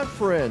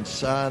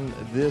Conference on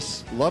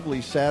this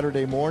lovely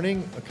Saturday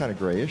morning. Kind of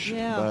grayish.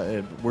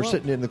 Yeah. We're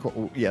sitting in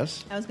the...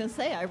 Yes? I was going to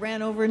say, I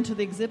ran over into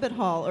the exhibit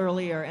hall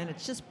earlier, and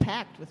it's just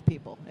packed with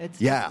people.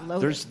 It's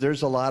loaded.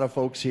 There's a lot of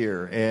folks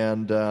here.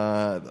 And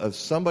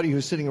somebody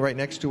who's sitting right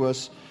next to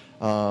us,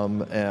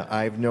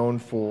 I've known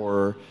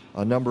for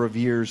a number of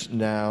years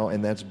now,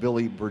 and that's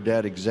Billy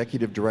Burdett,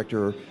 Executive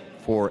Director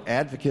for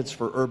Advocates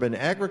for Urban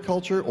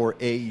Agriculture, or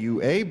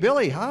AUA.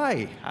 Billy,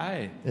 hi.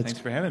 Hi. Thanks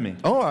for having me.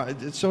 Oh,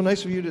 it's so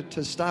nice of you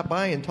to stop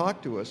by and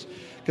talk to us,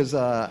 because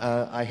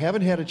I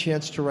haven't had a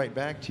chance to write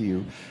back to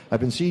you. I've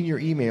been seeing your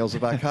emails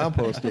about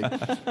composting,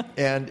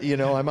 and,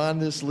 I'm on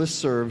this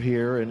listserv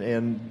here,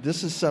 and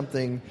this is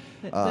something...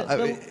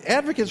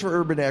 Advocates for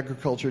Urban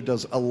Agriculture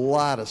does a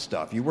lot of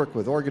stuff. You work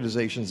with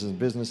organizations and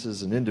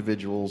businesses and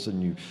individuals,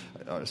 and you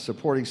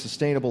supporting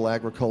sustainable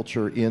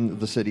agriculture in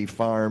the city,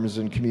 farms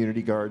and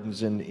community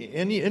gardens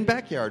and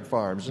backyard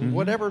farms and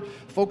whatever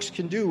folks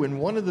can do. And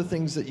one of the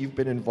things that you've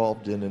been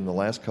involved in the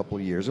last couple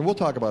of years, and we'll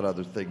talk about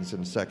other things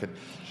in a second,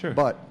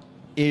 but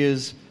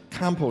is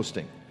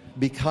composting,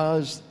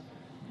 because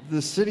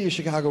the city of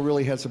Chicago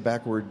really has some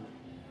backward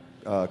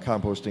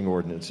composting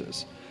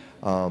ordinances.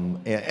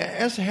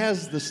 As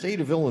has the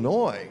state of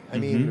Illinois. I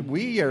mean,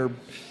 we are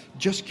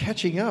just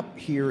catching up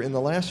here in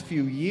the last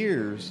few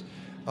years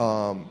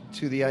to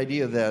the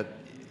idea that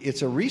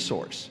it's a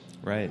resource.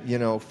 Right.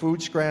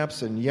 Food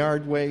scraps and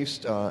yard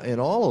waste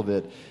and all of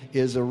it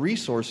is a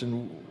resource,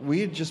 and we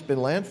had just been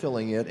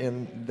landfilling it,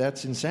 and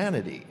that's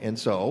insanity. And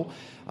so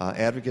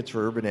Advocates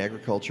for Urban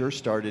Agriculture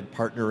started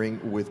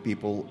partnering with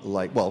people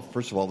like, well,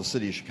 first of all, the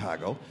city of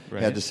Chicago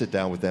had to sit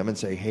down with them and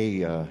say,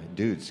 hey,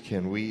 dudes,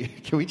 can we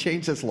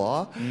change this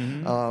law?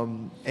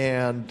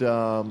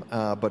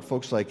 But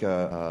folks like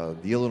the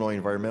Illinois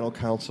Environmental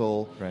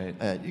Council,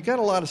 you got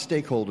a lot of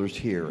stakeholders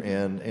here,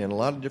 and a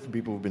lot of different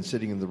people who've been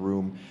sitting in the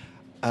room.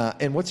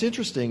 And what's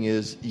interesting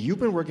is you've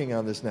been working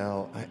on this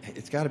now.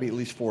 It's got to be at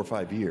least 4 or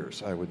 5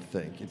 years, I would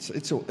think. It's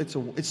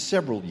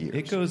several years.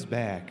 It goes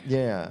back,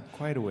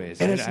 quite a ways.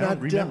 And I don't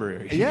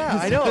remember. Yeah,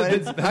 I know.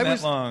 It's been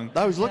that long.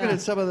 I was looking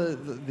at some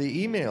of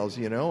the emails,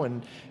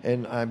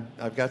 and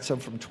I've got some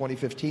from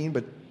 2015,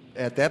 but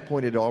at that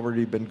point it had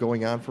already been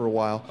going on for a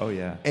while. Oh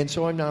yeah. And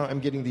so I'm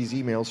getting these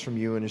emails from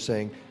you, and you're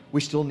saying we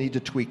still need to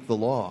tweak the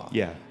law.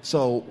 Yeah.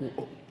 So.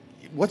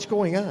 What's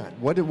going on?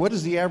 What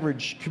does the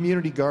average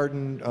community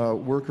garden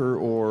worker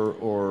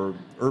or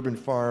urban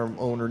farm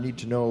owner need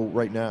to know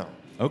right now?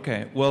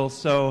 Okay. Well,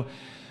 so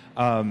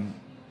the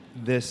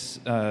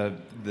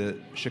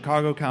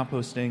Chicago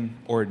composting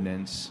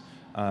ordinance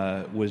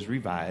was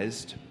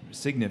revised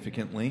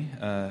significantly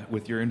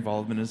with your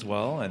involvement as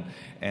well, and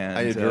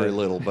I did very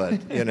little,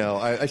 but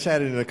I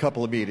sat in a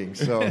couple of meetings.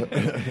 So,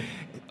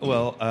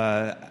 well,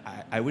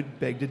 I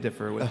would beg to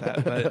differ with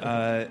that,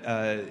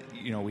 but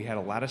we had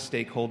a lot of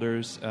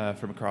stakeholders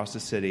from across the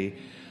city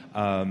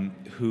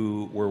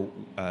who were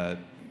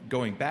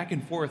going back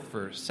and forth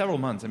for several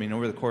months. I mean,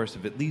 over the course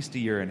of at least a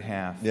year and a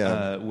half,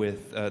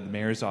 with the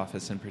mayor's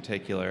office in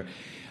particular.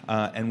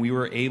 And we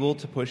were able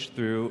to push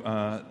through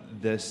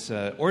this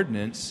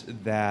ordinance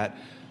that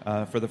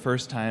for the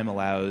first time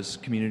allows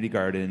community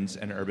gardens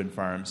and urban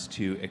farms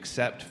to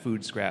accept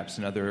food scraps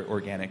and other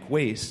organic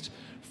waste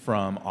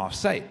from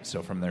off-site,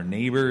 so from their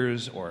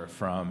neighbors or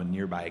from a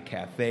nearby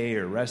cafe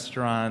or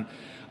restaurant.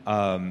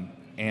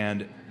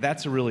 And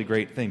that's a really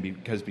great thing,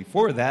 because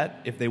before that,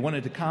 if they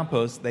wanted to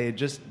compost,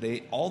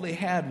 all they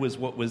had was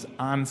what was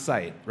on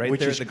site, right? Which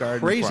there is at the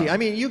garden crazy. farm. I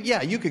mean,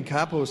 you can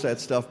compost that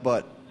stuff,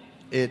 but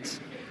if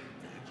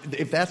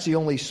that's the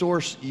only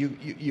source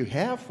you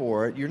have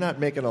for it, you're not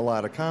making a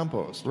lot of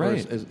compost,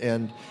 right?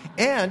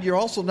 And you're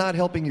also not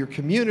helping your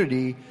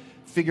community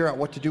figure out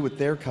what to do with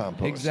their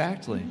compost.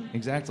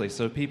 Exactly.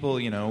 So people,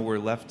 were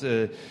left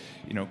to,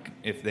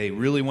 if they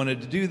really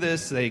wanted to do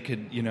this, they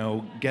could,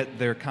 get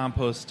their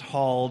compost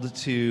hauled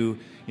to,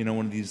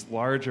 one of these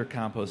larger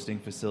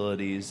composting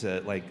facilities,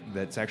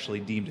 that's actually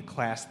deemed a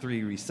Class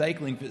 3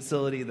 recycling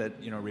facility that,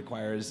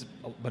 requires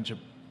a bunch of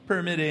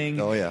permitting.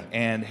 Oh, yeah.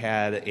 And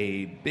had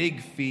a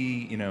big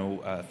fee,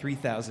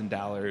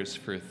 $3,000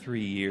 for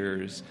 3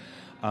 years.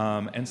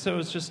 And so it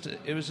was just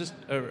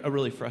a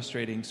really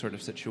frustrating sort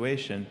of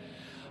situation.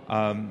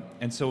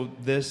 And so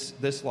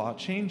this law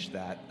changed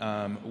that,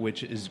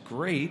 which is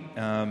great.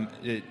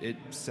 It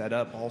set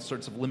up all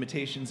sorts of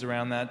limitations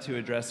around that to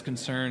address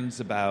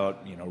concerns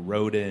about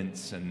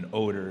rodents and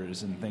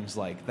odors and things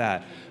like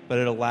that. But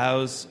it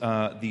allows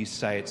these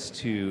sites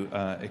to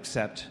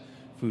accept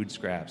food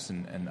scraps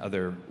and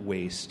other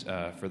waste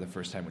for the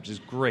first time, which is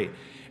great.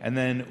 And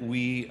then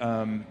we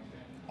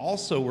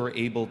also were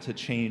able to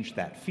change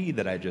that fee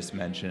that I just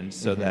mentioned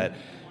so that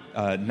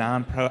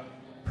non-profit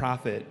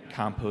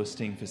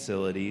composting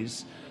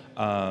facilities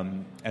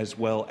as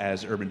well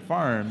as urban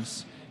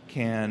farms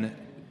can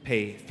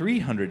pay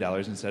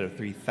 $300 instead of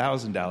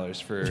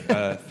 $3,000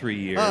 for 3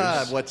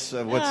 years. What's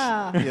a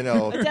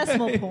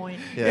decimal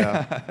point.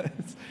 Yeah.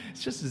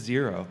 It's just a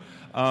zero.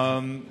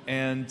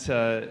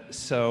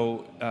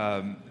 So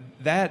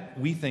that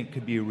we think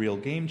could be a real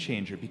game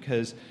changer,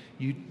 because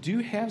you do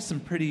have some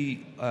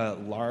pretty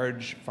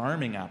large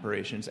farming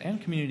operations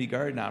and community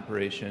garden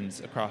operations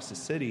across the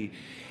city,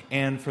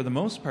 and for the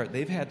most part,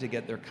 they've had to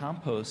get their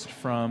compost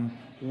from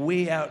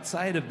way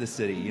outside of the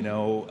city.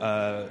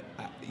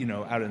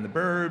 Out in the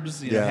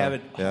burbs. Have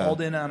it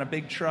hauled in on a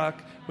big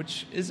truck,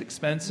 which is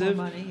expensive.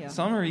 More money, yeah.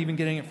 Some are even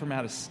getting it from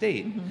out of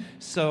state. Mm-hmm.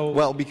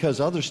 So because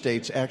other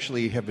states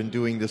actually have been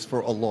doing this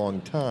for a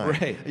long time,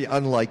 right?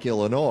 Unlike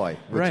Illinois,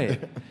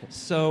 right?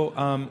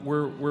 So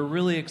we're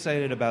really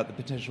excited about the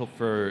potential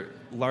for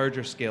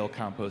larger scale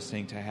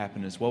composting to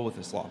happen as well with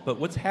this law. But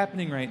what's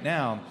happening right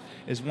now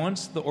is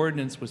once the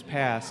ordinance was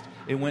passed,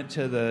 it went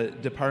to the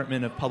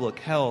Department of Public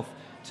Health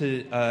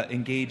to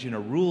engage in a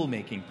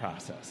rule-making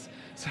process.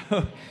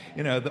 So,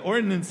 the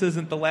ordinance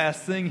isn't the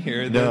last thing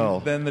here. No.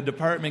 Then the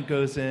department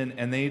goes in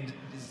and they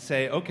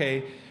say,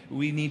 okay,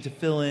 we need to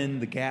fill in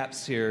the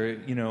gaps here,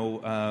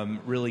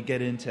 really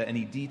get into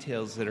any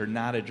details that are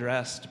not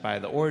addressed by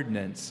the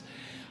ordinance.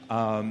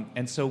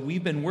 And so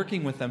we've been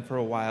working with them for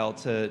a while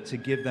to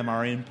give them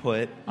our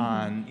input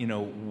on,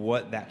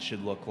 what that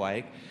should look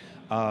like.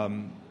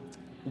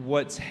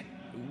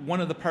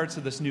 One of the parts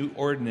of this new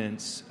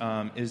ordinance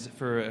is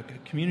for a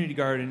community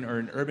garden or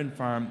an urban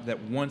farm that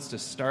wants to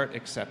start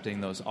accepting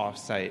those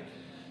off-site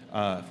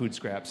food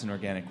scraps and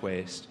organic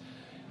waste,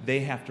 they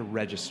have to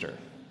register.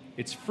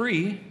 It's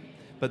free,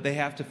 but they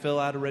have to fill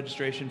out a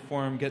registration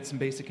form, get some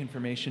basic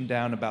information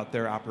down about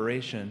their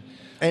operation.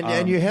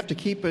 And you have to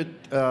keep it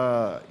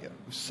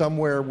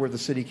somewhere where the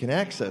city can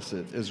access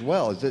it as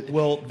well. Is it?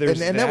 Well,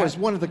 there's and that was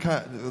one of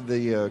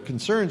the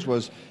concerns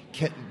was,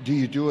 do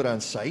you do it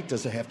on site?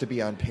 Does it have to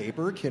be on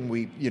paper? Can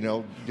we,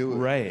 do it?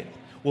 Right.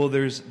 Well,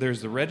 there's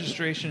the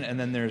registration, and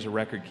then there's a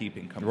record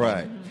keeping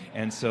component. Right.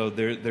 And so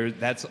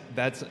that's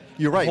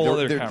you're right. a whole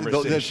other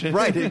conversation.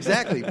 Right,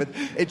 exactly. But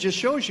it just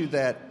shows you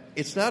that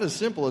it's not as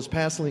simple as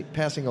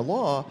passing a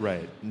law.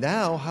 Right.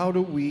 Now, how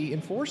do we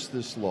enforce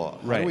this law?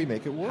 How do we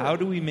make it work? How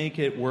do we make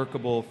it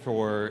workable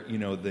for,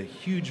 the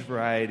huge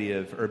variety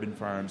of urban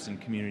farms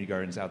and community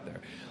gardens out there?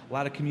 A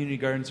lot of community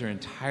gardens are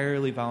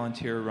entirely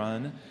volunteer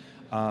run,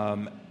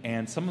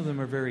 and some of them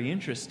are very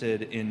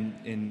interested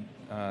in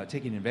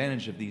taking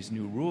advantage of these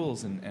new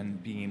rules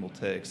and being able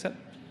to accept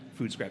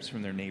food scraps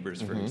from their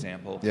neighbors, for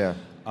example. Yeah.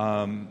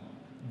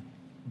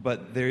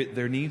 But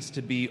there needs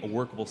to be a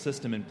workable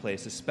system in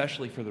place,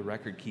 especially for the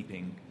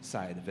record-keeping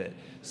side of it,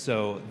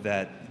 so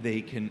that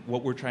they can,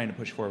 what we're trying to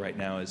push for right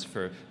now is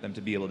for them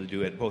to be able to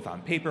do it both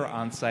on paper,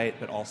 on site,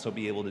 but also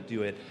be able to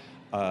do it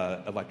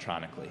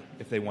electronically.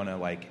 If they want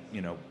to,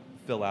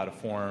 fill out a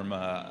form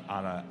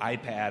on an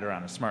iPad or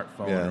on a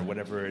smartphone or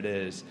whatever it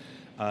is,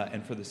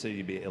 and for the city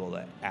to be able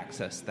to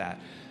access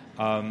that.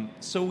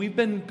 So we've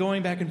been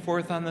going back and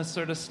forth on this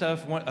sort of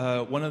stuff. One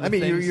of the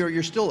things...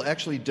 you're still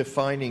actually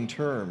defining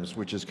terms,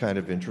 which is kind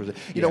of interesting.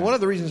 You know, one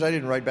of the reasons I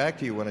didn't write back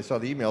to you when I saw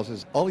the emails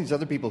is all these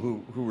other people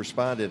who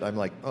responded, I'm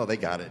like, oh, they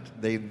got it.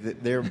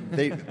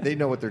 They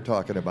know what they're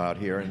talking about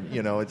here. And,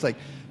 you know, it's like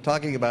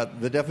talking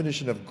about the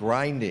definition of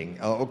grinding.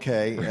 Oh,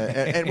 okay.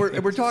 And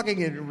we're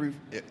talking,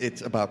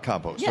 it's about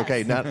compost, Yes.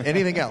 okay, not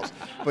anything else.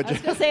 But I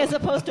was going to say as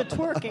opposed to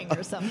twerking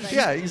or something.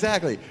 Yeah,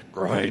 exactly.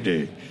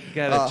 Grinding. You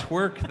got to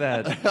twerk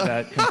that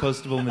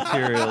compostable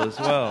material as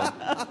well.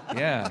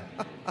 Yeah.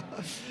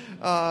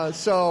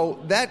 So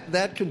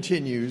that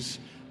continues,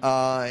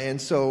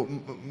 and so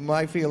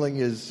my feeling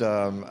is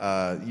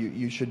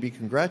you should be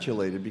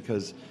congratulated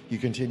because you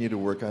continue to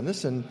work on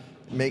this and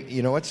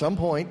at some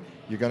point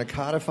you're going to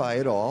codify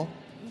it all,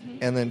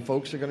 and then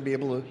folks are going to be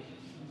able to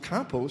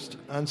compost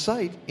on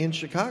site in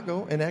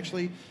Chicago and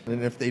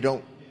if they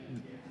don't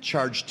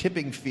charge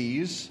tipping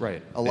fees.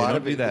 Right. A lot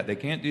of do that. They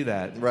can't do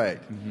that.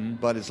 Right.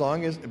 But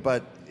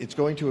but it's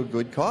going to a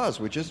good cause,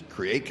 which is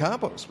create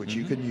compost, which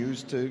you can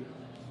use to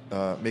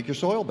make your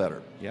soil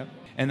better. Yep.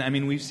 And I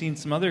mean, we've seen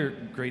some other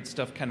great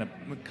stuff kind of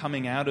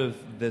coming out of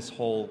this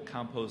whole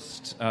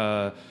compost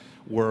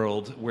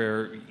world,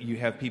 where you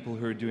have people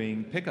who are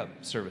doing pickup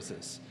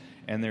services,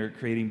 and they're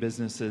creating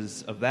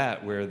businesses of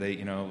that, where they,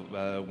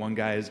 one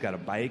guy has got a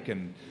bike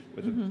and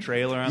with a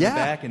trailer on the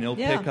back, and he'll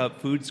pick up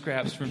food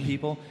scraps from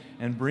people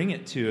and bring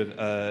it to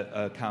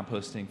a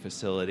composting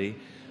facility,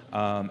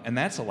 and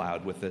that's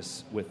allowed with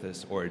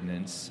this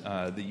ordinance.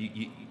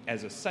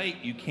 As a site,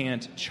 you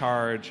can't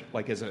charge,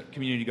 like as a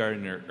community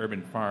garden or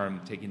urban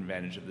farm taking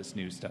advantage of this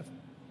new stuff,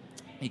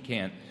 you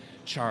can't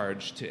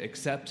charge to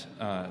accept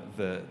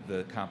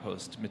the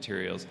compost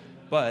materials,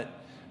 but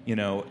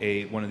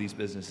one of these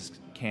businesses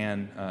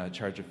can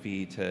charge a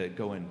fee to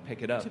go and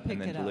pick it up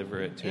and then deliver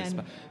it to a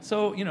spot.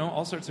 So,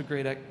 all sorts of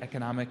great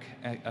economic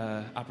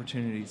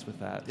opportunities with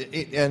that.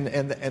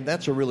 And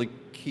that's a really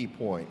key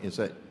point, is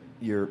that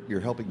you're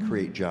helping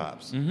create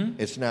jobs.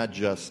 It's not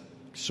just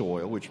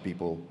soil, which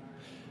people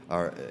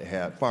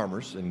have,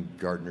 farmers and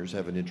gardeners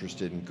have an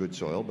interest in good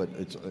soil, but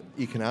it's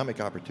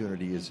economic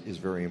opportunity is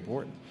very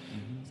important.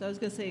 So I was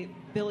going to say,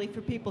 Billy,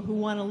 for people who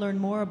want to learn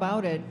more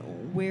about it,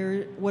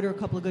 what are a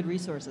couple of good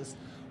resources?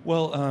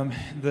 Well,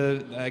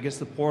 I guess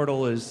the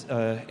portal is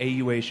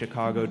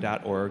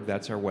auachicago.org.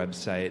 That's our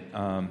website.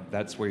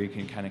 That's where you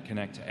can kind of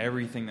connect to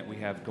everything that we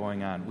have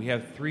going on. We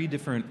have 3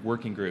 different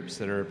working groups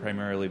that are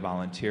primarily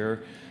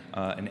volunteer.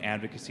 An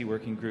advocacy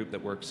working group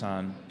that works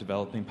on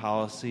developing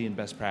policy and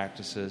best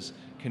practices,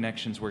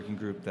 connections working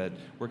group that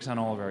works on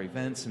all of our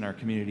events and our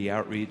community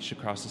outreach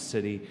across the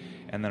city,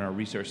 and then our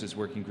resources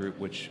working group,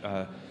 which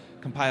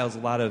compiles a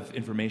lot of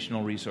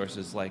informational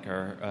resources like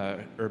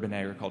our Urban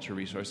Agriculture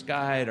Resource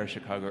Guide, our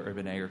Chicago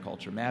Urban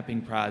Agriculture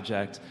Mapping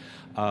Project.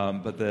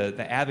 But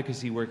the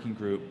advocacy working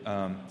group,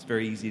 it's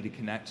very easy to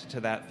connect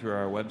to that through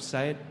our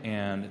website,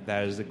 and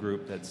that is the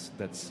group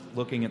that's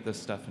looking at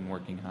this stuff and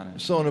working on it.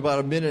 So in about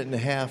a minute and a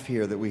half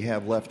here that we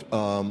have left,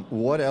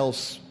 what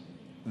else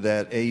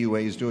that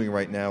AUA is doing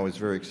right now is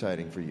very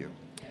exciting for you?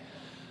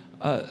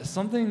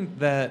 Something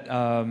that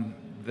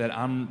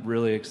I'm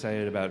really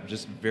excited about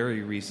just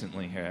very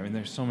recently here. I mean,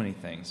 there's so many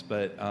things,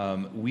 but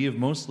we have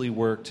mostly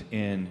worked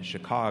in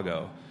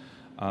Chicago,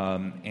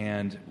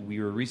 and we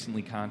were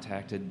recently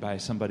contacted by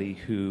somebody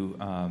who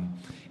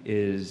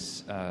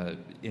is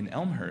in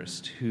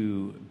Elmhurst,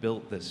 who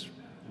built this,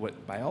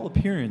 what by all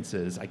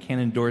appearances, I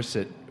can't endorse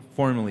it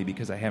formally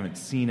because I haven't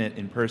seen it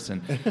in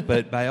person,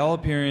 but by all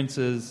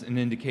appearances and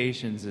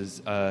indications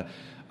is a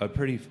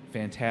pretty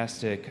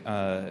fantastic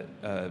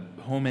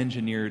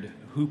home-engineered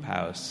hoop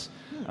house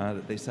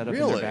that they set up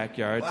in their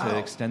backyard to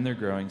extend their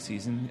growing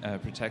season,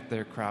 protect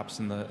their crops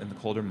in the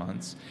colder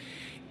months.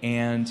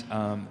 And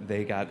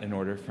they got an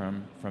order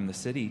from the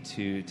city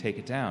to take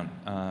it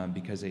down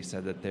because they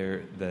said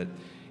that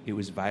it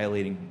was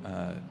violating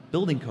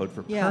building code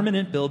for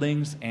permanent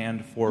buildings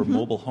and for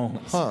mobile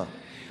homes.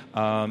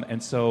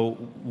 And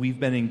so we've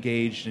been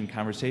engaged in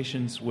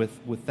conversations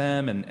with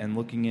them and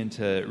looking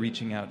into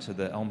reaching out to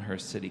the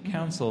Elmhurst City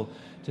Council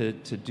to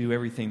do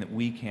everything that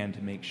we can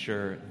to make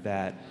sure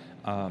that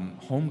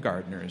home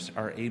gardeners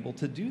are able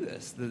to do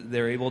this.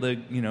 They're able to,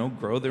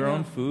 grow their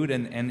own food,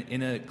 and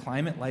in a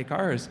climate like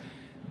ours,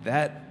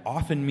 that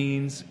often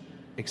means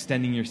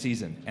extending your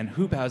season. And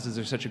hoop houses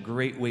are such a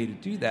great way to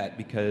do that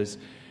because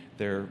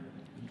they're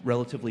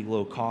relatively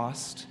low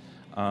cost.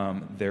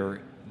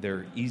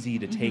 They're easy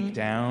to take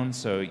down,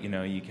 so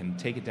you can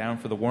take it down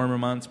for the warmer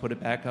months, put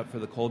it back up for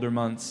the colder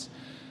months.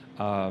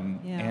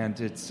 And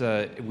it's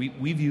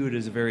we view it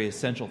as a very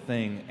essential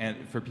thing and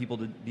for people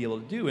to be able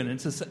to do, and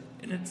it's an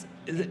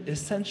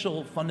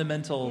essential,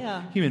 fundamental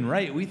human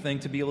right, we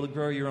think, to be able to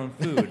grow your own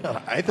food.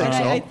 I think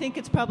so. I think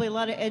it's probably a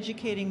lot of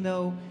educating,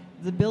 though,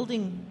 the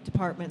building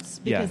departments,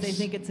 because they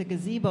think it's a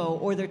gazebo,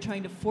 or they're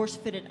trying to force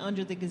fit it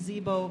under the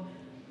gazebo.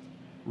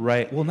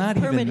 Right. Well, not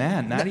even permitting.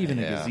 that. Not even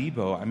a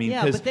gazebo. I mean,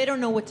 but they don't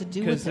know what to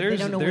do with it. They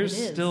don't know what it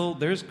is.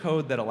 There's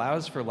code that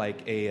allows for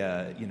like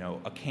a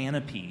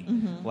canopy,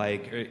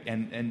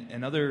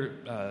 and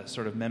other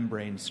sort of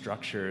membrane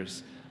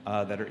structures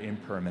that are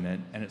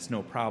impermanent, and it's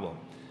no problem.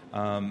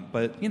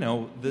 But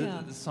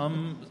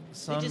some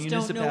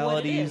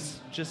municipalities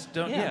just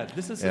don't. Yeah,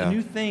 this is a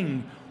new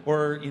thing,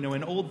 or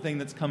an old thing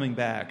that's coming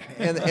back.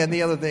 And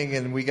the other thing,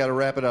 and we got to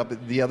wrap it up.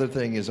 The other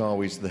thing is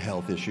always the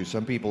health issue.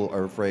 Some people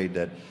are afraid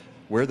that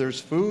where there's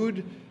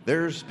food,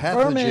 there's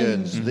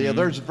pathogens.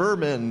 There's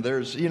vermin.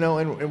 There's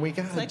and we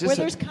got like where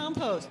there's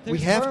compost. There's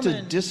we have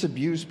vermin. to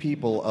disabuse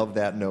people of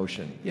that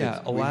notion.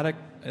 Yeah, a lot of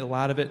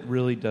it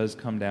really does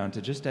come down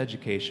to just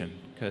education,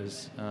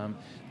 because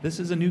this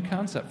is a new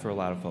concept for a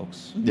lot of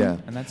folks. Yeah.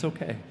 And that's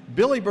okay.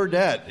 Billy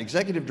Burdett,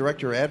 Executive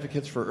Director,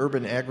 Advocates for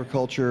Urban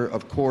Agriculture.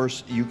 Of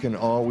course, you can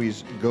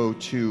always go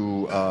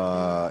to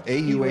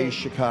AUA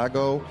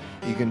Chicago.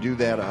 You can do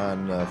that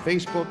on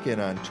Facebook and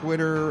on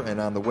Twitter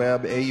and on the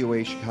web,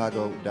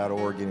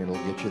 auachicago.org, and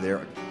it'll get you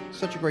there.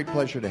 Such a great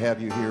pleasure to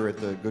have you here at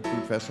the Good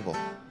Food Festival.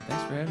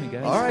 Thanks for having me,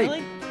 guys. All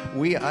right.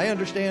 I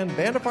understand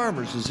Band of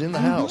Farmers is in the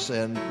house,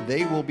 and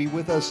they will be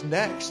with us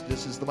next.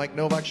 This is the Mike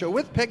Nowak Show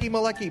with Peggy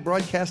Malecki,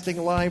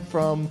 broadcasting live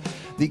from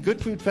the Good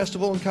Food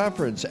Festival and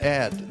Conference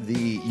at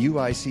the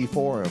UIC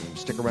Forum.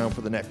 Stick around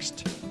for the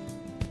next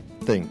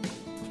thing.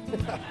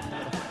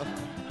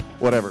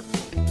 Whatever.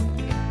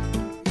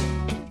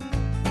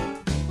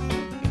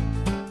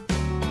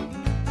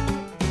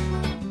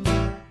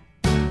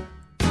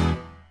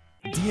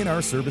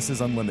 DNR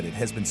Services Unlimited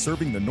has been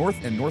serving the north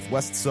and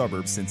northwest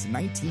suburbs since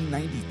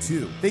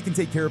 1992. They can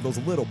take care of those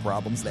little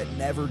problems that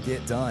never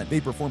get done. They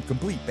perform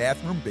complete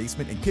bathroom,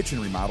 basement, and kitchen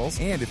remodels,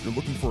 and if you're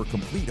looking for a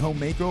complete home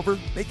makeover,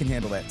 they can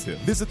handle that too.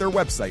 Visit their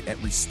website at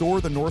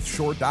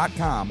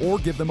restorethenorthshore.com or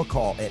give them a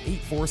call at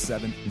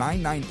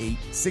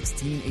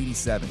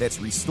 847-998-1687. That's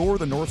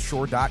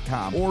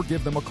restorethenorthshore.com or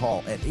give them a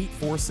call at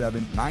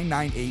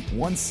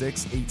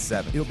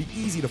 847-998-1687. It'll be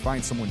easy to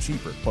find someone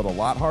cheaper, but a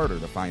lot harder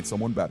to find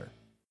someone better.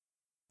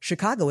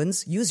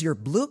 Chicagoans, use your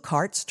blue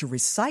carts to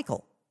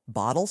recycle.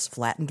 Bottles,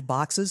 flattened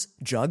boxes,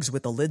 jugs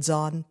with the lids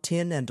on,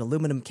 tin and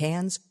aluminum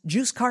cans,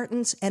 juice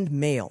cartons, and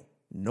mail.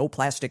 No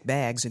plastic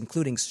bags,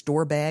 including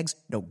store bags,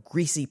 no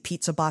greasy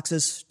pizza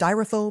boxes,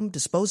 styrofoam,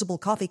 disposable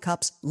coffee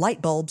cups,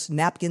 light bulbs,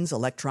 napkins,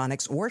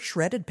 electronics, or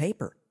shredded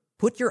paper.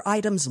 Put your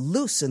items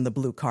loose in the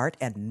blue cart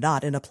and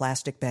not in a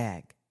plastic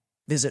bag.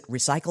 Visit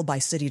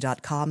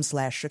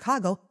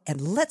recyclebycity.com/Chicago and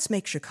let's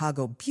make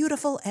Chicago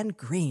beautiful and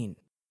green.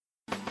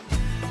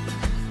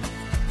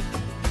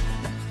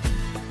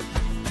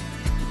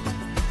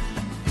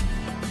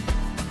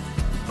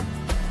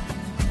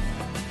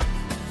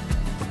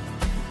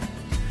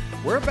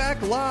 We're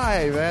back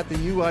live at the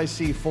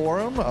UIC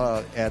Forum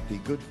at the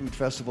Good Food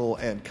Festival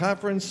and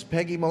Conference.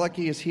 Peggy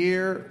Malecki is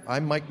here.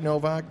 I'm Mike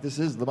Nowak. This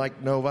is the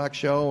Mike Nowak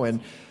Show.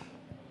 And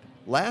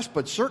last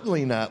but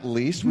certainly not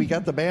least, we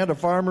got the Band of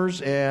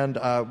Farmers, and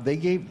they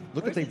gave,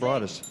 look what they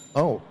brought us.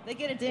 Oh. They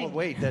get a ding. Oh,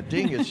 wait, that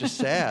ding is just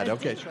sad.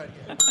 Okay, try it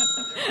again.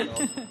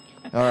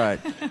 All right.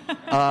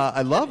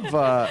 I love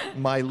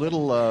my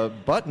little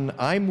button.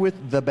 I'm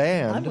with the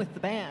band. I'm with the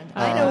band.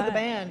 I know the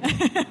band.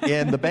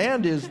 And the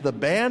band is the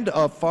Band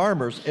of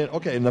Farmers. And,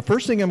 okay, and the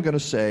first thing I'm going to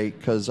say,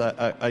 because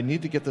I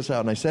need to get this out,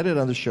 and I said it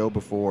on the show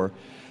before,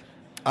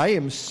 I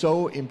am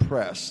so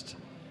impressed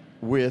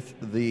with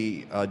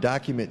the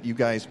document you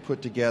guys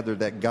put together,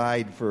 that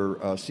guide for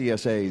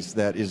CSAs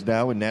that is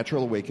now in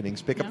Natural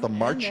Awakenings. Pick up the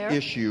March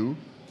issue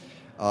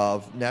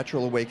of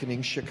Natural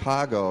Awakenings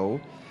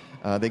Chicago.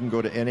 They can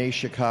go to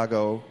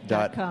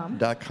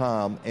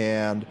nachicago.com,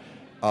 and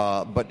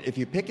but if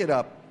you pick it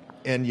up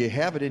and you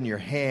have it in your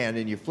hand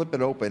and you flip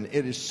it open,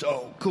 it is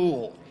so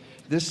cool.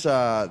 This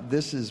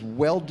is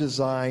well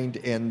designed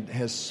and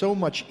has so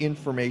much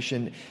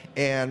information.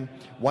 And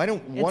why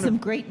don't one some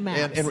great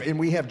maps? And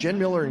we have Jen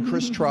Miller and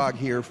Chris Trogg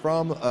here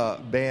from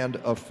Band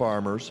of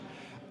Farmers.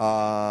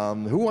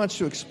 Who wants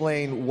to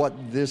explain what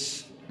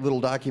this little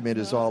document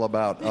is all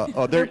about?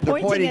 They're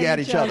pointing at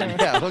each other.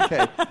 Yeah,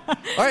 okay.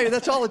 All right,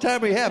 that's all the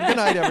time we have. Good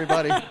night,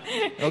 everybody.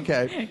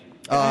 Okay.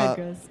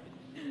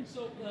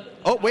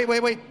 Oh, wait.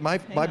 My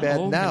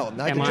bad. Now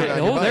I can turn on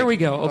your mic. There we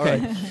go. Okay.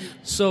 Right.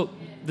 So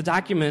the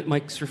document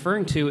Mike's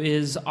referring to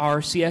is our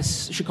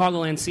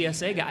Chicagoland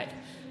CSA guide.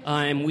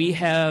 And we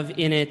have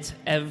in it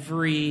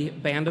every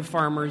Band of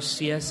Farmers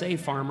CSA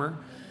farmer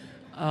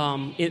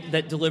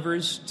that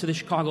delivers to the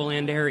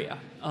Chicagoland area.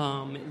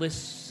 It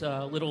lists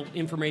little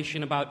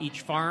information about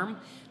each farm,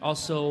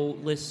 also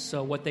lists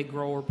what they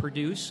grow or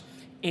produce,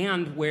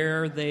 and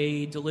where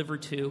they deliver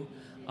to,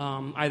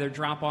 either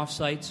drop-off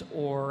sites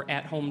or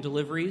at-home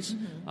deliveries.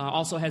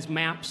 Also has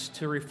maps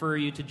to refer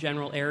you to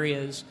general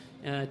areas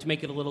to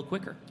make it a little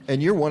quicker.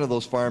 And you're one of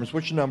those farms.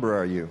 Which number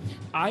are you?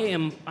 I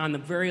am on the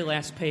very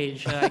last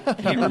page. I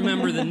can't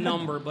remember the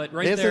number, but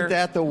right there. Isn't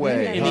that the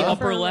way? In the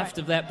upper left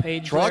of that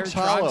page. Trog's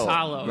Hollow.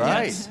 Hollow.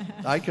 Right. Yes.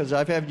 Because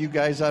I've had you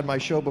guys on my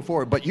show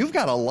before. But you've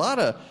got a lot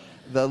of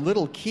the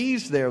little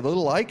keys there, the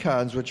little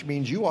icons, which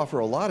means you offer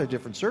a lot of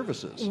different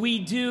services. We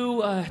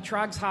do.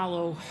 Troggs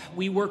Hollow,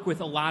 we work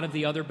with a lot of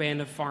the other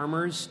band of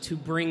farmers to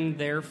bring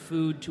their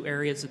food to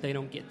areas that they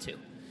don't get to.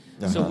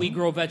 So we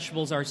grow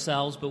vegetables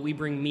ourselves, but we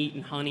bring meat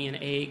and honey and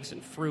eggs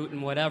and fruit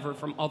and whatever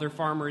from other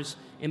farmers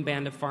in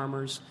Band of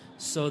Farmers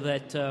so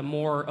that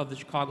more of the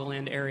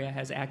Chicagoland area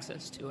has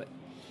access to it.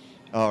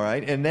 All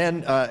right, and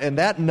then and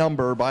that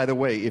number, by the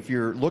way, if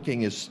you're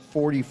looking, is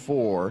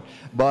 44.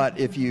 But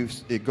if you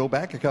go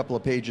back a couple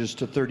of pages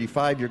to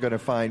 35, you're going to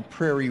find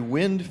Prairie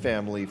Wind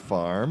Family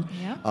Farm,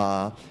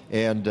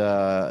 and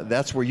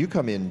that's where you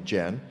come in,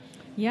 Jen.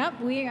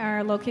 Yep, we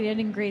are located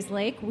in Grays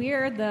Lake. We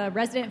are the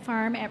resident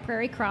farm at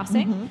Prairie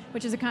Crossing,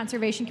 which is a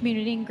conservation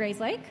community in Grays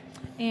Lake.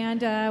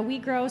 And we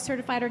grow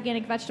certified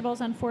organic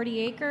vegetables on 40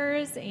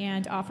 acres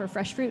and offer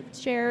fresh fruit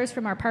shares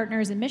from our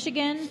partners in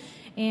Michigan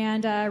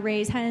and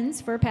raise hens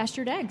for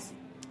pastured eggs.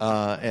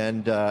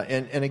 And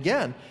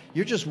again,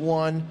 you're just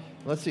one.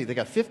 Let's see, they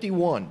got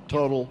 51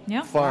 total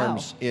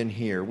farms in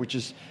here, which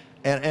is.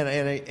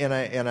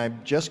 And I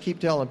just keep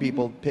telling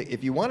people,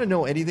 if you want to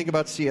know anything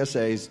about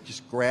CSAs,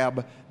 just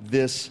grab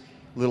this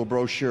little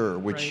brochure,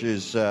 which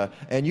is,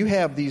 and you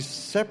have these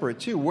separate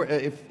too.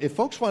 If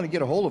folks want to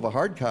get a hold of a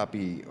hard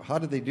copy, how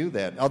do they do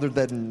that, other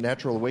than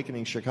Natural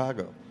Awakening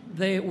Chicago?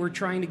 We're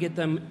trying to get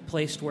them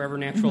placed wherever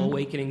Natural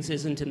Awakenings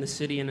isn't in the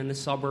city and in the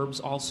suburbs.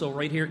 Also,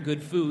 right here at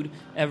Good Food,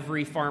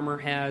 every farmer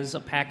has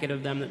a packet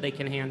of them that they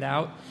can hand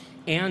out.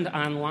 And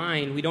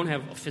online, we don't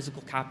have a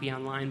physical copy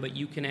online, but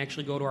you can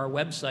actually go to our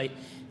website,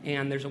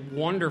 and there's a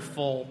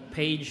wonderful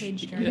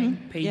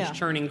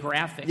page-turning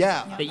graphic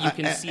that you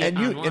can see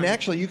online. And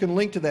actually, you can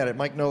link to that at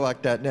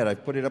MikeNowak.net.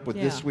 I've put it up with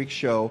this week's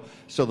show,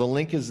 so the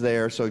link is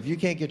there. So if you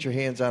can't get your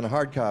hands on a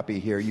hard copy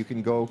here, you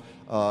can go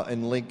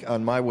and link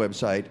on my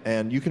website,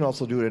 and you can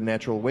also do it at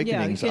Natural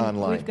Awakenings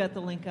online. We've got the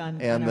link on.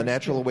 And on the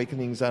Natural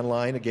Awakenings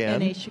online again.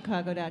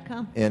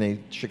 NAChicago.com.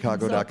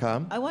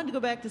 NAChicago.com. So I wanted to go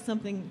back to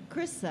something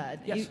Chris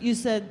said. Yes. You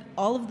said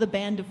all of the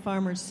Band of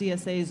Farmers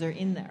CSAs are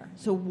in there.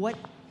 So what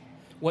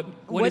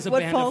is a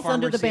Band falls of Farmers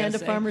under the CSA? Band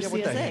of Farmers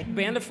CSA?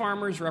 Band of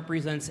Farmers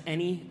represents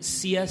any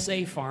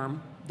CSA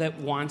farm that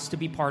wants to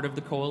be part of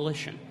the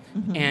coalition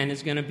and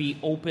is going to be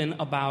open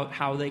about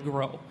how they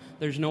grow.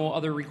 There's no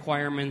other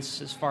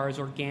requirements as far as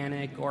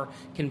organic or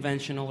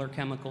conventional or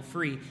chemical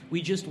free.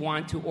 We just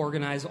want to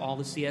organize all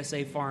the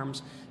CSA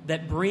farms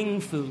that bring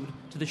food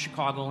to the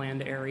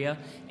Chicagoland area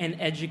and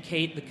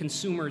educate the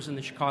consumers in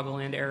the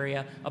Chicagoland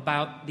area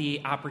about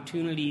the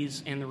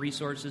opportunities and the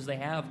resources they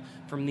have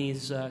from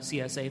these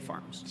CSA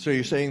farms. So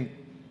you're saying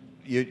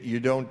you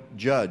don't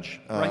judge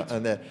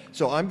on that.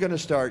 So I'm going to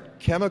start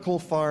Chemical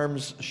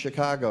Farms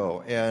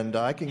Chicago, and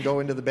I can go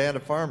into the Band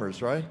of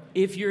Farmers, right?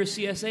 If you're a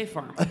CSA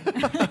farm.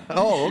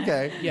 Oh,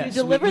 okay. Yes,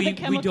 you deliver the we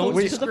chemicals don't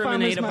to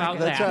discriminate the farmers about market.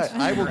 that. That's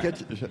right. I will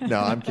get to, no,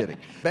 I'm kidding.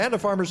 Band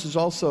of Farmers is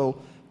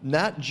also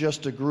not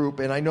just a group,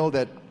 and I know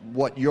that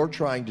what you're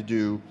trying to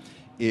do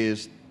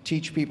is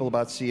teach people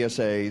about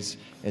CSAs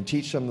and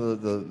teach them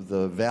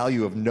the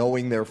value of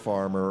knowing their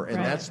farmer,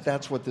 and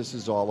that's what this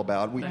is all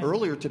about.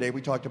 Earlier today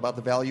we talked about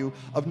the value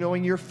of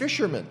knowing your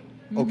fishermen.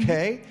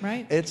 Okay,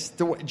 right. It's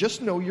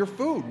just know your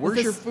food.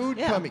 Where's your food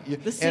coming?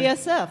 The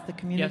CSF, the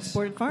Community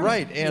Supported Farming.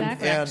 Right,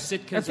 and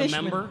Sitka's a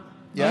member,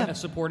 a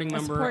supporting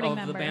member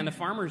of the Band of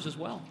Farmers as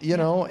well. You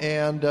know,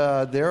 and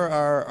there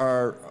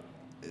are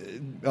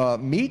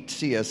meat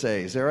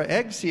CSAs, there are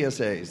egg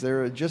CSAs,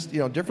 there are just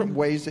different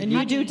ways that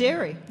you do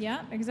dairy.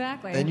 Yeah,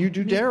 exactly. And you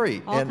do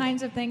dairy. All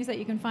kinds of things that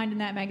you can find in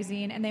that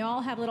magazine, and they all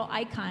have little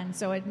icons,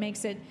 so it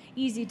makes it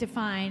easy to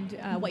find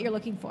what you're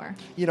looking for.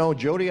 You know,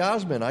 Jody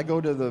Osmond, I go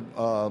to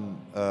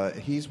the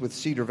he's with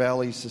Cedar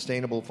Valley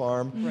Sustainable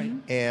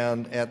Farm,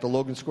 and at the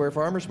Logan Square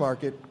Farmers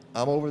Market,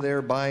 I'm over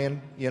there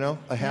buying,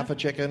 a half a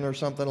chicken or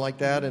something like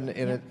that, and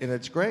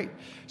it's great.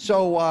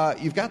 So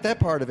you've got that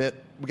part of it.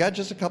 We got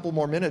just a couple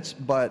more minutes,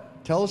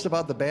 but tell us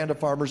about the Band of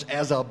Farmers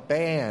as a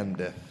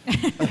band.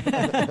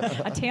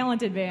 A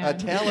talented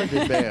band. A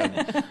talented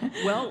band.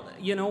 Well,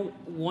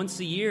 once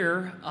a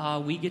year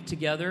we get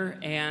together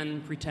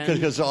and pretend.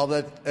 Because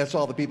that's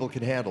all the people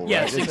can handle,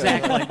 yes, right?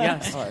 Exactly,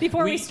 yes. Right.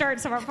 Before we start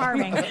some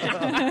farming.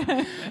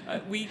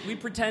 We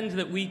pretend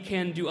that we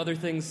can do other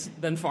things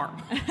than farm.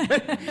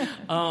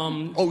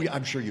 Oh, yeah,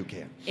 I'm sure you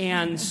can.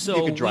 And so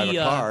you can drive a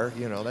car,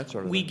 that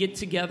sort of we thing. get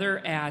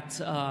together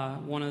at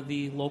one of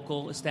the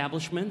local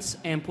establishments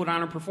and put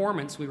on a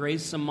performance. We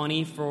raise some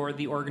money for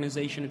the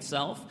organization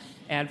itself,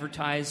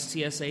 advertise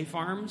CSA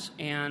farms,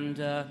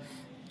 and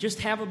just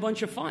have a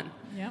bunch of fun.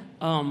 Yeah.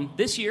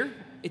 This year,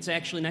 it's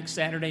actually next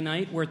Saturday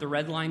night. We're at the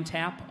Red Line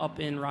Tap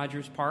up in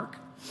Rogers Park.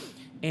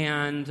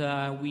 And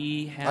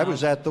we have... I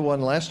was at the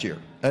one last year.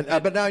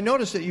 But now I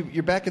noticed that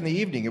you're back in the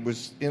evening. It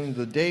was in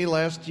the day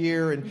last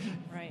year and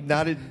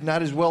not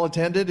as well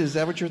attended. Is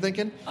that what you're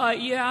thinking?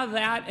 Yeah,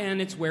 that,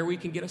 and it's where we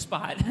can get a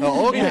spot.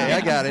 Oh, okay. Yeah.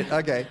 I got it.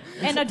 Okay.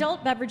 And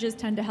adult beverages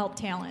tend to help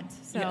talent.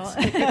 So.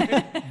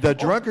 Yes. The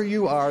drunker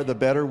you are, the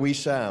better we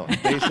sound,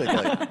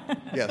 basically.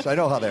 Yes, I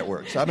know how that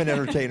works. I'm an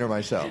entertainer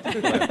myself.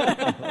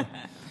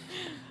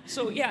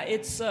 So, yeah,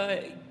 it's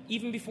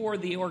even before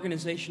the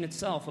organization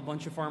itself, a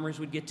bunch of farmers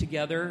would get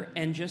together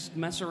and just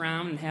mess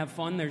around and have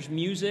fun. There's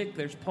music,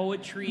 there's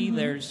poetry,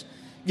 there's...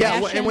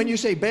 Yeah, fashion. and when you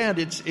say band,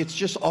 it's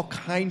just all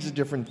kinds of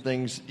different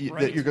things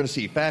that you're going to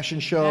see. Fashion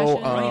show.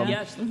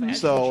 Yes, the fashion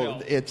so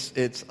show.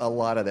 it's a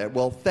lot of that.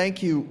 Well,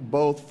 thank you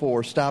both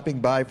for stopping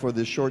by for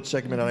this short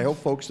segment, and I hope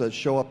folks that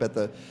show up at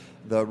the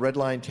Red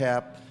Line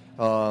Tap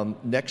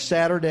next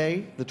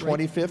Saturday, the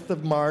 25th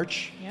of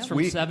March. It's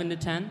from 7 to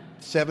 10.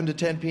 7 to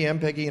 10 p.m.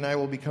 Peggy and I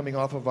will be coming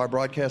off of our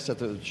broadcast at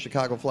the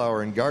Chicago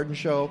Flower and Garden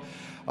Show.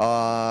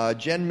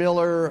 Jen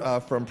Miller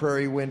from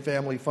Prairie Wind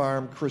Family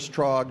Farm, Chris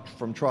Trogg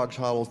from Trogg's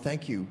Hollow.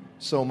 Thank you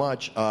so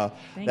much.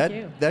 Thank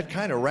you. That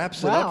kind of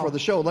wraps it up for the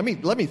show. Let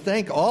me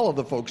thank all of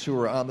the folks who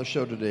are on the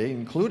show today,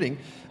 including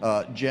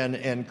Jen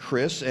and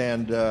Chris,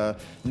 and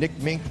Nick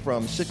Mink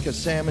from Sitka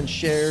Salmon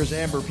Shares,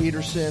 Amber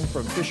Peterson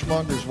from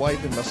Fishmonger's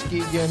Wife in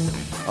Muskegon.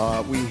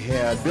 We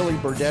had Billy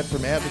Burdett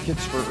from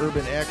Advocates for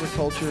Urban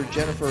Agriculture,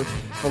 Jennifer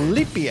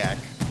Filipiak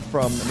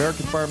from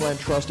American Farmland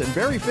Trust, and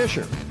Barry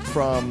Fisher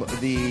from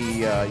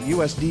the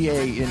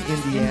USDA in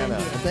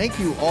Indiana. Thank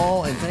you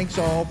all, and thanks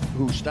all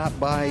who stopped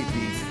by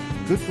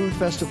the Good Food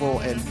Festival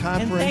and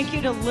Conference. And thank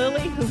you to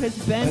Lily, who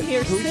has been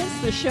here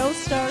since the show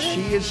started.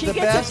 She gets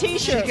best. a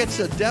T-shirt.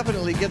 She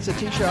definitely gets a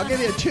T-shirt. I'll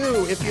give you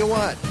 2 if you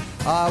want.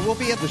 We'll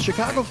be at the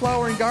Chicago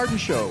Flower and Garden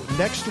Show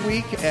next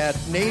week at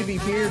Navy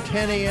Pier,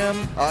 10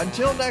 a.m.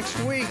 Until next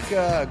week,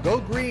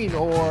 go green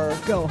or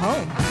go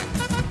home.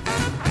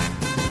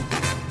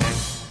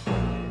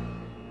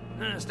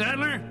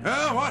 Stadler?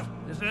 What?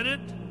 Is that it?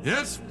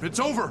 Yes, it's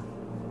over.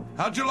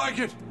 How'd you like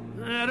it?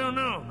 I don't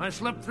know. I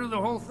slept through the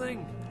whole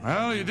thing.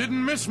 Well, you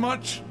didn't miss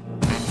much.